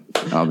 Like, and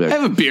I'll be like, I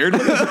have a beard.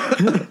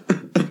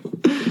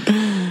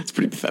 It's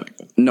pretty pathetic.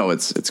 No,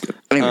 it's good.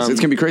 Anyways, it's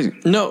gonna be crazy.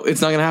 No,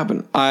 it's not gonna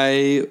happen.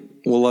 I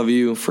will love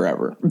you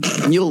forever.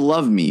 You'll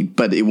love me,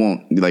 but it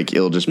won't. Like,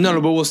 it'll just no,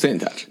 but we'll stay in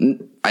touch.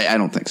 I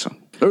don't think so.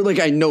 Or like,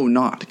 I know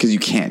not, because you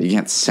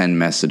can't send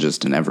messages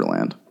to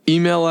Neverland.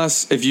 Email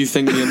us if you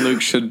think me and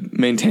Luke should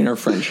maintain our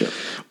friendship.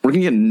 We're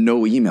gonna get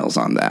no emails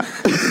on that.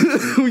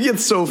 We get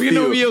so few. We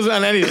get no emails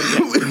on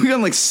anything. We got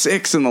like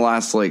 6 in the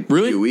last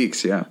few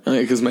weeks. Yeah,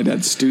 because my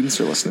dad's students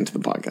are listening to the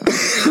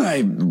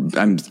podcast.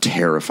 I'm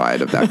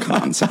terrified of that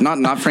concept.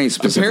 Not for any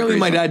specific. Apparently,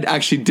 reason. my dad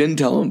actually didn't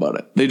tell them about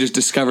it. They just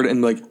discovered it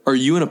and like, "Are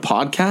you in a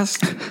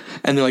podcast?"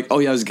 And they're like, "Oh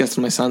yeah, I was a guest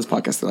on my son's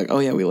podcast." They're like, "Oh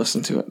yeah, we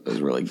listened to it. It was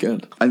really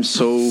good." I'm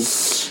so.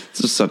 This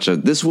is such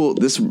a.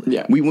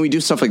 Yeah. When we do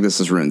stuff like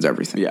this ruins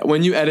everything. Yeah.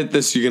 When you edit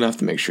this, you're gonna have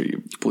to make sure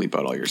you bleep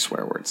out all your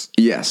swear words.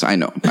 Yes, I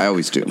know. I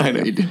always do. I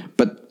know you do.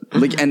 But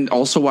like, and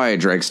also why I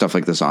drag stuff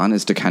like this on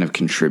is to kind of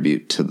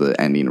contribute to the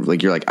ending of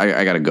like, you're like,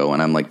 I gotta go,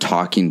 and I'm like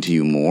talking to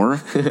you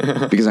more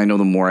because I know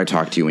the more I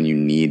talk to you when you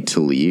need to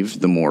leave,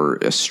 the more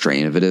a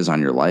strain of it is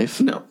on your life.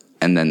 No.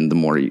 And then the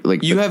more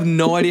you have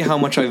no idea how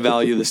much I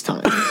value this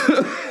time.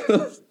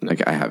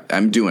 Like,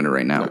 I'm doing it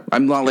right now. No.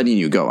 I'm not letting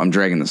you go. I'm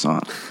dragging this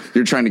on.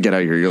 You're trying to get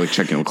out of here. You're like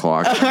checking the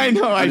clock. I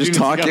know. I'm just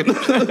talking.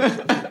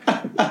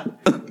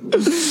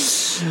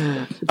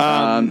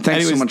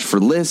 Thanks so much for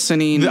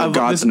listening.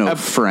 God's no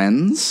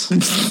friends.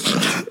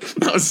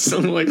 That was so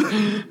like.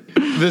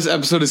 This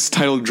episode is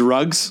titled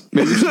Drugs.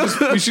 Maybe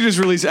we should just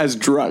release it as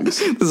Drugs.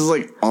 This is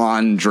like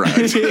on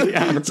drugs.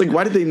 Yeah. It's like,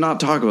 why did they not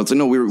talk about it? So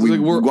no, we're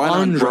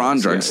on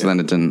drugs. Yeah, so then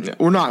it didn't. Yeah.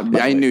 We're not.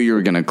 Yeah, I knew you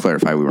were going to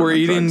clarify. We're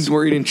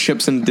eating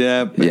chips and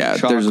dip. Yeah,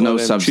 there's no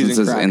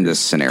substances in this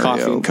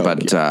scenario.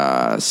 But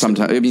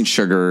sometimes,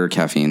 sugar,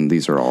 caffeine,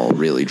 these are all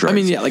really drugs. I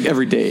mean, yeah, like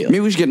every day.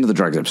 Maybe we should get into the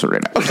drugs episode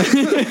right now.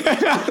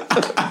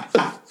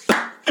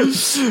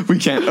 We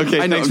can't.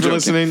 Okay, thanks for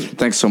listening.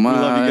 Thanks so much.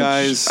 We love you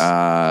guys.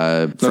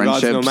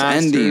 Friendships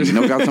ending.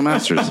 No gods, no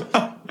masters.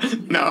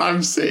 No,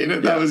 I'm saying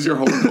it. That was your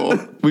whole goal.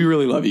 We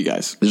really love you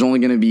guys. There's only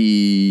going to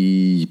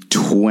be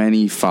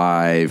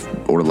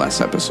 25 or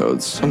less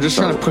episodes. I'm just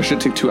trying to push it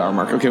to 2-hour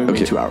mark. Okay,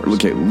 maybe 2 hours.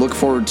 Okay, look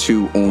forward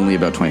to only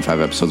about 25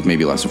 episodes,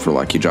 maybe less if we're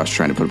lucky. Josh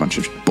trying to put a bunch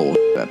of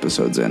bullshit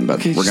episodes in,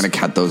 but we're going to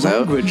cut those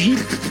out.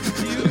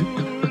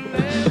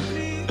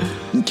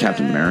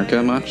 Captain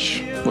America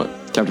much? What?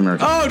 Captain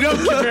America. Oh, don't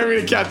compare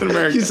me to Captain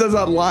America. He says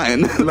that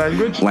line.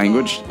 Language?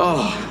 Language.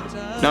 Oh.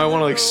 Now I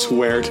want to like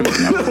swear to make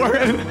up for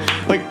it.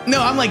 Like,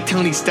 no, I'm like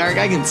Tony Stark.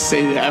 I can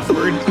say the F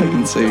word. I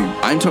can say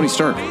I'm Tony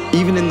Stark.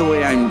 Even in the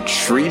way I'm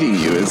treating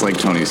you is like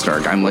Tony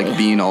Stark. I'm like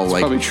being all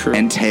like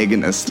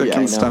antagonistic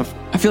and stuff.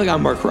 I feel like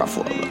I'm Mark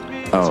Ruffalo though.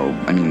 Oh,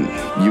 I mean,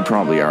 you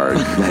probably are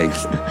like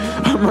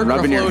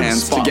rubbing your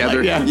hands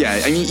together.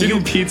 Yeah, I mean, you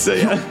pizza.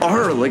 Yeah, you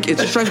are like it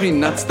just drives me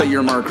nuts that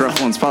you're Mark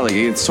Ruffalo in Spotlight.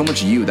 It's so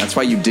much you. That's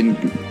why you didn't.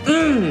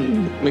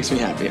 Makes me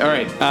happy. All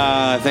right,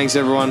 thanks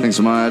everyone. Thanks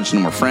so much. No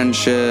more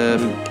friendship.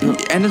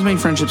 End as many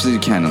friendships as you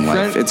can in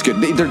life. It's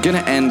good. They're gonna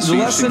end. So the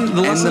lesson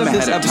of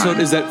this episode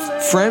is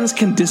that friends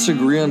can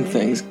disagree on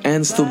things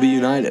and still be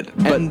united,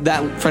 but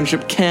that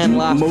friendship can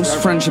last.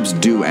 Most friendships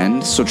do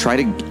end, so try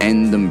to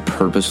end them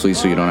purposely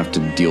so you don't have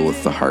to deal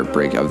with the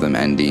heartbreak of them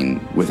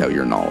ending without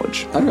your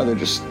knowledge. I'd rather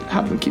just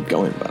have them keep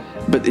going,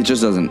 but it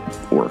just doesn't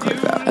work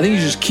like that. I think you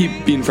just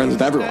keep being friends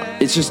with everyone.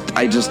 It's just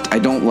I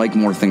don't like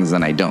more things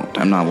than I don't.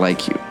 I'm not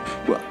like you.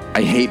 Well,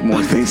 I hate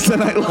more things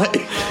than I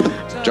like.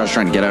 Josh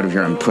trying to get out of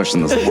here. I'm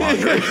pushing this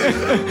laundry.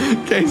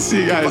 Okay,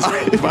 see you guys.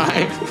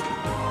 Bye.